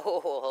I was like,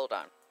 oh, hold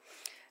on.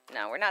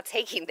 No, we're not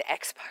taking the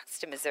Xbox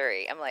to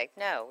Missouri. I'm like,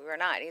 no, we're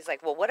not. And he's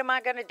like, well, what am I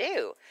going to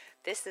do?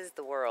 This is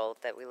the world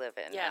that we live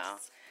in now.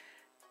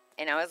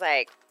 And I was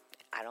like,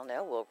 I don't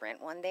know. We'll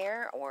rent one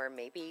there, or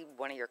maybe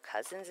one of your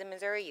cousins in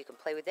Missouri. You can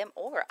play with them,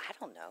 or I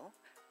don't know.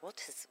 We'll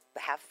just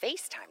have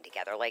FaceTime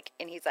together. Like,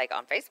 and he's like,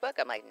 on Facebook?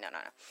 I'm like, no.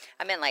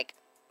 I meant like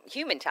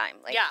human time.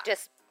 Like,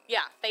 just. Yeah,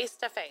 face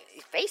to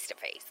face. Face to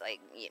face. Like,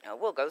 you know,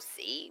 we'll go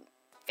see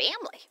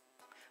family.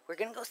 We're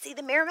going to go see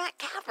the Merrimack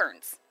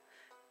Caverns,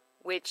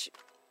 which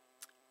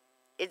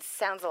it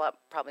sounds a lot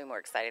probably more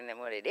exciting than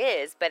what it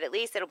is, but at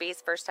least it'll be his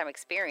first time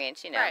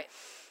experience, you know. Right.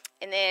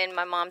 And then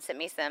my mom sent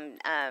me some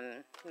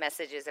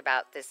messages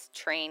about this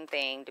train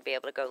thing to be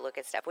able to go look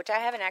at stuff, which I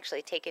haven't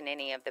actually taken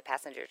any of the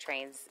passenger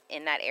trains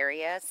in that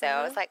area. So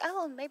I was like,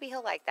 oh, maybe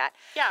he'll like that.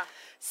 Yeah.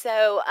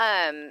 So,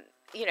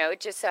 you know,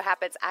 it just so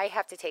happens I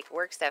have to take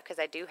work stuff because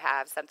I do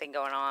have something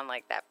going on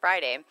like that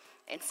Friday.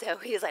 And so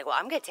he was like, well,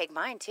 I'm going to take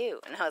mine too.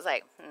 And I was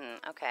like,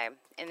 okay.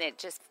 And it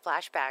just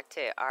flashed back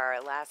to our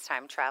last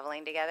time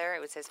traveling together. It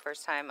was his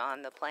first time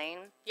on the plane.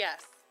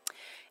 Yes.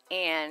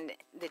 And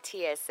the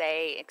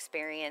TSA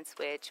experience,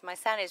 which my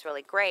son is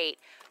really great,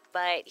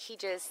 but he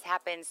just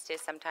happens to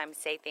sometimes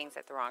say things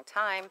at the wrong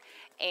time.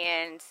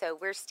 And so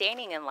we're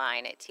standing in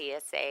line at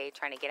TSA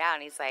trying to get out.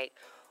 And he's like,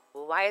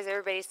 well, why is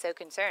everybody so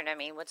concerned? I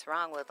mean, what's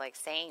wrong with, like,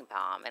 saying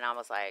Palm? And I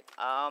was like,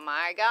 oh,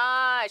 my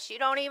gosh, you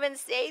don't even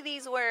say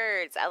these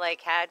words. I,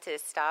 like, had to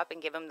stop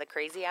and give him the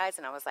crazy eyes.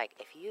 And I was like,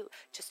 if you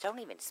just don't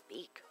even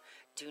speak.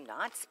 Do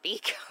not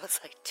speak. I was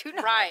like, do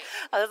not. Right.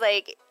 I was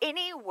like,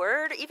 any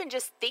word, even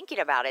just thinking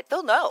about it,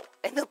 they'll know.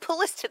 And they'll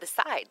pull us to the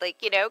side,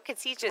 like, you know,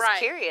 because he's just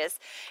curious.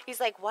 He's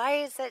like, why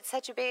is that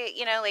such a big,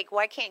 you know, like,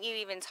 why can't you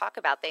even talk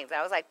about things?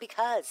 I was like,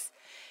 because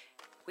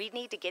we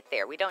need to get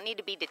there. We don't need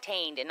to be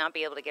detained and not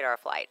be able to get our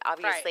flight.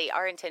 Obviously,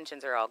 our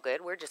intentions are all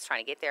good. We're just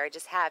trying to get there. I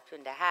just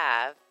happen to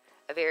have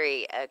a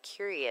very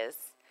curious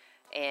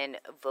and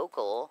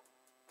vocal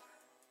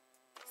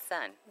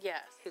son.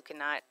 Yes. Who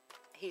cannot,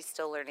 he's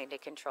still learning to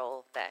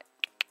control that,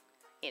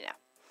 you know.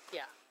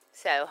 Yeah.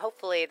 So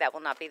hopefully that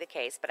will not be the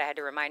case. But I had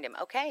to remind him,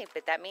 okay,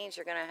 but that means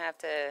you're going to have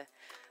to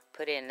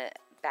put in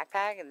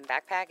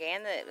backpack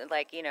and the,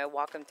 like, you know,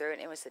 walk him through it.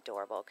 And it was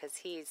adorable because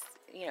he's,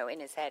 you know, in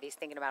his head, he's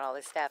thinking about all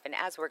this stuff. And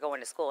as we're going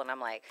to school, and I'm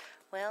like,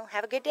 well,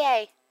 have a good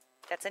day.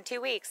 That's in 2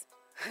 weeks.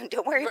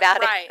 Don't worry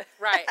about it.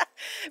 Right.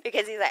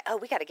 Because he's like, oh,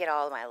 we got to get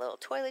all of my little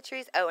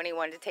toiletries. Oh, and he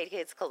wanted to take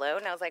his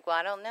cologne. I was like, well,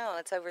 I don't know.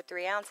 It's over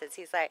 3 ounces.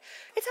 He's like,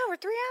 it's over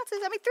 3 ounces.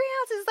 I mean, 3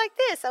 ounces is like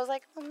this. I was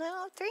like, well,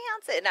 no, 3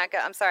 ounces. And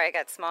I'm sorry, I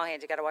got small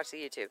hands. You got to watch the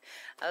YouTube.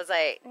 I was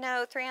like,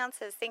 no, 3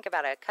 ounces. Think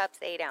about it. A cup's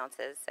 8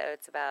 ounces. So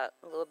it's about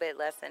a little bit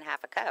less than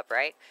half a cup,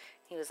 right?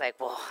 He was like,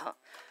 well,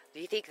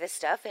 do you think the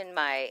stuff in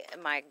my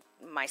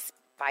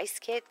Spice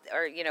kit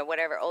or, you know,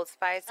 whatever, Old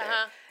Spice? Or,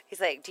 he's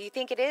like, do you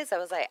think it is? I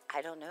was like,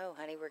 I don't know,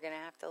 honey. We're going to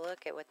have to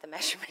look at what the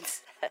measurement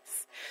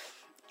says.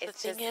 The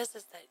thing is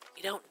that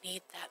you don't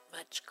need that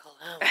much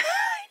cologne. I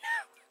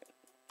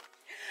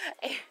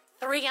know.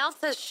 3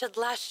 ounces should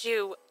last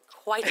you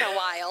quite a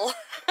while.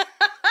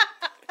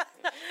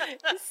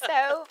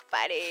 So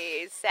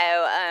funny. So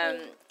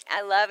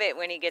I love it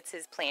when he gets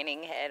his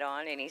planning head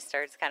on and he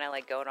starts kind of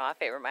like going off.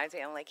 It reminds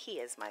me, I'm like, he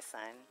is my son.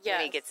 Yes.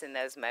 When he gets in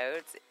those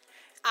modes.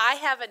 I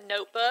have a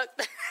notebook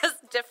that has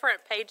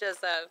different pages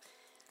of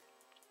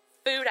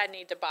food I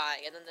need to buy.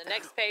 And then the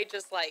next page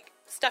is like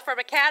stuff from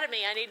Academy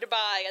I need to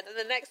buy. And then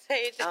the next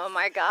page. Oh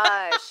my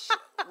gosh.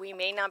 We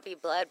may not be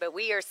blood, but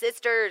we are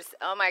sisters.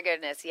 Oh my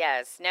goodness.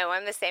 Yes. No,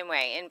 I'm the same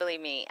way. And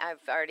believe me,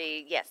 I've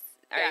already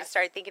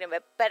started thinking of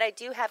it. But I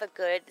do have a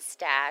good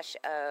stash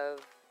of,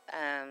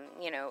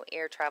 you know,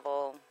 air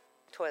travel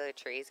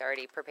toiletries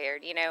already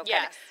prepared, you know.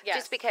 Yes.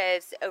 Just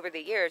because over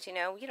the years, you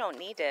know, you don't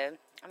need to,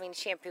 I mean,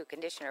 shampoo,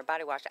 conditioner,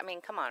 body wash. I mean,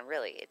 come on,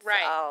 really. It's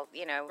all,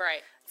 you know.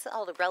 Right. It's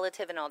all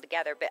relative and all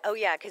together. But, oh,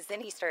 yeah, because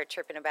then he started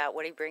tripping about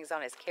what he brings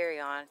on his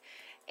carry-on.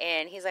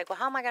 And he's like, well,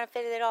 how am I going to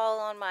fit it all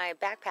on my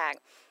backpack?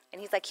 And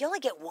he's like, you only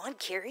get one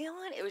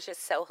carry-on? It was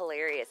just so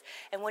hilarious.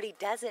 And what he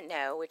doesn't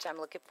know, which I'm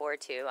looking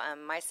forward to,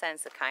 my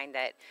son's the kind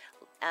that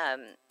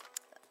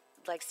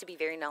likes to be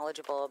very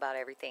knowledgeable about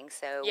everything.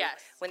 So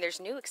when there's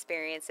new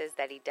experiences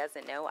that he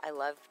doesn't know, I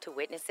love to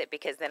witness it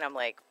because then I'm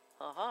like,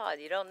 aha,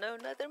 you don't know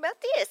nothing about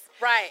this.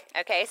 Right.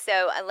 Okay,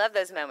 so I love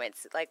those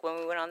moments. Like when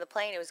we went on the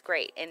plane, it was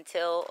great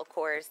until, of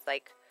course,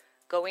 like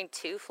going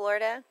to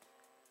Florida.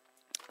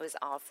 It was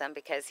awesome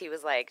because he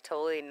was like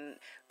totally,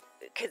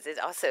 because it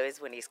also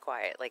is when he's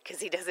quiet, like because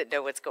he doesn't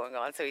know what's going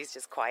on, so he's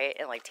just quiet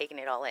and like taking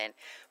it all in.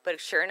 But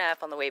sure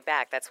enough, on the way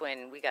back, that's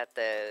when we got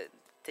the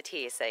the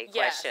TSA Yes.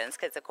 questions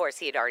because, of course,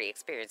 he had already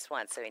experienced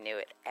one, so he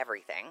knew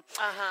everything.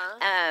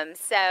 Uh-huh.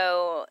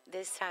 So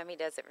this time he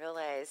doesn't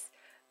realize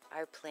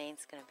our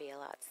plane's going to be a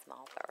lot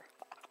smaller.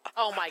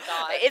 Oh, my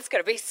God. It's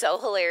going to be so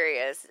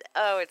hilarious.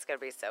 Oh, it's going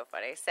to be so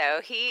funny. So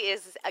he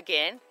is,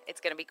 again, it's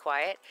going to be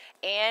quiet.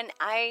 And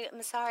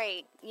I'm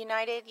sorry,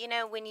 United,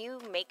 when you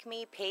make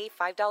me pay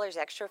 $5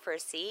 extra for a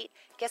seat,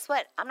 guess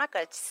what? I'm not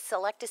going to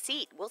select a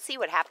seat. We'll see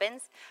what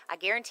happens. I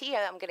guarantee you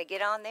I'm going to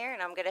get on there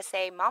and I'm going to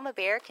say, Mama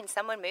Bear, can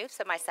someone move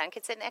so my son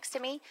can sit next to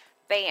me?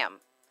 Bam.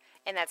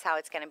 And that's how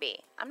it's going to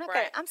be. I'm not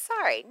going to, I'm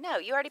sorry. No,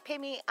 you already pay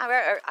me,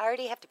 I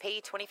already have to pay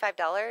you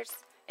 $25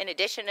 in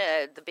addition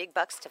to the big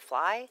bucks to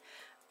fly.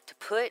 To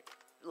put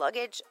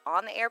luggage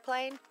on the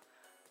airplane?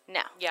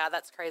 No. Yeah,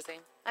 that's crazy.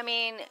 I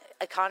mean,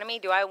 economy,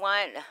 do I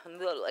want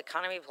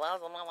economy plus?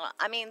 Blah, blah, blah.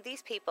 I mean,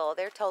 these people,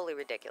 they're totally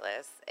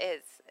ridiculous.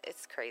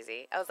 It's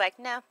crazy. I was like,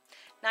 no,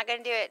 not going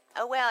to do it.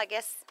 Oh, well, I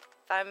guess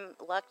if I'm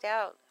locked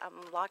out, I'm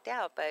locked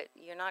out, but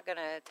you're not going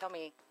to tell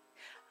me.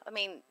 I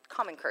mean,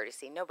 common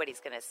courtesy.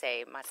 Nobody's going to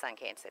say my son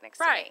can't sit next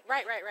to me.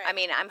 Right. I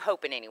mean, I'm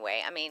hoping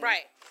anyway. I mean,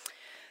 right.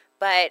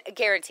 But I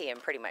guarantee him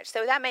pretty much.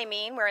 So that may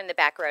mean we're in the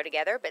back row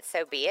together, but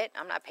so be it.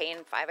 I'm not paying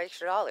 $5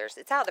 extra.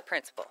 It's out of the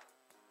principle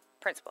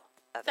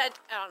of That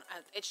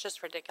it's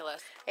just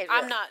ridiculous. It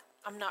I'm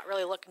really- not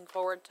really looking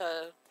forward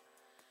to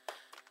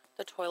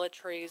the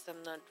toiletries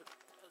and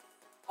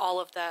all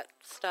of that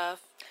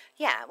stuff.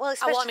 Yeah, well,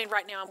 especially, I mean,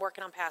 right now I'm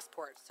working on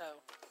passports,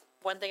 so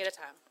one thing at a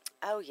time.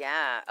 Oh,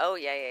 yeah. Oh,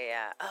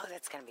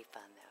 that's going to be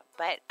fun, though.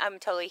 But I'm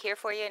totally here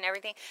for you and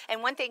everything.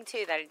 And one thing,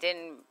 too, that I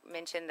didn't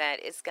mention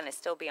that is going to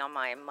still be on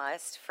my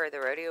must for the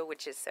rodeo,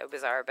 which is so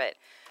bizarre, but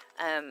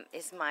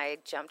is my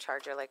jump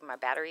charger, like my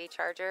battery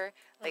charger.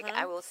 Like,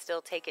 I will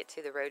still take it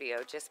to the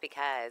rodeo just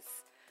because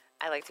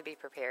I like to be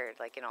prepared,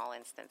 like, in all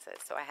instances.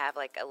 So I have,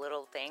 like, a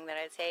little thing that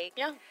I take.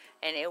 Yeah.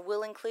 And it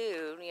will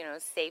include,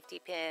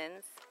 safety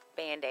pins,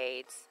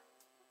 Band-Aids,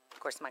 of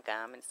course, my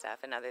gum and stuff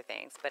and other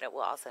things. But it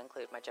will also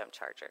include my jump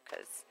charger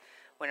because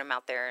when I'm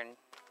out there and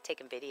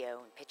taking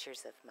video and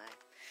pictures of my,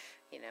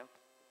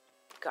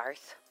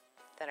 Garth,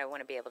 that I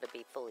want to be able to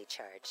be fully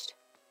charged.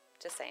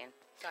 Just saying.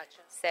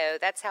 Gotcha. So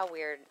that's how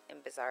weird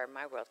and bizarre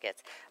my world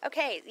gets.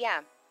 Okay,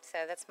 yeah.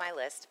 So that's my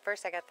list.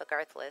 First, I got the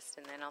Garth list,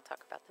 and then I'll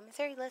talk about the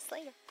Missouri list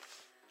later.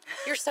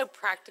 You're so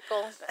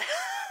practical.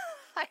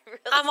 Really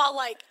I'm all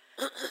like,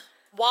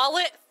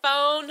 wallet,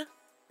 phone,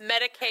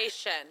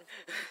 medication,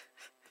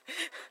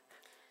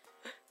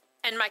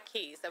 and my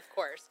keys, of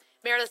course.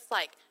 Meredith's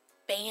like,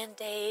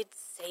 Band-Aids,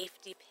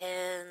 safety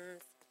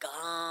pins,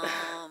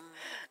 gum,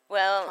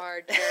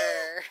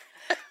 charger.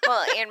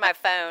 Well, and my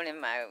phone and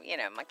my,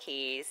 my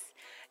keys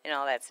and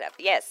all that stuff.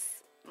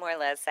 Yes, more or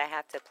less, I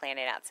have to plan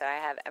it out. So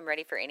I'm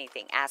ready for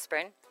anything.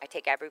 Aspirin. I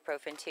take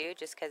ibuprofen too,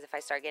 just because if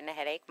I start getting a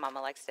headache, Mama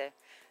likes to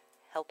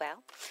help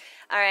out.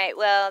 All right,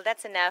 well,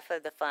 that's enough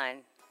of the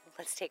fun.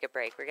 Let's take a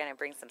break. We're going to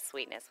bring some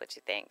sweetness. What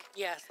you think?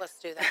 Yes, let's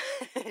do that.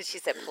 She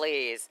said,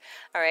 please.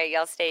 All right,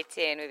 y'all stay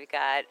tuned. We've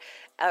got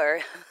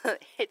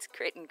it's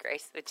Grit and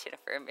Grace with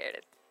Jennifer and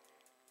Meredith.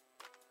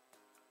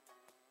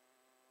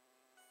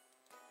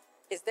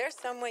 Is there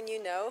someone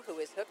you know who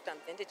is hooked on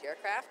vintage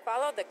aircraft?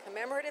 Follow the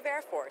Commemorative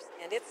Air Force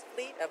and its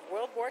fleet of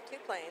World War II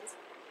planes,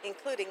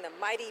 including the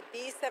mighty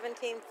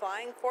B-17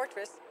 Flying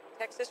Fortress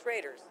Texas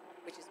Raiders,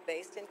 which is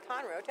based in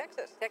Conroe,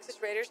 Texas.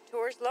 Texas Raiders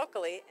tours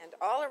locally and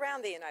all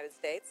around the United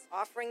States,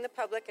 offering the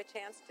public a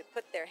chance to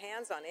put their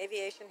hands on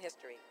aviation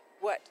history.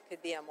 What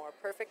could be a more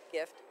perfect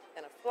gift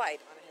than a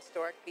flight on a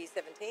historic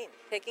B-17?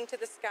 Taking to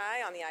the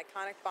sky on the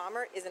iconic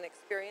bomber is an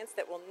experience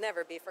that will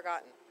never be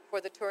forgotten.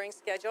 For the touring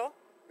schedule,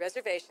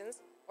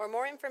 reservations, or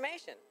more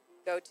information,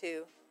 go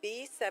to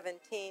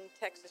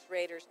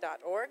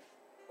b17texasraiders.org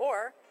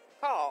or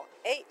call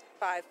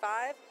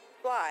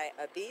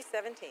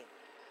 855-FLY-A-B-17.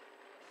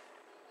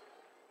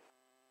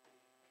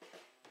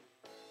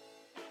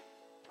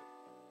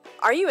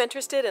 Are you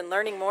interested in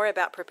learning more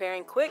about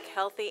preparing quick,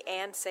 healthy,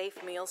 and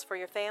safe meals for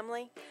your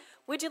family?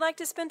 Would you like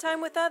to spend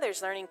time with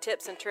others learning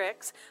tips and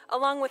tricks,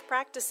 along with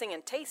practicing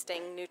and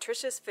tasting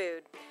nutritious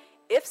food?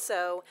 If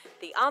so,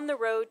 the On the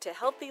Road to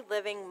Healthy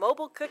Living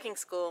Mobile Cooking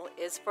School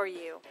is for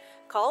you.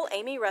 Call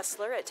Amy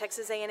Ressler at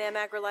Texas A&M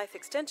AgriLife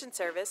Extension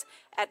Service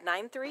at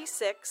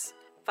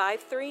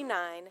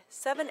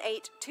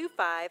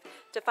 936-539-7825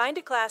 to find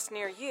a class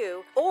near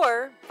you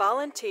or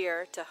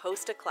volunteer to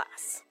host a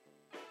class.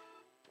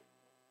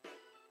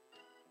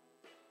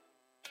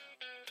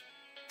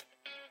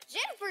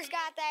 Jennifer's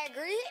got that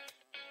grit.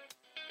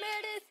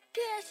 Meredith,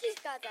 yeah, she's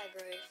got that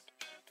grace.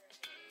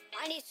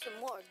 I need some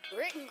more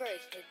Grit and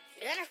Grace with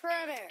Jennifer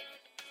and Meredith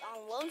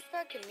on Lone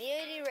Star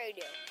Community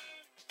Radio.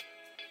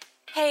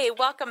 Hey,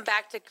 welcome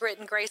back to Grit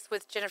and Grace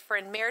with Jennifer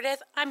and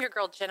Meredith. I'm your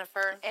girl,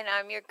 Jennifer. And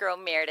I'm your girl,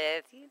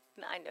 Meredith.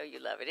 I know you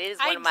love it. It is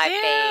one of my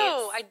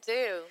faves. I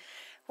do.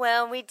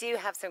 Well, we do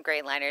have some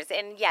great liners.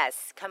 And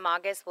yes, come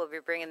August, we'll be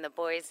bringing the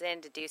boys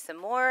in to do some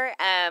more.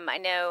 I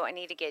know I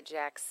need to get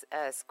Jax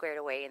squared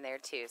away in there,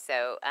 too.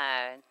 So,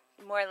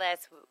 more or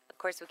less, of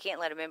course, we can't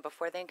let them in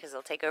before then because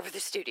they'll take over the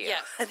studio.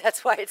 Yes.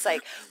 That's why it's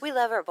like, we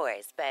love our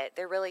boys, but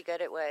they're really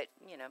good at what,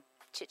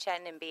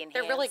 chit-chatting and being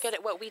They're hands. really good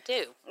at what we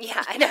do.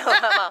 Yeah, I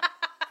know.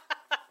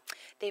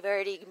 They've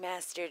already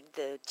mastered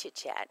the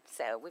chit-chat,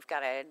 so we've got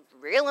to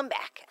reel them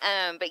back.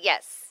 But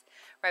yes,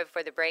 right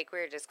before the break, we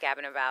were just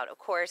gabbing about, of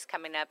course,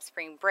 coming up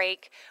spring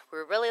break.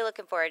 We're really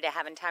looking forward to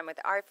having time with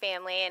our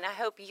family, and I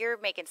hope you're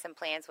making some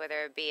plans,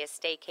 whether it be a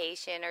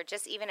staycation or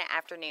just even an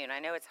afternoon. I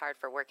know it's hard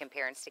for working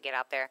parents to get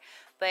out there,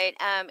 but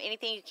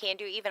anything you can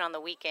do, even on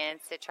the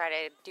weekends, to try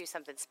to do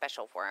something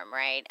special for them,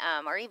 right?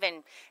 Or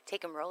even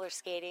take them roller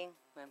skating.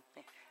 Well,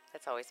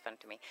 that's always fun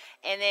to me.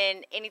 And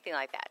then anything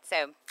like that.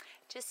 So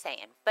just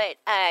saying. But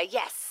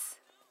yes,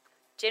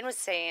 Jen was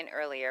saying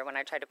earlier when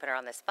I tried to put her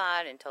on the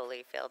spot and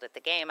totally failed at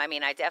the game. I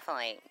mean,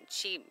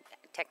 she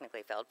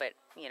technically failed, but,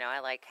 I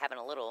like having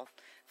a little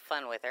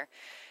fun with her.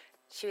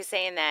 She was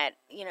saying that,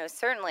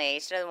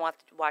 certainly she doesn't want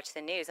to watch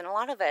the news. And a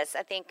lot of us,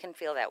 I think, can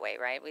feel that way,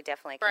 right? We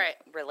definitely can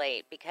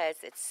relate because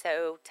it's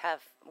so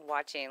tough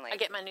watching. I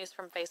get my news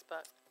from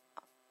Facebook.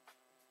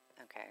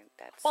 Okay,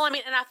 that's... Well, I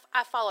mean, and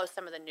I follow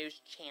some of the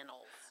news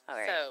channels. All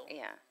right, so.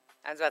 yeah.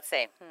 I was about to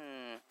say,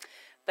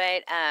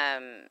 But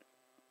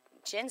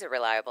Jen's a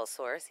reliable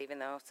source, even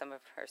though some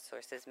of her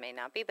sources may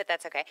not be, but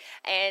that's okay.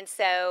 And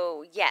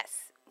so,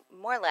 yes,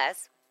 more or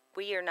less,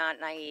 we are not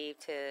naive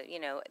to,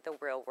 the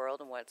real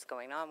world and what's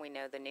going on. We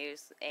know the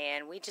news,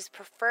 and we just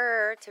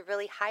prefer to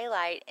really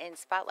highlight and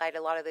spotlight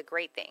a lot of the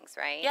great things,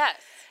 right?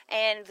 Yes.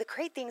 And the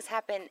great things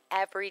happen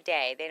every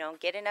day. They don't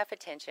get enough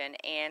attention,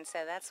 and so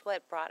that's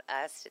what brought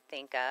us to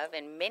think of,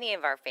 and many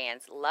of our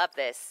fans love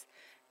this.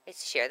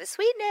 It's Share the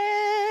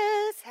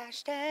Sweetness,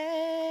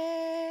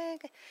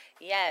 hashtag.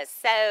 Yes,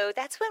 so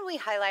that's when we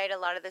highlight a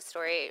lot of the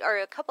story, or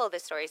a couple of the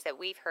stories that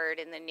we've heard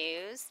in the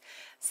news.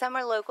 Some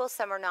are local,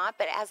 some are not,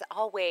 but as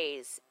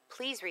always,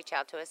 please reach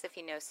out to us if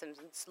you know some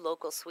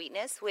local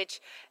sweetness, which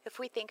if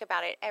we think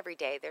about it every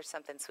day, there's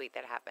something sweet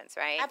that happens,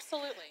 right?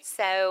 Absolutely.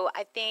 So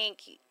I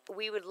think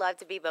we would love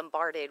to be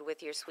bombarded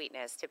with your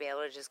sweetness, to be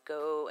able to just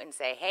go and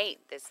say, hey,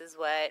 this is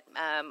what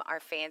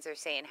our fans are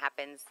saying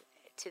happens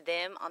to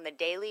them on the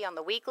daily, on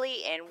the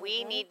weekly, and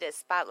we need to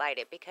spotlight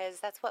it because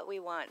that's what we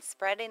want,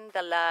 spreading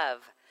the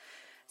love.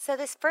 So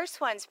this first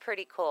one's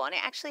pretty cool, and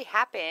it actually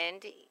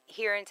happened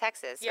here in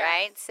Texas,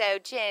 right? So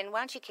Jen, why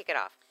don't you kick it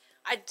off?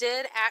 I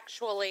did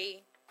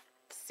actually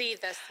see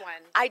this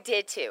one. I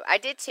did too,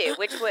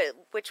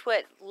 which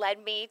what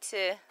led me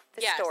to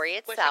the story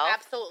itself. Which I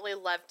absolutely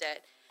loved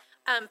it.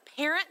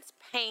 Parents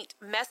paint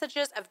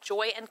messages of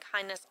joy and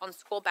kindness on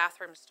school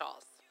bathroom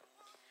stalls.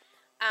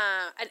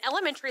 An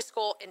elementary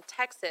school in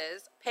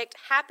Texas picked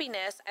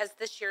happiness as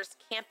this year's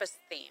campus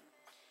theme.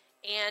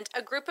 And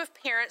a group of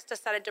parents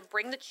decided to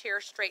bring the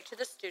cheer straight to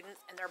the students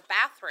in their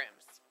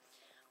bathrooms.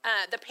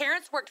 The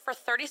parents worked for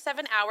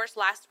 37 hours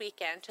last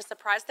weekend to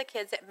surprise the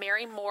kids at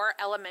Mary Moore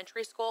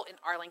Elementary School in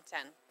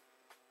Arlington.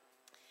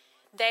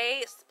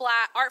 They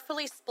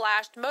artfully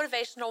splashed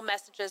motivational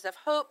messages of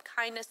hope,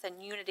 kindness,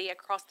 and unity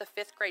across the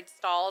 5th grade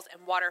stalls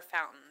and water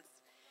fountains.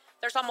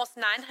 There's almost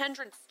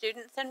 900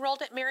 students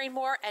enrolled at Mary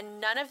Moore, and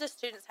none of the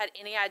students had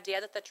any idea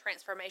that the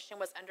transformation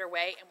was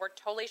underway and were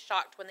totally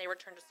shocked when they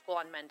returned to school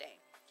on Monday.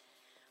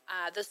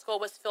 The school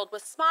was filled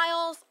with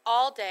smiles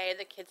all day.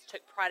 The kids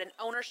took pride and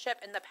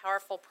ownership in the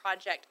powerful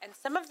project, and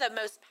some of the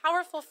most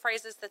powerful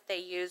phrases that they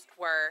used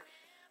were,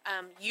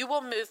 you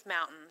will move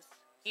mountains,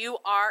 you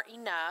are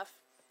enough,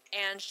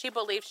 and she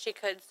believed she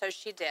could, so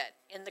she did,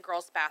 in the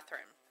girls'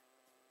 bathroom.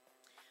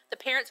 The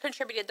parents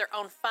contributed their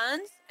own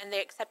funds, and they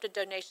accepted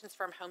donations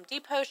from Home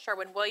Depot,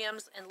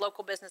 Sherwin-Williams, and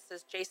local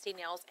businesses JC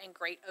Nails and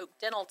Great Oak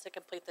Dental to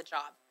complete the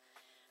job.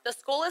 The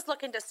school is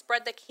looking to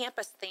spread the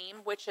campus theme,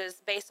 which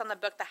is based on the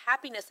book The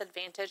Happiness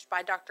Advantage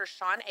by Dr.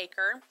 Sean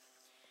Aker,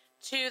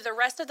 to the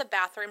rest of the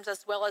bathrooms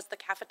as well as the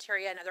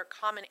cafeteria and other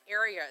common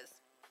areas.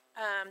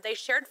 They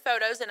shared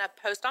photos in a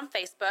post on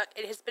Facebook.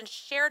 It has been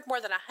shared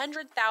more than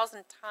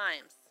 100,000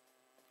 times.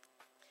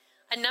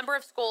 A number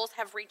of schools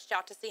have reached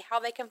out to see how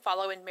they can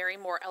follow in Mary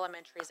Moore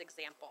Elementary's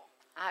example.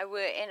 I would,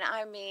 and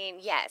I mean,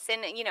 yes,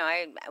 and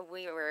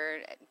we were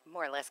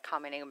more or less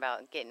commenting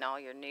about getting all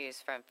your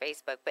news from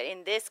Facebook, but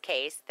in this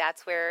case,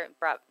 that's where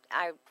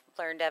I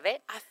learned of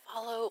it. I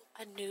follow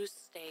a news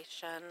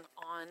station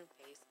on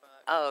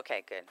Facebook. Oh,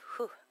 okay, good.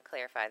 Whew,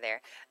 clarify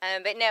there.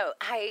 But no,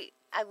 I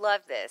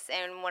love this,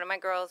 and one of my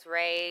girls,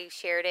 Ray,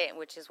 shared it,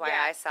 which is why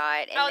I saw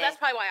it. And that's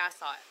probably why I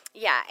saw it.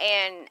 Yeah,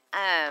 and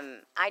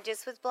I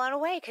just was blown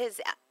away because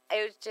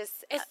it was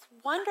just it's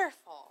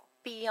wonderful,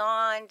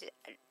 beyond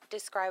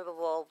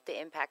describable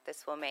the impact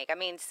this will make. I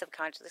mean,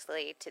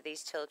 subconsciously to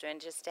these children,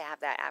 just to have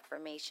that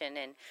affirmation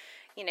and,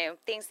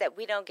 things that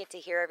we don't get to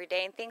hear every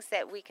day and things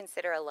that we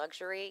consider a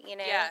luxury,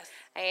 Yes.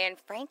 And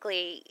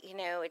frankly,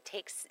 it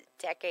takes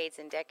decades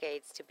and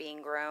decades to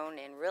being grown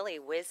and really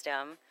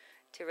wisdom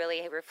to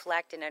really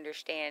reflect and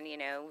understand, you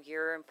know,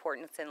 your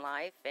importance in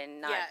life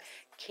and not Yes.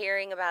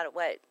 caring about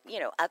what, you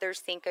know, others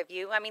think of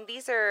you. I mean,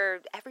 these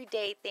are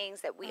everyday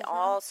things that we Mhm.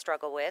 all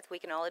struggle with. We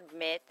can all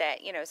admit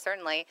that, you know,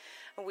 certainly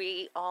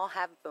we all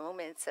have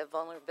moments of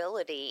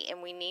vulnerability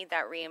and we need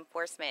that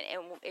reinforcement.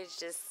 And it's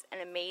just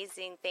an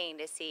amazing thing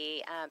to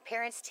see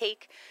parents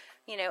take,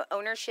 you know,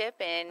 ownership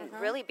and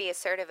Mhm. really be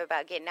assertive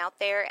about getting out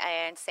there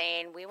and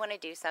saying, we want to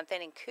do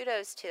something. And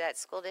kudos to that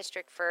school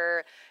district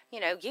for, you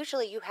know,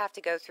 usually you have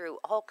to go through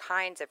all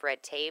kinds of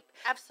red tape.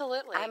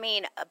 Absolutely. I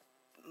mean,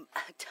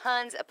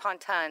 tons upon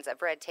tons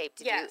of red tape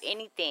to Yes. do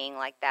anything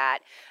like that.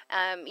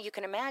 You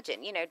can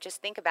imagine, you know,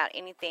 just think about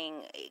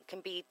anything, it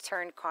can be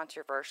turned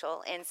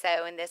controversial. And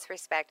so, in this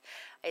respect,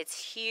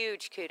 it's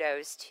huge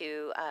kudos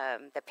to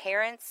the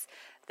parents,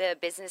 the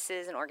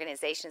businesses and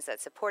organizations that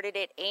supported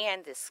it,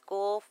 and the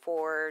school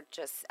for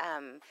just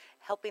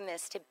helping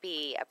this to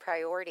be a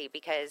priority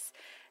because.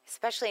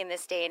 Especially in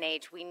this day and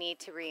age, we need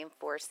to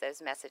reinforce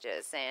those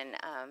messages. And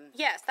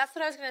Yes, that's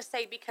what I was going to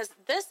say because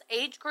this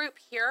age group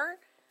here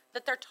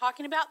that they're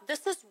talking about,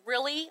 this is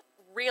really,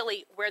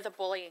 really where the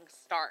bullying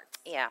starts.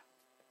 yeah,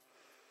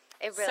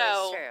 it really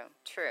So- is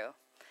true.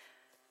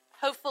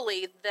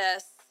 Hopefully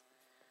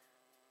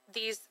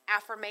these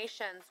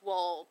affirmations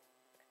will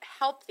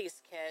help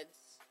these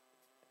kids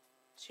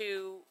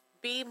to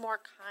be more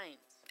kind.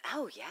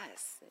 Oh,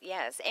 yes.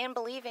 And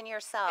believe in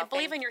yourself. And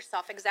believe in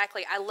yourself,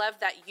 exactly. I love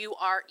that you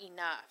are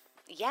enough.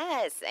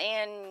 Yes,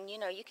 and, you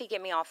know, you could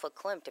get me awful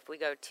klimped if we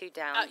go too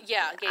down.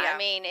 Yeah. I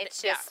mean,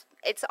 it's just,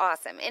 it's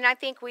awesome. And I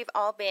think we've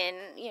all been,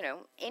 you know,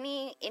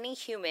 any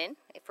human,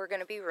 if we're going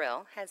to be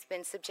real, has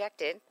been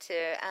subjected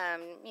to,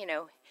 you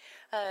know,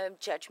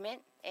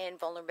 judgment and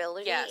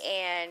vulnerability Yes.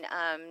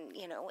 and,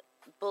 you know,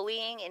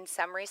 bullying in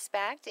some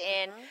respect.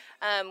 And,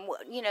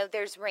 you know,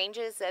 there's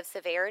ranges of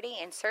severity.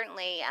 And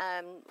certainly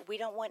we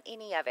don't want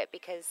any of it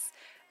because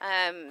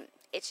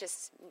it's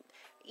just,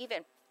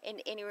 even in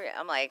any,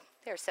 I'm like,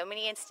 there are so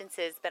many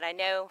instances, but I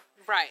know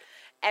Right.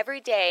 every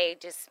day,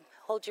 just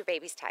hold your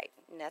babies tight.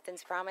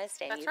 Nothing's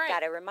promised, and That's you've right. got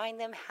to remind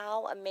them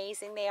how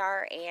amazing they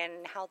are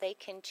and how they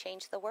can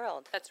change the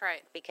world. That's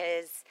right.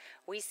 Because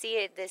we see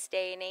it this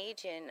day and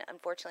age, and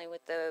unfortunately,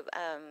 with the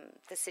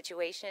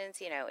situations,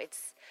 you know,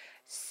 it's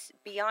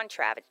beyond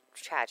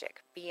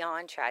tragic,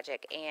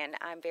 and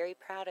I'm very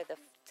proud of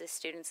the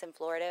students in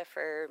Florida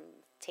for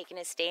taking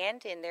a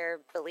stand in their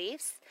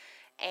beliefs,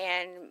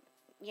 and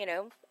you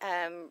know,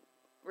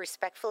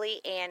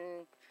 respectfully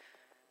and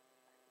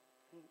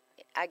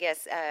I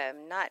guess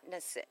not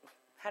necessarily.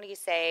 How do you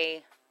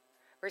say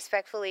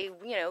respectfully?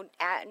 You know,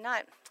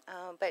 not,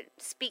 but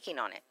speaking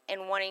on it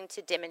and wanting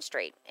to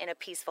demonstrate in a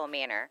peaceful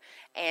manner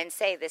and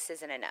say this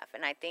isn't enough.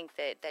 And I think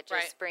that just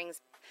Right.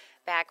 brings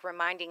back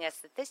reminding us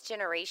that this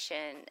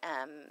generation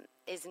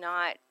is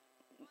not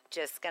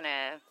just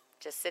gonna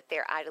just sit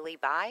there idly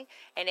by,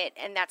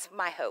 and that's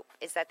my hope,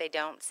 is that they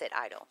don't sit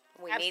idle.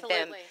 We need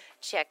them Absolutely.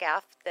 check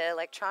out the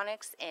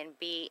electronics and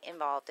be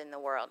involved in the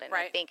world, and I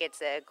Right. think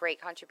it's a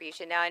great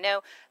contribution. Now I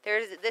know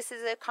this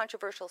is a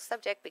controversial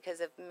subject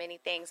because of many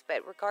things,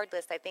 but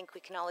regardless, I think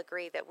we can all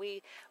agree that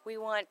we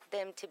want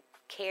them to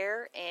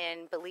care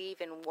and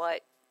believe in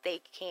what they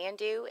can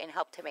do and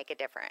help to make a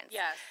difference.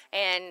 Yes.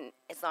 And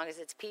as long as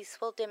it's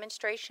peaceful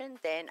demonstration,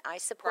 then I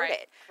support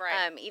Right, it.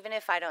 right. Even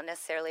if I don't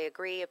necessarily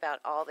agree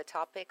about all the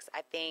topics,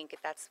 I think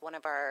that's one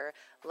of our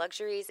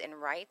luxuries and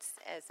rights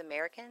as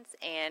Americans,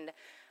 and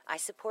I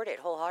support it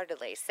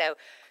wholeheartedly. So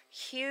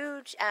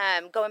huge,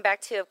 going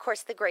back to, of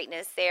course, the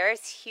greatness,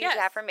 there's huge Yes.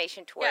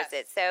 affirmation towards Yes.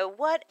 it. So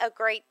what a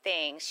great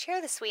thing.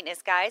 Share the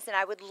sweetness, guys, and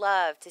I would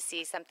love to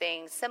see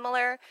something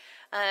similar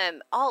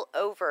all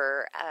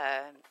over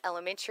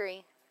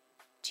elementary,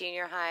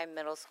 junior high,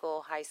 middle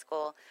school, high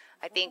school.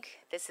 I think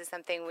this is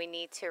something we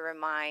need to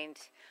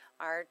remind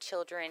our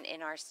children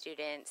and our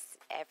students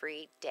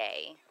every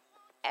day,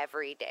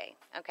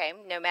 okay,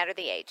 no matter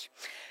the age.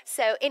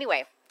 So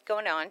anyway,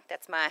 going on,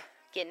 that's my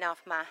getting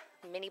off my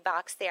mini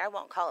box there. I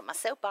won't call it my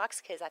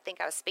soapbox because I think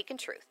I was speaking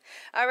truth.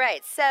 All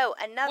right, so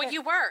another. Well,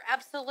 you were,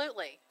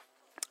 absolutely.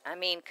 I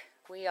mean,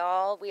 we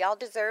all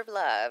deserve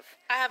love.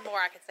 I have more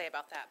I could say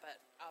about that, but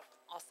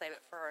I'll save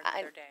it for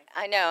another day.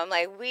 I know. I'm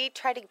like, we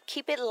try to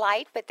keep it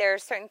light, but there are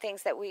certain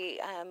things that we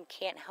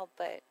can't help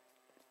but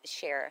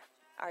share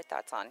our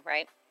thoughts on,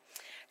 right?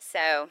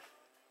 So,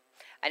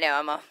 I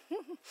know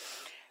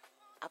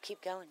I'll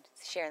keep going,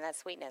 sharing that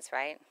sweetness,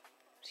 right?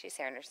 She's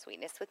sharing her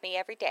sweetness with me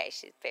every day.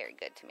 She's very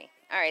good to me.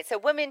 All right, so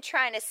woman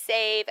trying to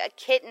save a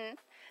kitten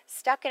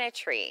stuck in a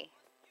tree,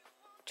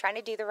 trying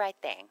to do the right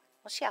thing.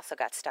 Well, she also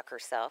got stuck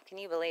herself. Can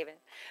you believe it?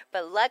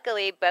 But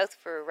luckily, both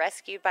were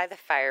rescued by the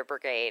fire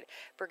brigade.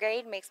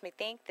 Brigade makes me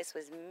think this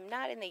was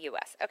not in the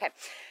U.S. Okay.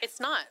 It's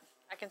not.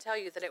 I can tell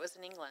you that it was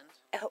in England.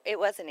 Oh, it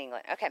was in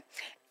England. Okay.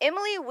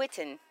 Emily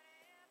Whitten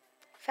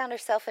found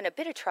herself in a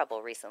bit of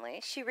trouble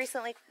recently. She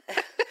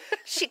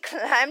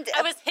climbed.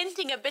 I was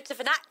hinting a bit of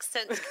an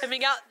accent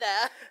coming out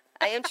there.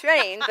 I am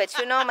trained, but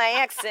you know my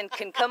accent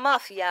can come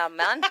off, yeah,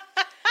 man.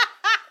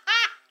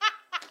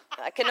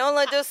 I can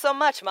only do so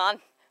much, man.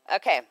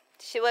 Okay.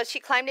 She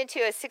climbed into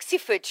a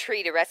 60-foot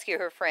tree to rescue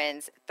her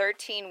friend's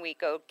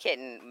 13-week-old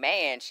kitten.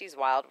 Man, she's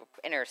wild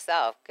in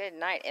herself. Good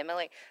night,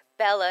 Emily.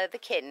 Bella, the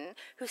kitten,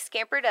 who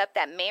scampered up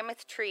that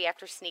mammoth tree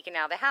after sneaking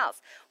out of the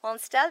house. Well,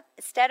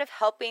 instead of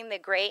helping the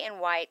gray and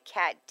white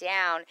cat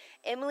down,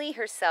 Emily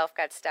herself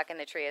got stuck in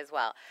the tree as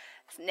well.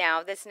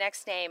 Now, this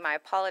next name, I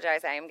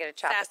apologize, I am going to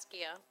chop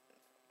Saskia.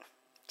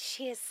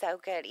 She is so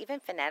good, even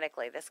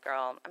phonetically, this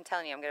girl. I'm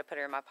telling you, I'm going to put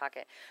her in my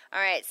pocket. All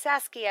right,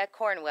 Saskia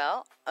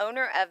Cornwell,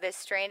 owner of this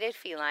stranded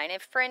feline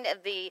and friend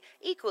of the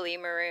equally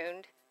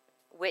marooned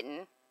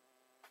Witten.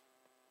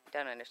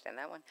 Don't understand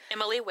that one.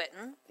 Emily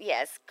Witten.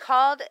 Yes,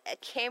 called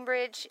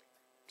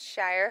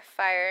Cambridgeshire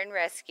Fire and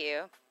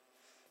Rescue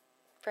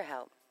for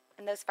help.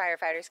 And those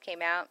firefighters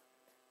came out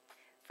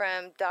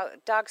from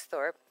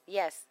Dogsthorpe.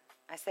 Yes,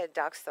 I said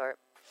Dogsthorpe.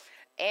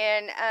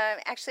 And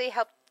actually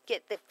helped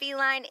get the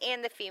feline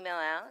and the female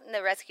out. And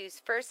the rescues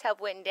first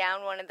helped Witten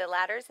down one of the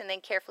ladders and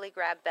then carefully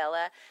grabbed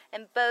Bella.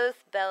 And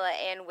both Bella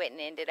and Witten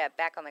ended up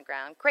back on the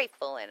ground,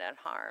 grateful and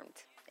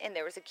unharmed. And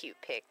there was a cute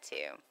pic,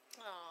 too.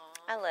 Aww.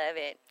 I love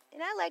it.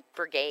 And I like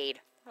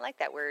brigade. I like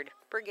that word.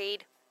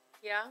 Brigade.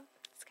 Yeah?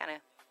 It's kind of...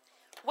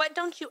 What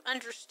don't you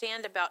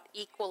understand about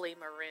equally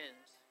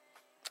marooned?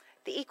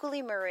 The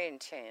equally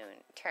marooned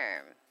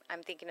term.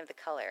 I'm thinking of the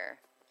color.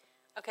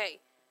 Okay.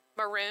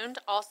 Marooned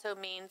also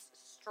means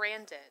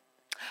stranded.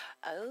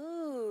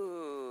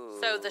 Oh.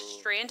 So the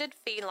stranded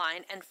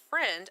feline and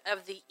friend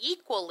of the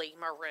equally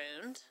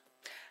marooned.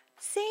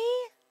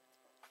 See?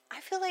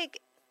 I feel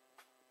like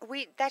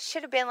that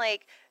should have been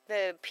like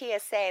the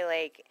PSA,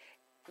 like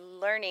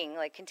learning,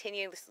 like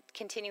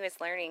continuous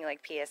learning,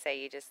 like PSA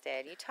you just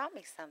did. You taught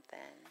me something.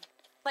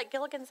 Like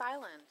Gilligan's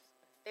Island.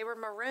 They were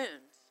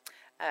marooned.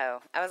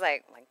 Oh, I was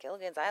like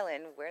Gilligan's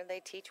Island, where do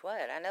they teach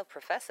what? I know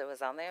Professor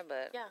was on there,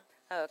 but... Yeah.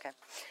 Oh, okay.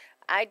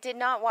 I did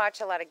not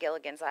watch a lot of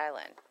Gilligan's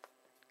Island.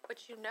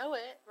 But you know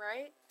it,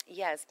 right?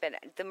 Yes, but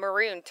the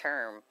maroon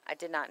term, I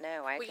did not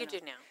know. Well, you do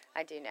now.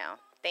 I do now.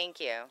 Thank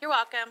you. You're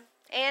welcome.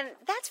 And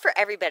that's for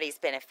everybody's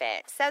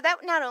benefit. So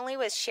that not only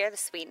was Share the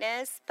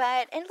Sweetness,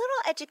 but a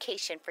little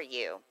education for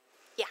you.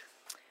 Yeah.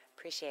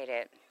 Appreciate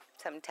it.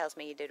 Something tells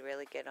me you did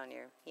really good on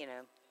your,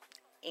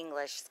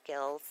 English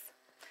skills.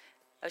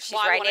 Oh, she's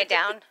writing it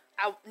down?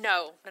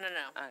 No.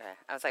 Okay.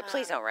 I was like,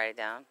 please don't write it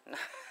down.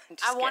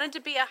 I wanted to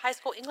be a high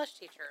school English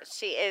teacher.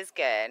 She is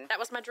good. That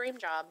was my dream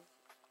job.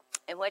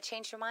 And what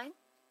changed your mind?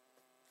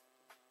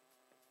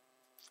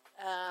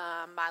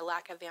 My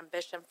lack of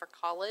ambition for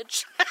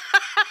college.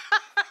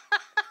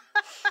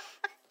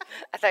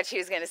 I thought she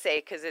was going to say,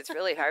 because it's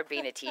really hard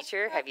being a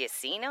teacher. Have you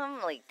seen them?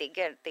 Like,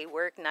 they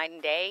work night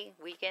and day,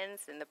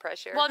 weekends, and the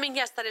pressure. Well, I mean,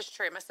 yes, that is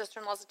true. My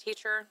sister-in-law's a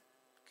teacher.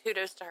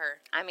 Kudos to her.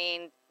 I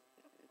mean,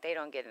 they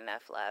don't get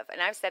enough love.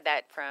 And I've said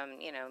that from,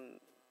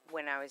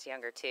 when I was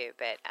younger, too.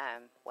 But,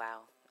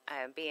 wow.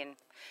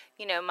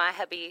 My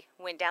hubby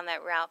went down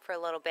that route for a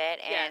little bit.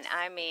 And, yes.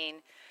 I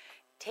mean,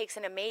 takes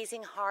an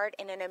amazing heart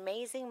and an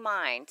amazing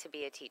mind to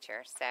be a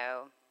teacher.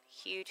 So,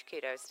 huge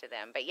kudos to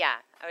them. But,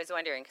 yeah, I was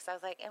wondering, because I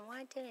was like, and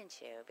why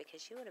didn't you?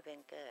 Because you would have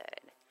been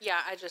good.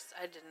 Yeah, I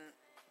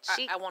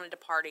didn't. I wanted to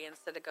party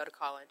instead of go to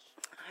college.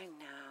 I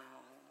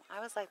know. I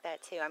was like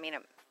that, too. I mean,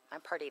 I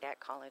partied at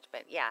college,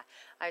 but yeah,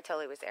 I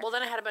totally was there. Well,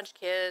 then I had a bunch of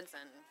kids,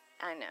 and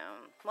I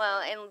know.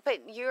 Well,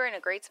 but you're in a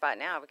great spot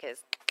now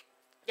because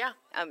yeah,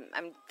 I'm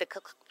the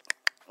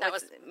that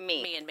was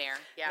me. Me and Mare.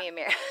 Yeah, me and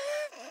Mare.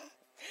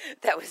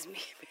 That was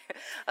me.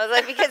 I was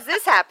like, because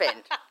this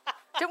happened.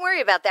 Don't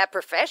worry about that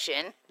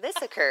profession.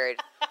 This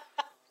occurred.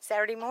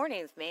 Saturday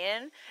mornings,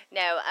 man.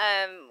 No,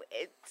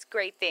 it's a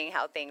great thing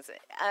how things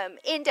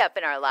end up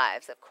in our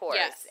lives, of course.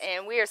 Yes.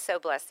 And we are so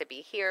blessed to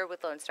be here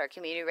with Lone Star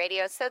Community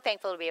Radio. So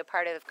thankful to be a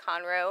part of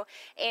Conroe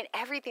and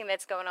everything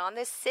that's going on.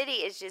 This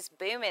city is just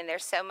booming.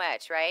 There's so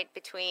much, right?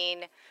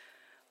 Between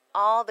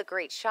all the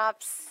great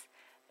shops,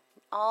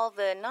 all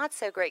the not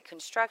so great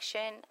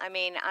construction. I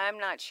mean, I'm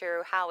not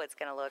sure how it's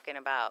going to look in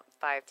about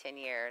 5-10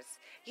 years.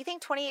 You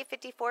think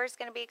 2854 is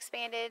going to be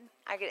expanded?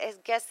 I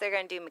guess they're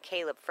going to do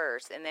McCaleb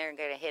first, and they're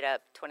going to hit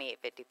up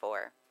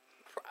 2854.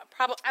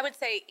 Probably, I would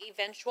say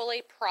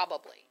eventually,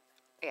 probably.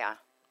 Yeah.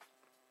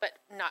 But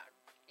not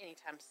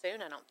anytime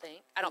soon, I don't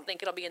think. I don't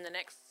think it'll be in the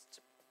next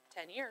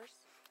 10 years.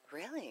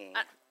 Really?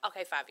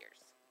 Okay, 5 years.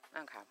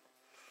 Okay.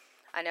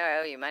 I know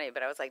I owe you money,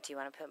 but I was like, do you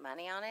want to put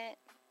money on it?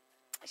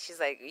 She's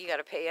like, you got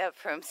to pay up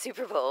from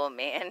Super Bowl,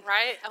 man.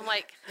 Right? I'm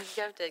like,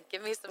 you have to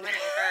give me some money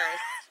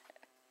first.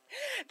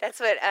 That's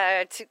what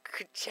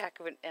Jack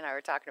and I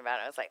were talking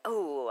about. I was like,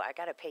 oh, I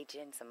got to pay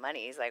Jen some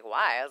money. He's like,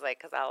 why? I was like,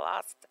 because I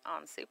lost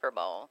on Super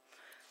Bowl.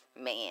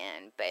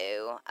 Man,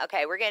 boo.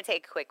 Okay, we're going to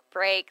take a quick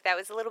break. That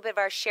was a little bit of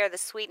our Share the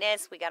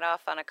Sweetness. We got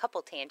off on a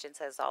couple tangents,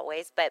 as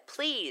always. But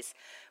please,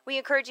 we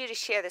encourage you to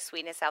share the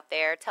sweetness out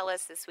there. Tell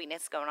us the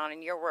sweetness going on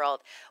in your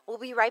world. We'll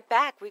be right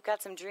back. We've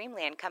got some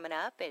Dreamland coming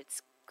up.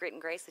 It's Grit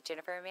and Grace with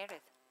Jennifer and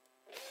Meredith.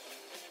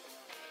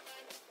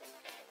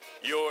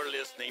 You're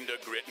listening to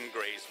Grit and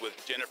Grace with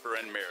Jennifer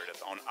and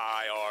Meredith on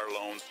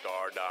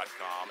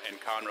IRLoneStar.com and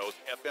Conroe's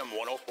FM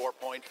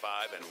 104.5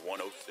 and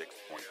 106.1.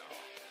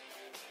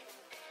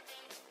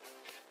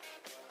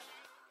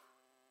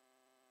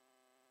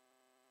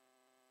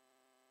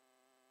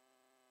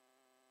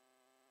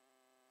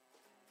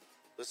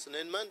 Listen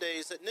in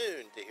Mondays at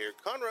noon to hear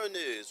Conroe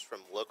news from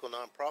local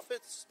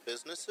nonprofits,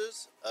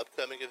 businesses,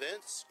 upcoming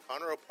events,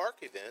 Conroe Park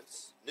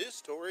events, news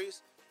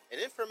stories,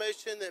 and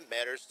information that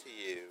matters to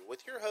you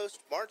with your host,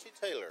 Margie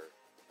Taylor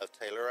of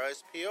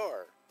Taylorized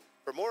PR.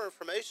 For more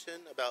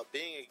information about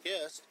being a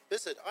guest,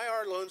 visit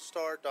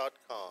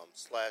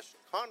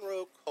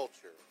irlonestar.com/Conroe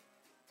Culture.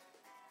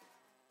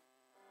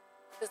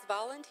 Does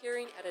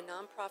volunteering at a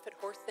nonprofit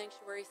horse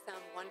sanctuary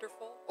sound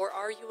wonderful? Or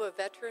are you a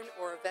veteran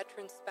or a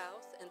veteran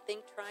spouse and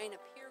think trying a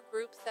peer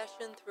group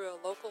session through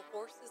a local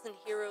Horses and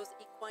Heroes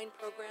equine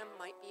program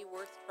might be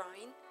worth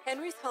trying?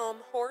 Henry's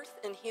Home Horse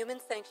and Human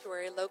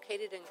Sanctuary,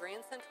 located in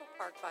Grand Central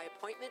Park by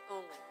appointment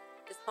only,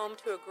 is home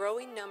to a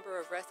growing number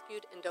of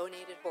rescued and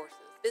donated horses.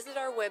 Visit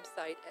our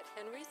website at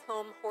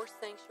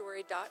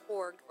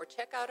henryshomehorsesanctuary.org or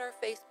check out our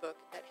Facebook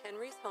at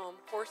Henry's Home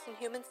Horse and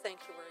Human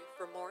Sanctuary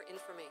for more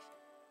information.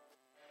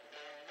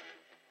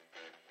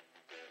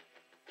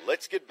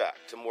 Let's get back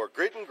to more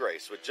Grit and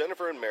Grace with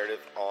Jennifer and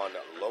Meredith on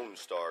Lone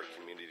Star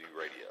Community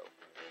Radio.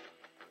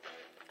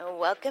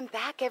 Welcome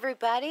back,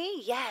 everybody.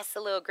 Yes,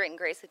 a little Grit and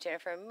Grace with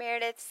Jennifer and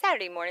Meredith.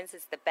 Saturday mornings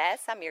is the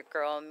best. I'm your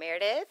girl,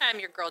 Meredith. I'm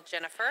your girl,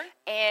 Jennifer.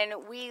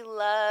 And we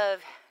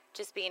love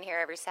just being here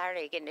every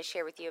Saturday, getting to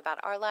share with you about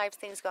our lives,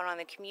 things going on in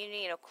the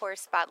community, and, of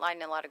course,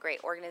 spotlighting a lot of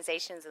great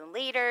organizations and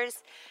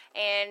leaders.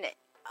 And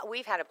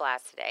we've had a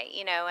blast today,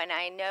 you know, and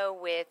I know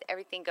with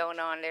everything going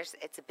on,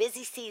 it's a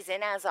busy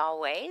season, as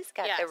always.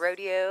 Got the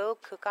rodeo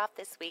cook-off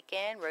this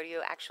weekend.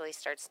 Rodeo actually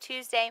starts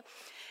Tuesday.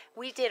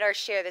 We did our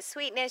Share the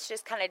Sweetness,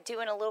 just kind of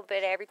doing a little bit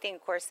of everything.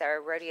 Of course, our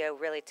rodeo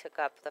really took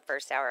up the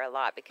first hour a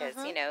lot because,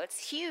 you know,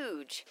 it's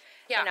huge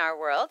in our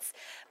worlds.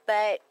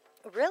 But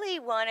really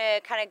want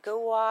to kind of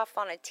go off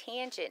on a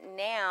tangent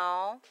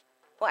now.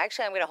 Well,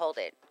 actually, I'm going to hold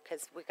it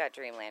because we've got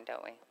Dreamland,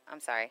 don't we? I'm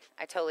sorry.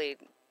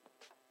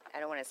 I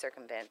don't want to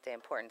circumvent the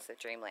importance of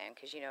Dreamland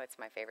because you know it's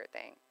my favorite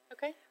thing.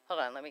 Okay. Hold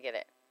on, let me get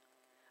it.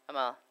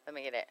 Let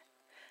me get it.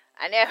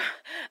 I know.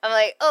 I'm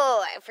like,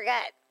 oh, I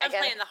forgot. I'm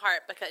playing the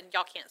harp because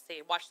y'all can't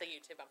see. Watch the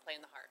YouTube. I'm playing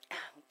the harp.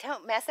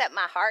 Don't mess up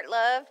my heart,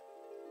 love.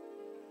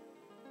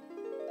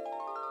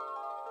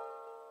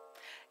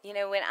 You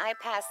know, when I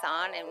pass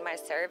on in my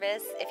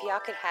service, if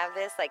y'all could have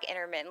this like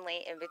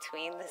intermittently in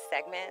between the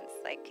segments,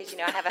 like, because you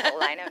know I have a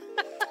whole lineup.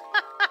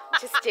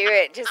 Just do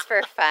it, just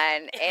for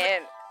fun,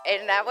 and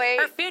that way.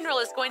 Her funeral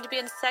is going to be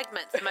in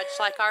segments, much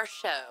like our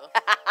show.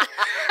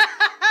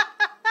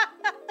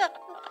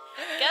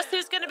 Guess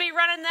who's going to be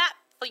running that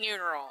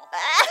funeral?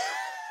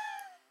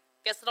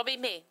 Guess it'll be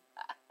me.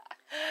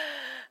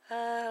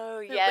 Oh,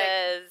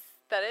 yes.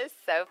 That is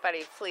so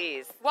funny.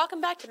 Please.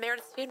 Welcome back to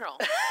Meredith's funeral.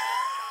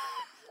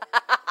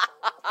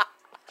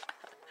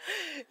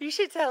 You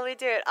should totally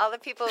do it. All the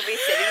people will be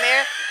sitting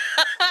there.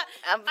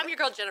 I'm your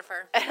girl,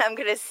 Jennifer. And I'm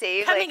going to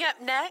save Coming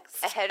up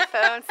next, a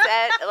headphone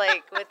set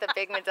like with the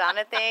big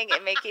Madonna thing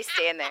and make you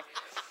stand there.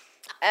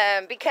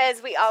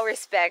 Because we all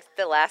respect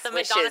the last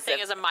wishes. The Madonna thing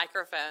is a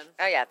microphone.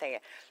 Oh, yeah, thank you.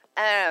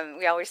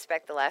 We all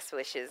respect the last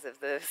wishes of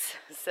those,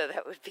 so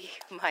that would be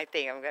my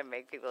thing. I'm going to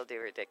make people do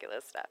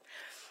ridiculous stuff.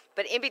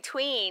 But in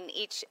between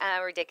each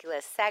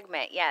ridiculous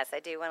segment, yes, I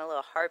do want a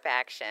little harp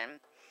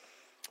action.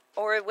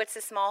 Or what's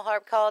the small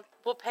harp called?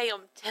 We'll pay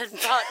them $10.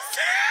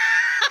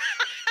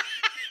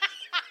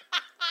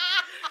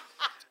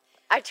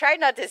 I tried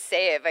not to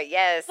say it, but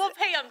yes. We'll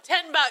pay them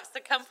 $10 to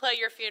come play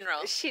your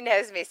funeral. She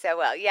knows me so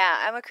well.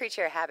 Yeah, I'm a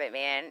creature of habit,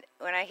 man.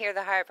 When I hear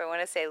the harp, I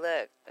want to say,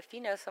 look, if you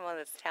know someone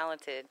that's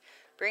talented,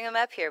 bring them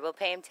up here. We'll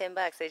pay them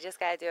 $10. They just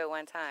got to do it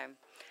one time.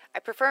 I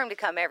prefer them to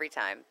come every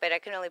time, but I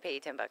can only pay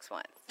you $10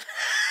 once.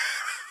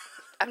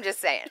 I'm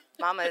just saying.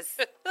 I'm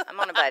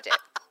on a budget.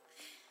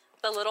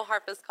 The little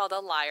harp is called a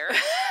lyre.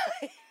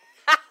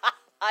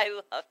 I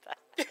love that.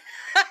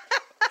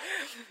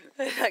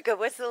 I go,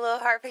 what's the little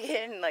harp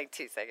again? In like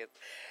 2 seconds.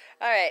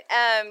 All right.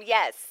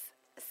 Yes.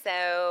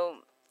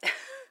 So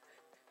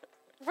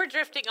we're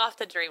drifting off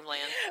to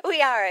Dreamland.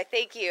 We are.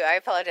 Thank you. I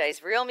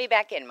apologize. Reel me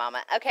back in,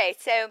 Mama. Okay.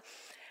 So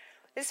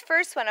this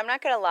first one, I'm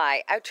not going to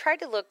lie. I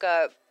tried to look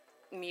up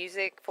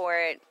music for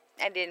it.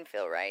 I didn't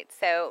feel right.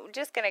 So I'm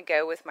just going to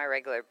go with my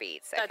regular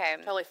beats. Okay.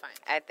 That's totally fine.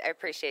 I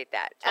appreciate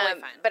that.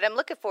 Totally fine. But I'm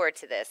looking forward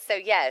to this. So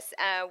yes,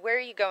 where are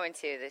you going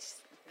to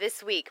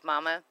this week,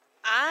 Mama?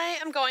 I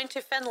am going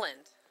to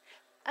Finland.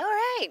 All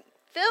right.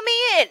 Fill me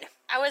in.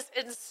 I was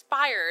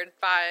inspired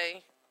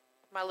by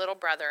my little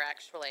brother,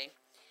 actually.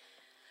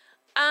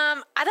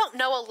 I don't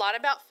know a lot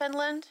about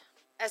Finland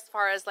as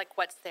far as like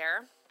what's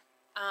there.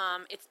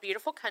 It's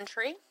beautiful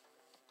country.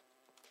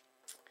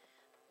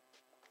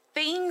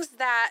 Things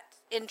that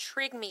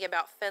intrigue me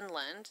about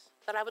Finland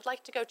that I would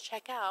like to go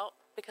check out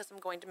because I'm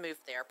going to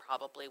move there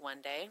probably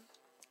one day.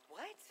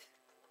 What?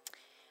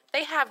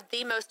 They have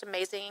the most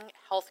amazing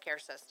healthcare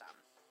system.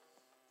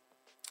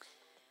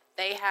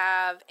 They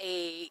have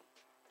a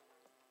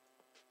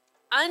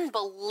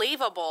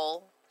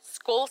unbelievable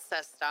school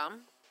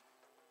system.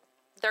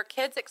 Their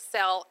kids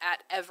excel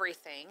at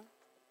everything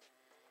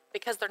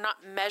because they're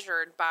not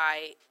measured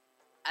by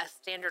a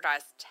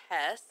standardized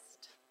test.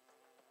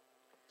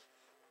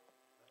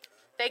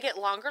 They get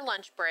longer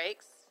lunch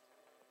breaks.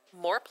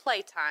 more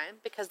playtime,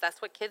 because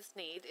that's what kids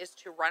need, is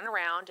to run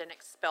around and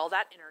expel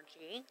that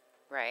energy.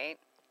 Right.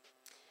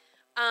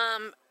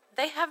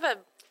 They have a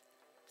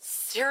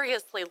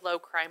seriously low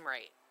crime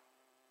rate.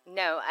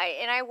 No,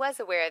 I was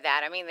aware of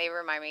that. I mean, they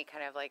remind me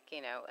kind of like,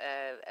 you know,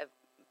 a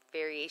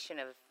variation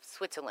of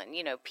Switzerland,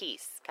 you know,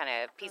 peace, kind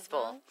of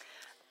peaceful.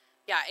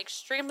 Yeah,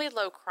 extremely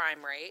low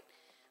crime rate.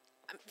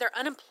 Their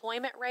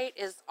unemployment rate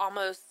is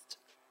almost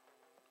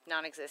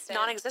non-existent.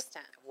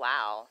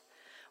 Wow.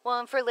 Well,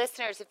 and for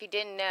listeners, if you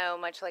didn't know,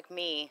 much like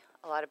me,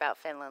 a lot about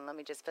Finland, let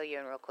me just fill you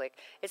in real quick.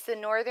 It's the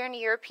northern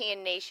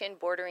European nation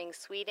bordering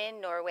Sweden,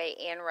 Norway,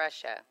 and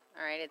Russia.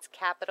 All right, its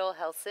capital,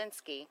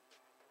 Helsinki.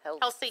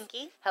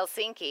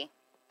 Helsinki.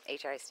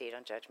 H-I-S-T,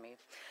 don't judge me.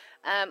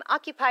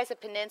 Occupies a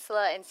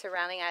peninsula and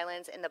surrounding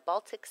islands in the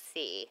Baltic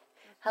Sea.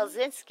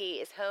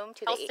 Helsinki is home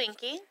to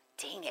Helsinki?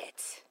 Dang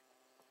it.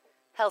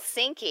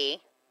 Helsinki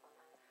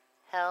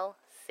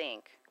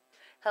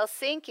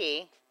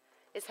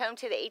is home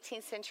to the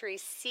 18th century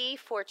sea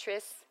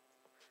fortress.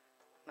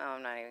 No,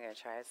 I'm not even going to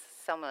try. It's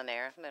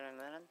Salmoner.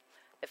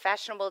 The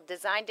fashionable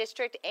design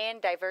district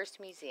and diverse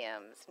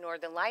museums.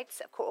 Northern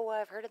Lights. Oh,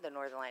 I've heard of the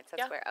Northern Lights.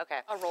 That's where.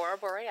 Okay. Aurora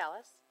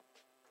Borealis.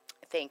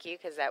 Thank you,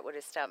 because that would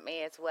have stumped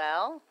me as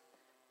well.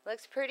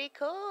 Looks pretty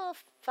cool.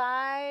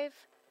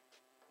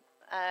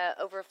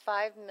 Over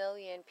 5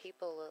 million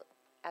people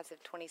as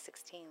of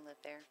 2016 live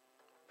there.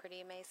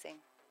 Pretty amazing.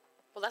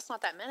 Well, that's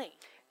not that many.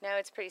 No,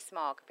 it's pretty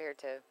small compared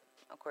to,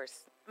 of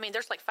course. I mean,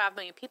 there's like 5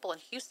 million people in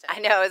Houston. I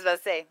know, I was about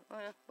to say.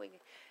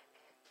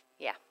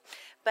 Yeah.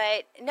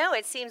 But, no,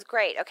 it seems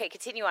great. Okay,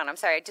 continue on. I'm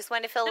sorry. I just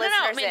wanted to fill listeners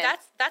in. I mean,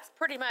 that's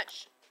pretty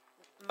much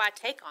my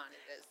take on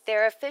it. Is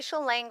their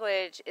official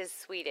language is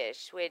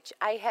Swedish, which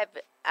I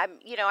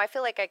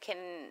feel like I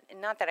can,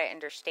 not that I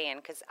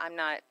understand, because I'm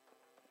not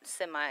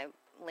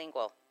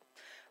semi-lingual,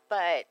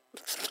 but...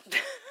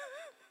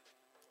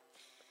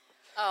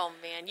 Oh,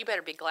 man, you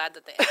better be glad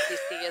that the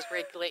FCC is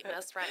regulating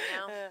us right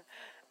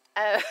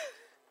now.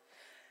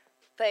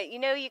 But, you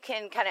know, you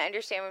can kind of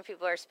understand when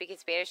people are speaking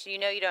Spanish. You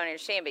know you don't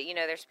understand, but you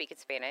know they're speaking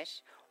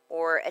Spanish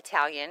or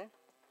Italian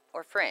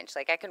or French.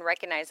 Like, I can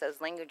recognize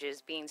those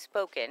languages being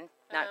spoken,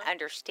 not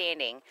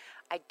understanding.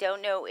 I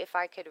don't know if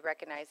I could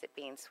recognize it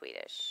being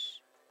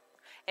Swedish.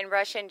 And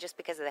Russian, just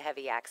because of the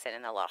heavy accent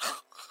and the lot.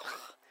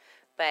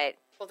 But...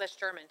 Well, that's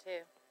German,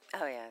 too.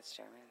 Oh, yeah, it's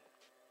German.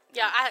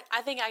 Yeah,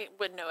 I think I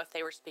would know if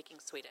they were speaking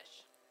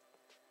Swedish.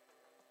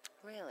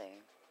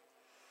 Really?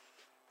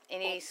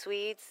 Any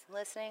Swedes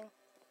listening?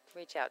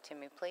 Reach out to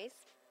me, please.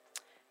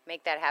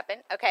 Make that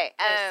happen. Okay.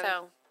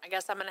 So I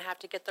guess I'm going to have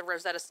to get the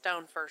Rosetta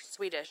Stone for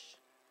Swedish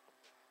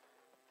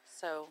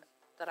so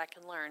that I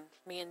can learn.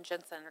 Me and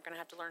Jensen are going to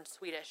have to learn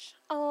Swedish.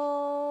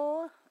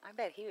 Oh, I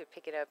bet he would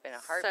pick it up in a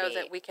heartbeat. So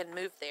that we can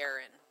move there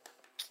and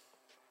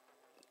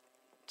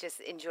just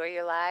enjoy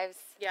your lives.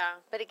 Yeah.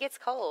 But it gets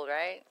cold,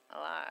 right? A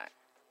lot.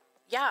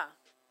 Yeah.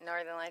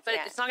 Northern Lights. But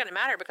it's not going to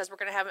matter because we're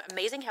going to have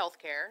amazing health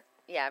care.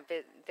 Yeah,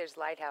 but there's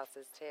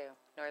lighthouses too.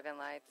 Northern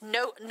Lights.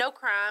 No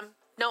crime,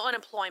 no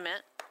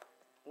unemployment.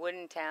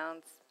 Wooden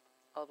towns,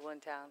 old wooden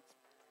towns.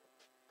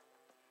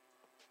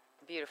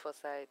 Beautiful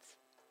sights.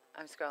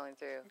 I'm scrolling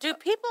through. Do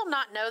people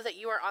not know that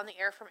you are on the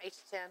air from 8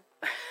 to 10?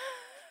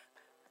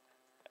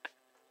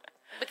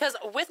 Because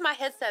with my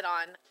headset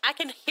on, I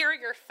can hear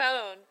your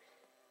phone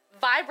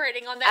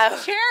vibrating on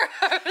that chair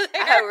over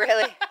there. Oh,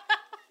 really?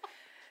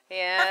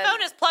 Yeah. Her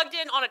phone is plugged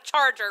in on a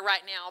charger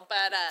right now,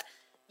 but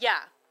yeah.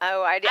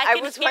 Oh, I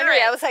was wondering.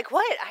 I was like,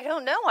 what? I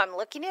don't know. I'm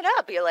looking it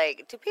up. You're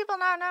like, do people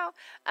not know?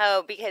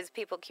 Oh, because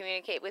people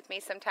communicate with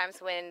me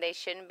sometimes when they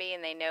shouldn't be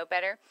and they know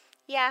better.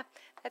 Yeah,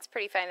 that's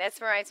pretty fun. That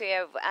reminds me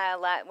of a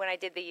lot when I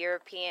did the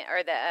European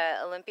or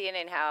the Olympian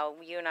and how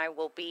you and I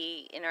will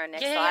be in our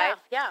next life.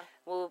 Yeah.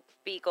 We'll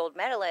be gold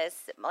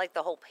medalists, like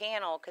the whole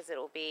panel, because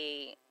it'll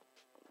be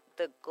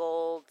the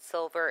gold,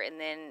 silver, and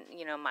then,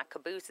 you know, my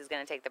caboose is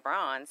going to take the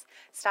bronze.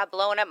 Stop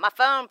blowing up my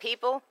phone,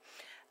 people.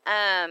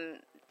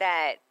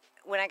 That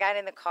when I got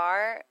in the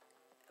car,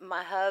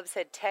 my hubs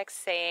had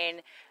text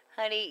saying,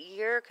 honey,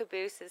 your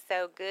caboose is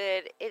so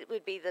good, it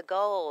would be the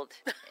gold.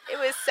 It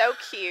was so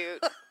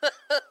cute.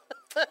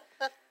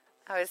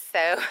 I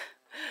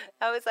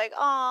was like,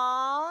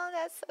 aw,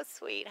 that's so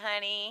sweet,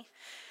 honey.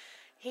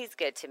 He's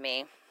good to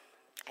me.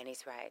 And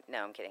he's right.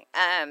 No, I'm kidding.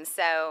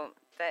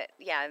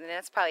 Yeah, and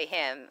that's probably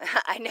him.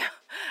 I know.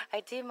 I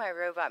do my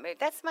robot move.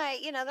 That's my,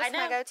 that's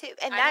my go-to.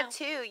 And that,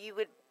 too, you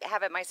would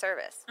have at my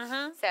service.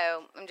 Mm-hmm.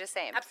 So, I'm just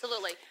saying.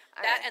 Absolutely.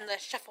 That and the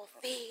shuffle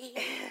feed.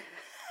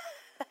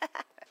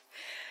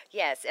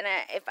 Yes, and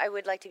if I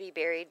would like to be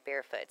buried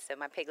barefoot, so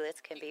my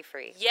piglets can be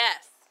free.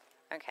 Yes.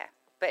 Okay.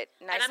 But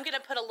nice. And I'm going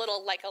to put a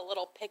little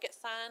picket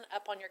sign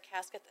up on your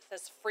casket that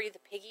says "Free the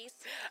Piggies."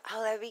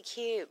 Oh, that'd be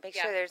cute. Make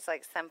sure there's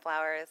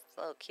sunflowers,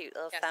 cute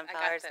little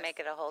sunflowers. Make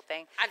it a whole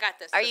thing. I got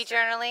this. Are you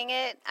journaling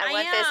it? I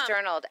want this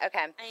journaled.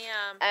 Okay.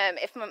 I am.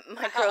 If my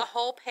a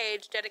whole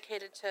page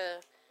dedicated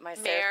to My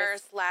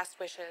Mayor's last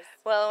wishes.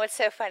 Well, what's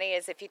so funny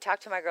is if you talk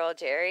to my girl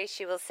Jerry,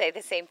 she will say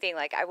the same thing.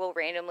 Like, I will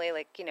randomly,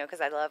 like, you know,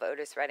 because I love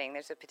Otis Redding.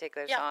 There's a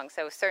particular song.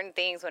 So certain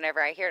things,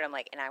 whenever I hear it, I'm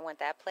like, and I want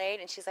that played.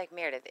 And she's like,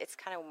 Meredith, it's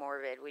kind of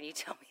morbid when you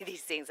tell me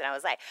these things. And I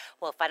was like,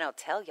 well, if I don't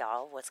tell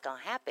y'all, what's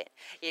going to happen?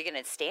 You're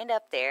going to stand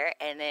up there,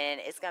 and then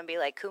it's going to be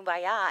like,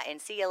 kumbaya, and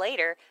see you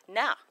later.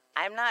 No,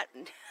 I'm not.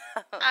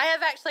 I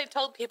have actually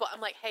told people,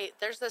 I'm like, hey,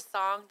 there's this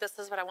song. This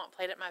is what I want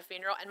played at my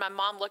funeral. And my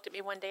mom looked at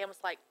me one day and was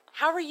like,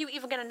 how are you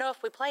even going to know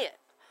if we play it?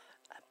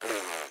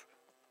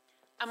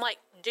 I'm like,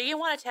 do you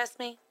want to test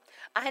me?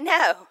 I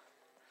know.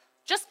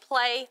 Just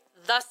play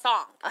the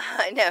song.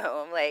 I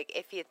know. I'm like,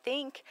 if you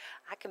think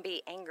I can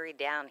be angry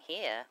down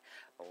here,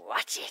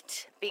 watch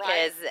it.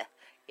 Because,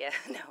 yeah,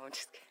 no, I'm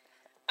just kidding.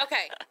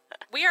 Okay,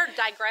 we are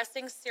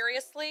digressing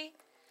seriously.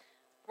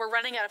 We're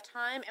running out of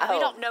time, and we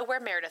don't know where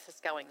Meredith is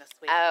going this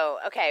week. Oh,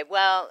 okay.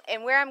 Well,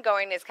 and where I'm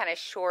going is kind of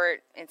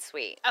short and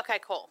sweet. Okay,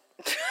 cool.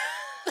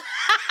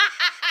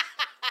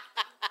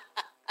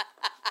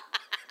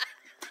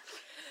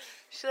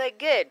 She's like,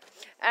 good.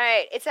 All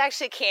right, it's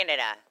actually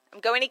Canada. I'm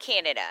going to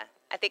Canada.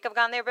 I think I've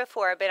gone there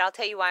before, but I'll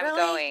tell you why I'm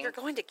going. You're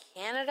going to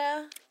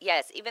Canada?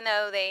 Yes, even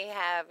though they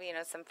have, you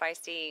know, some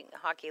feisty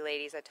hockey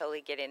ladies, I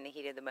totally get in the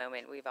heat of the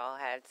moment. We've all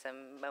had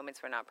some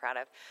moments we're not proud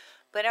of.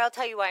 But I'll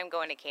tell you why I'm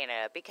going to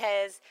Canada,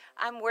 because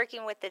I'm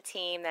working with the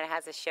team that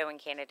has a show in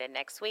Canada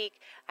next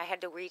week. I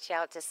had to reach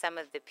out to some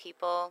of the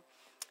people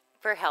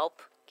for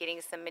help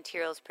getting some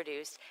materials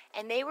produced,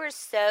 and they were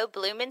so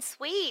bloomin'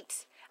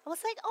 sweet. I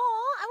was like,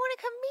 oh, I want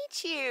to come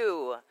meet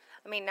you.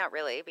 I mean, not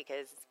really,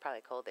 because it's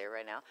probably cold there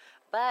right now.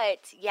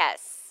 But,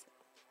 yes,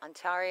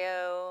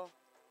 Ontario,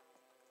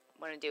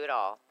 want to do it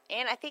all.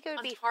 And I think it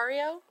would be...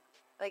 Ontario?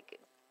 Like,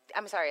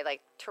 I'm sorry,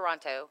 like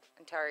Toronto,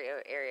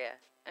 Ontario area.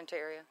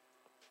 Ontario.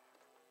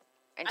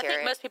 I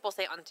think most people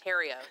say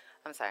Ontario.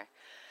 I'm sorry.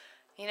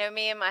 You know,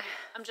 me and my...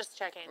 I'm just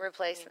checking. Me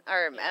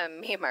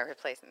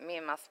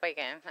and my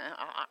speaking.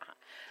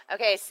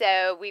 Okay,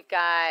 so we've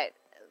got,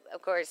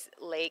 of course,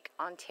 Lake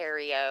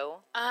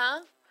Ontario.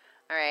 Uh-huh.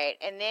 All right,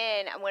 and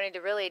then I wanted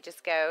to really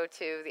just go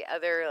to the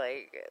other,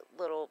 like,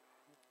 little...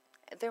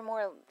 They're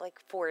more,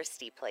 like,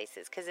 foresty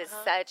places, because it's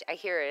such... I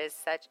hear it is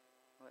such...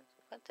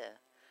 What the...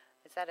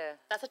 Is that a...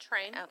 That's a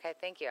train. Okay,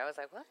 thank you. I was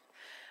like, what?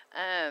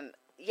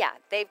 Yeah,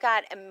 they've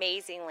got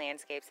amazing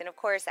landscapes. And, of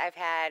course, I've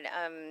had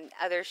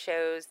other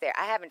shows there.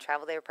 I haven't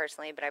traveled there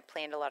personally, but I've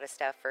planned a lot of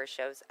stuff for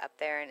shows up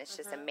there, and it's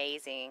just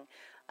amazing.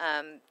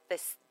 The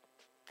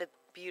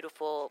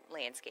beautiful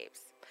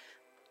landscapes.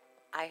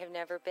 I have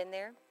never been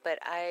there, but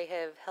I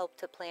have helped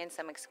to plan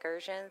some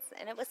excursions,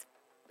 and it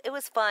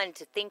was fun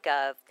to think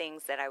of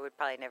things that I would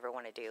probably never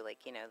want to do,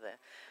 like, you know, the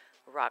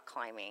rock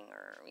climbing,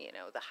 or, you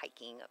know, the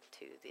hiking up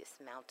to this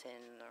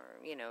mountain, or,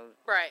 you know,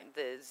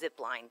 the zip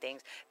line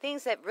things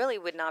that really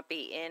would not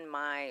be in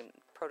my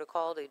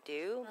protocol to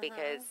do,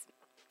 because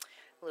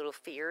little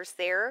fears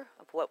there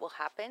of what will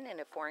happen in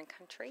a foreign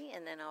country,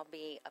 and then I'll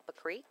be up a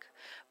creek.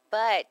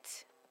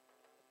 But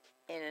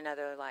in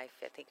another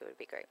life, I think it would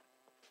be great.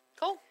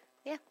 Cool.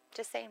 Yeah,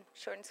 just saying,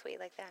 short and sweet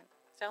like that.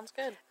 Sounds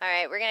good. All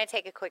right, we're going to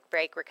take a quick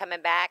break. We're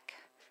coming back.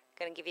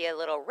 Going to give you a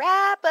little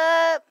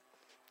wrap-up.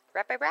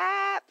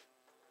 Wrap.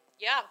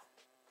 Yeah.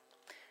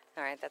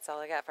 All right, that's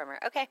all I got from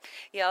her. Okay,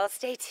 y'all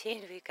stay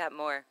tuned. We've got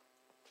more.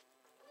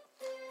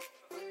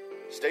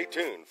 Stay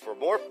tuned for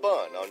more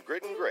fun on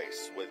Grit and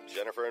Grace with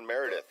Jennifer and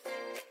Meredith.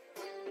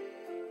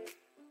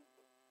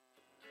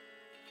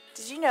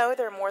 Did you know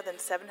there are more than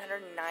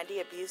 790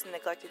 abused and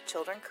neglected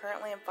children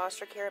currently in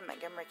foster care in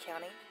Montgomery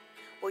County?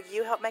 Will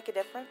you help make a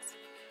difference?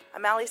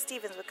 I'm Allie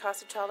Stevens with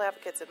Casa Child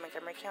Advocates of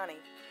Montgomery County.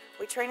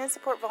 We train and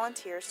support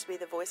volunteers to be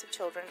the voice of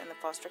children in the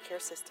foster care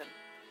system.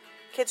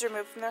 Kids are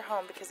removed from their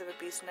home because of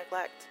abuse and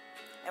neglect,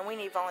 and we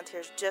need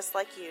volunteers just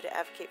like you to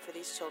advocate for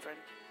these children.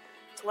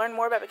 To learn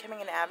more about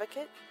becoming an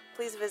advocate,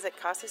 please visit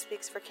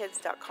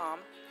CasaSpeaksForKids.com.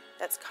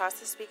 That's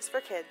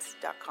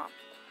CasaSpeaksForKids.com.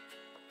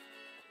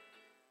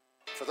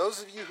 For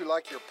those of you who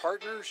like your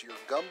partners, your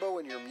gumbo,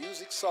 and your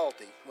music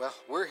salty, well,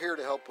 we're here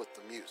to help with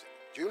the music.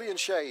 Julian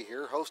Shea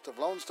here, host of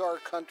Lone Star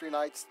Country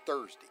Nights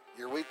Thursday,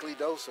 your weekly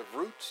dose of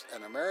roots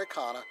and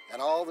Americana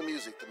and all the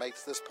music that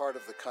makes this part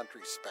of the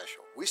country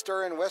special. We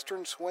stir in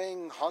western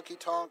swing,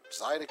 honky-tonk,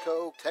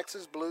 zydeco,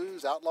 Texas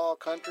blues, outlaw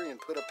country, and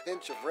put a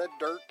pinch of red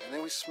dirt, and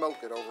then we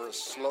smoke it over a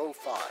slow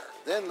fire.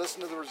 Then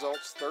listen to the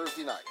results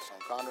Thursday nights on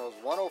Conroe's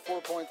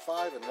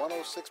 104.5 and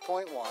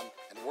 106.1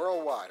 and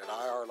worldwide at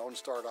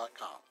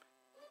irlonestar.com.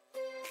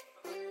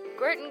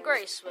 Grit and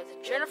Grace with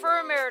Jennifer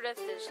and Meredith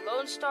is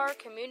Lone Star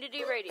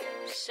Community Radio,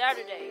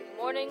 Saturday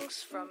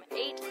mornings from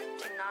 8 to 9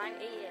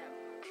 a.m.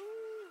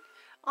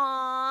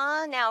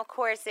 Aw, now of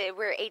course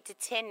we're 8 to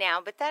 10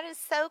 now, but that is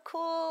so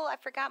cool. I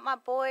forgot my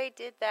boy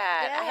did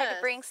that. Yes. I had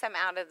to bring some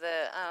out of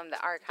the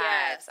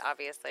archives,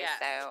 obviously,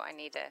 so I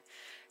need to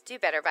do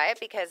better by it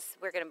because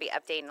we're going to be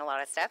updating a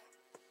lot of stuff.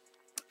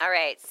 All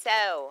right,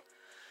 so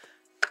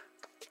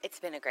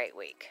it's been a great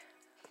week.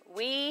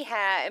 We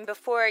have, and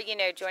before, you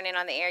know, joining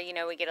on the air, you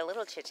know, we get a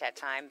little chit-chat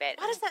time, but...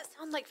 Why does that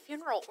sound like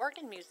funeral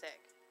organ music?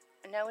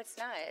 No, it's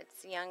not.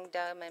 It's Young,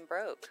 Dumb, and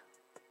Broke.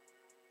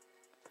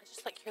 I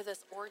just like hear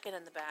this organ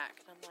in the back,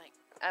 and I'm like,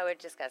 oh, it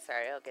just got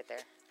started. I'll get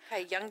there.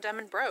 Hey, Young, Dumb,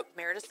 and Broke,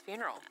 Meredith's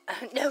funeral.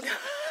 No.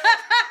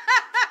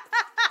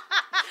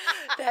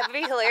 That'd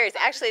be hilarious.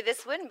 Actually,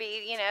 this wouldn't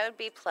be, it'd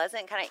be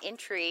pleasant kind of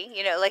entry,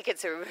 like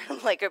it's a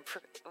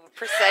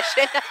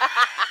procession.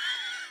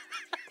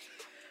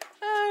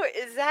 Oh,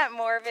 is that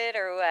morbid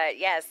or what?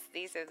 Yes,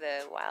 these are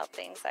the wild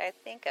things I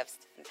think of.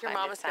 Your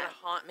mom is going to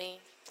haunt me.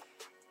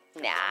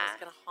 Nah. Your mom is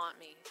going to haunt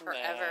me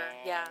forever.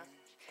 Yeah.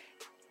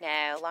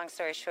 No, long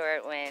story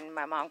short, when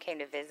my mom came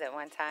to visit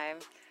one time,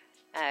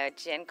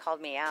 Jen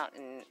called me out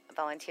and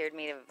volunteered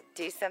me to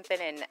do something,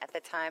 and at the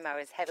time I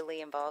was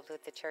heavily involved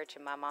with the church,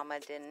 and my mama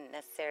didn't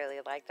necessarily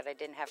like that I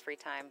didn't have free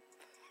time,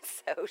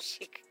 so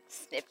she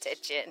snipped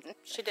at Jen.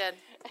 She did.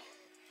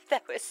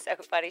 That was so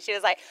funny. She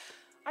was like,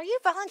 are you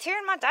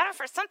volunteering my daughter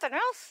for something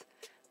else?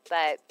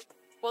 But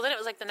well, then it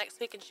was like the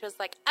next week, and she was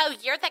like, oh,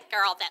 you're the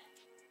girl that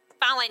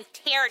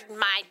volunteered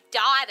my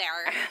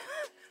daughter.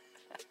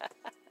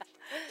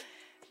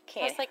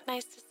 I was like,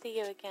 nice to see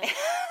you again.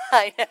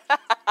 I know.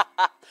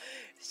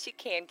 She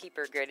can keep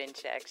her grit in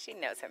check. She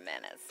knows her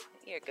manners.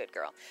 You're a good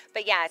girl.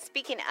 But yeah,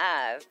 speaking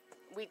of,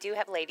 we do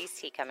have Ladies'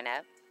 Tea coming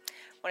up.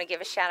 Want to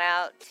give a shout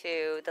out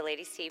to the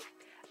Ladies' Tea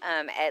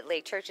at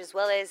Lake Church, as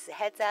well as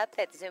heads up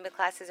that Zumba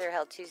classes are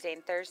held Tuesday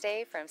and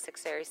Thursday from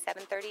 6:30 to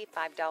 7:30,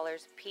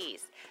 $5 a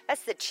piece.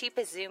 That's the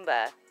cheapest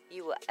Zumba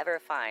you will ever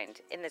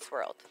find in this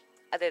world.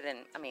 Other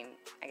than,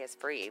 I guess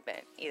free,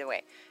 but either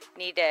way.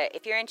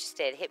 If you're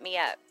interested, hit me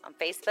up on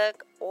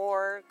Facebook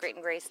or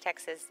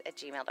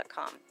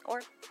gritandgracetexas@gmail.com,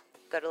 or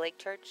go to Lake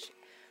Church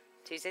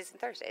Tuesdays and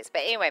Thursdays.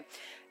 But anyway,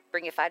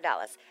 bring you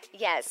 $5.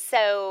 Yes,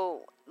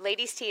 so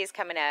Ladies' Tea is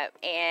coming up,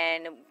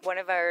 and one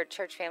of our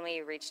church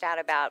family reached out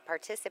about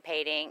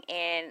participating,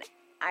 and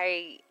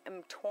I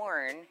am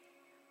torn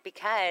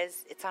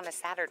because it's on a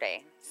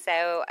Saturday.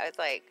 So I was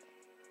like,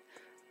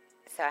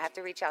 so I have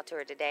to reach out to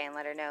her today and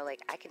let her know,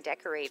 I can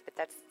decorate, but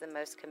that's the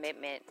most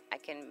commitment. I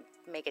can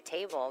make a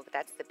table, but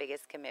that's the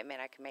biggest commitment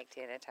I can make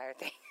to an entire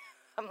thing.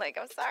 I'm like,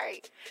 I'm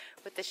sorry.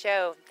 With the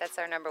show, that's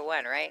our number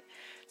one, right?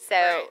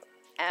 So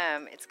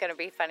it's going to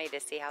be funny to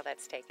see how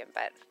that's taken.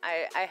 But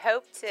I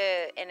hope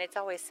to, and it's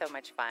always so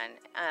much fun.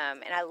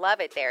 And I love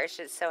it there. It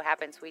just so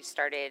happens we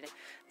started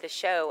the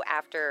show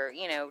after,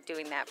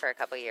 doing that for a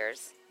couple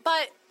years.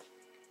 But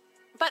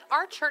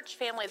our church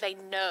family, they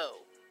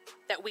know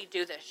that we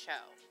do this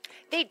show.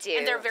 They do.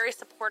 And they're very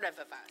supportive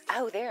of us.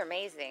 Oh, they're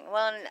amazing.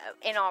 Well,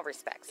 in all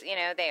respects,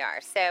 they are.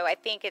 So I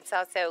think it's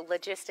also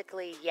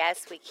logistically,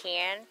 yes, we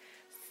can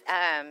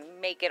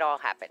make it all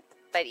happen.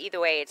 But either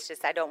way, it's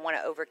just I don't want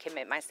to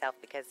overcommit myself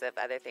because of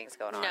other things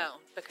going on. No,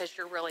 because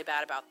you're really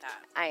bad about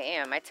that. I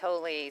am. I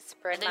totally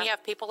spread And then you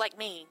have people like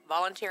me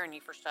volunteering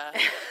you for stuff.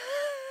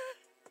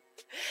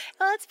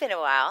 Well, it's been a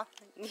while.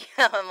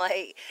 I'm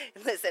like,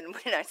 listen,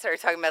 when I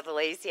started talking about the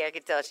Ladies' Tea, I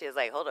could tell she was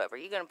like, hold up, are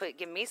you going to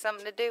give me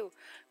something to do?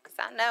 Because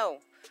I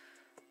know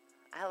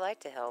I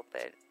like to help,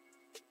 but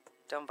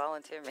don't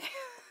volunteer me.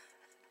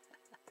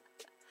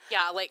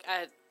 Yeah,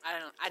 I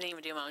didn't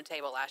even do my own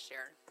table last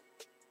year.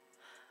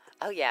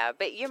 Oh, yeah,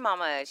 but your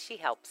mama, she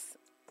helps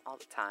all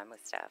the time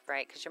with stuff,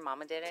 right? Because your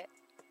mama did it.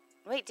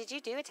 Wait, did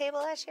you do a table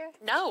last year?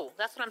 No,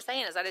 that's what I'm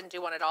saying is I didn't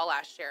do one at all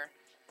last year.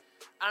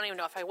 I don't even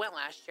know if I went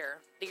last year.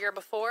 The year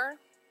before,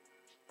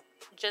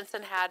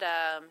 Jensen had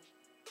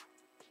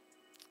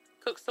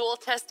cook stool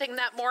testing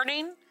that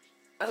morning.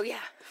 Oh,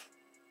 yeah.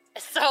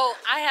 So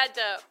I had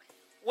to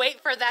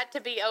wait for that to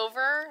be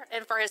over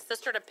and for his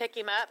sister to pick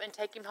him up and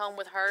take him home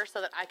with her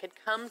so that I could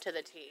come to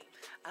the tea.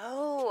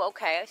 Oh,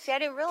 okay. See, I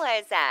didn't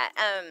realize that.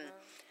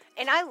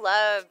 And I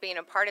love being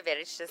a part of it.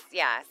 It's just,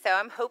 yeah. So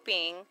I'm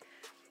hoping,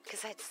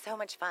 because it's so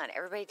much fun.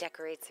 Everybody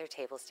decorates their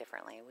tables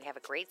differently. We have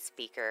a great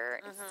speaker,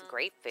 it's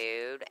great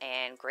food,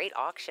 and great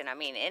auction.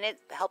 And it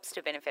helps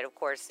to benefit, of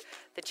course,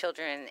 the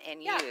children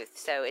and youth.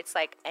 So it's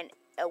like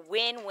a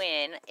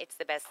win-win. It's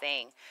the best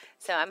thing.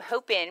 So I'm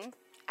hoping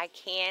I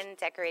can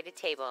decorate a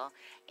table,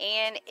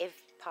 and if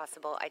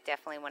possible, I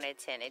definitely want to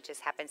attend. It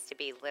just happens to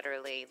be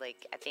literally,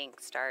 I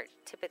think,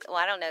 well,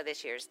 I don't know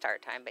this year's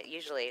start time, but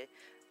usually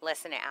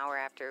less than an hour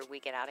after we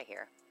get out of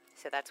here.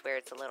 So that's where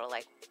it's a little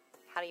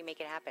how do you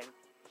make it happen?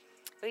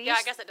 Yeah,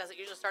 I guess it does. It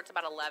usually starts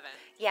about 11.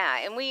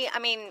 Yeah, and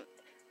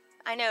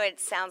I know it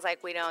sounds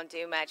like we don't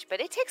do much,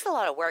 but it takes a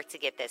lot of work to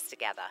get this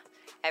together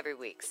every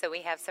week. So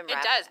we have some It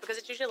does, because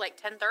it's usually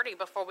 10:30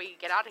 before we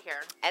get out of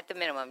here. At the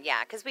minimum,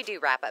 yeah, because we do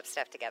wrap up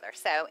stuff together.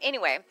 So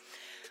anyway,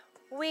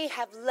 we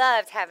have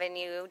loved having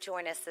you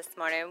join us this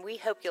morning. We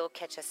hope you'll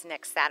catch us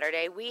next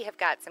Saturday. We have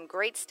got some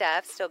great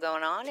stuff still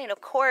going on, and of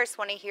course,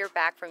 want to hear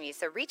back from you.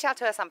 So reach out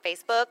to us on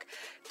Facebook,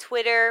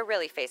 Twitter,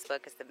 really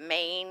Facebook is the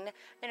main,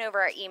 and over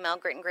our email,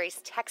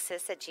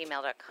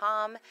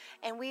 gritandgracetexas@gmail.com.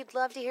 And we'd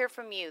love to hear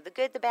from you, the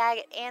good, the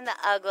bad, and the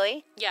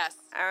ugly. Yes.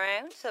 All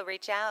right, so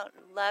reach out.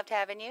 Loved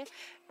having you.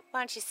 Why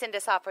don't you send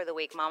us off for the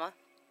week, Mama?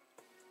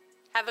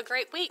 Have a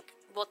great week.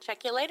 We'll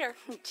check you later.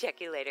 Check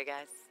you later,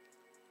 guys.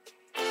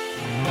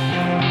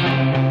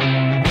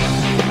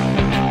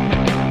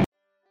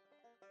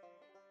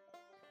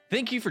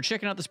 Thank you for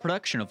checking out this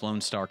production of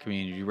Lone Star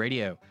Community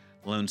Radio.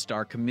 Lone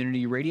Star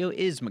Community Radio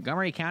is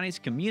Montgomery County's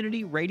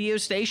community radio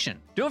station.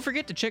 Don't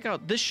forget to check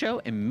out this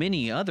show and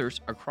many others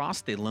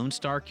across the Lone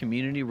Star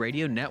Community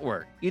Radio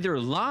Network, either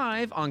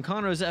live on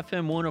Conroe's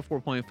FM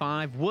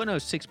 104.5,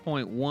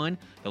 106.1,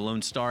 the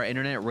Lone Star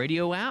Internet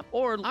Radio app,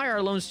 or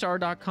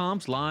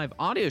irlonestar.com's live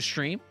audio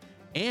stream,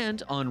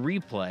 and on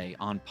replay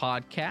on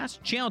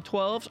podcast, Channel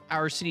 12's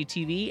Our City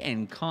TV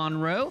in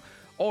Conroe,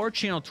 or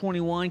Channel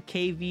 21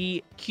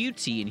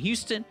 KVQT in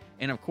Houston,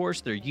 and of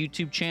course their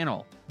YouTube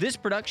channel. This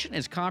production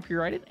is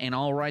copyrighted and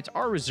all rights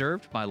are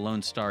reserved by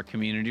Lone Star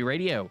Community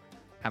Radio.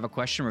 Have a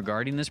question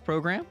regarding this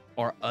program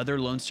or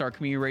other Lone Star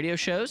Community Radio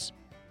shows?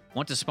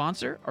 Want to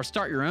sponsor or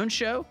start your own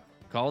show?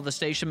 Call the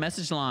station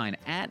message line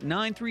at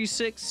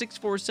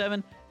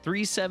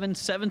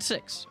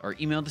 936-647-3776 or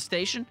email the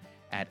station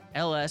at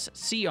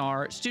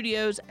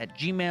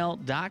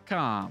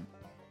lscrstudios@gmail.com.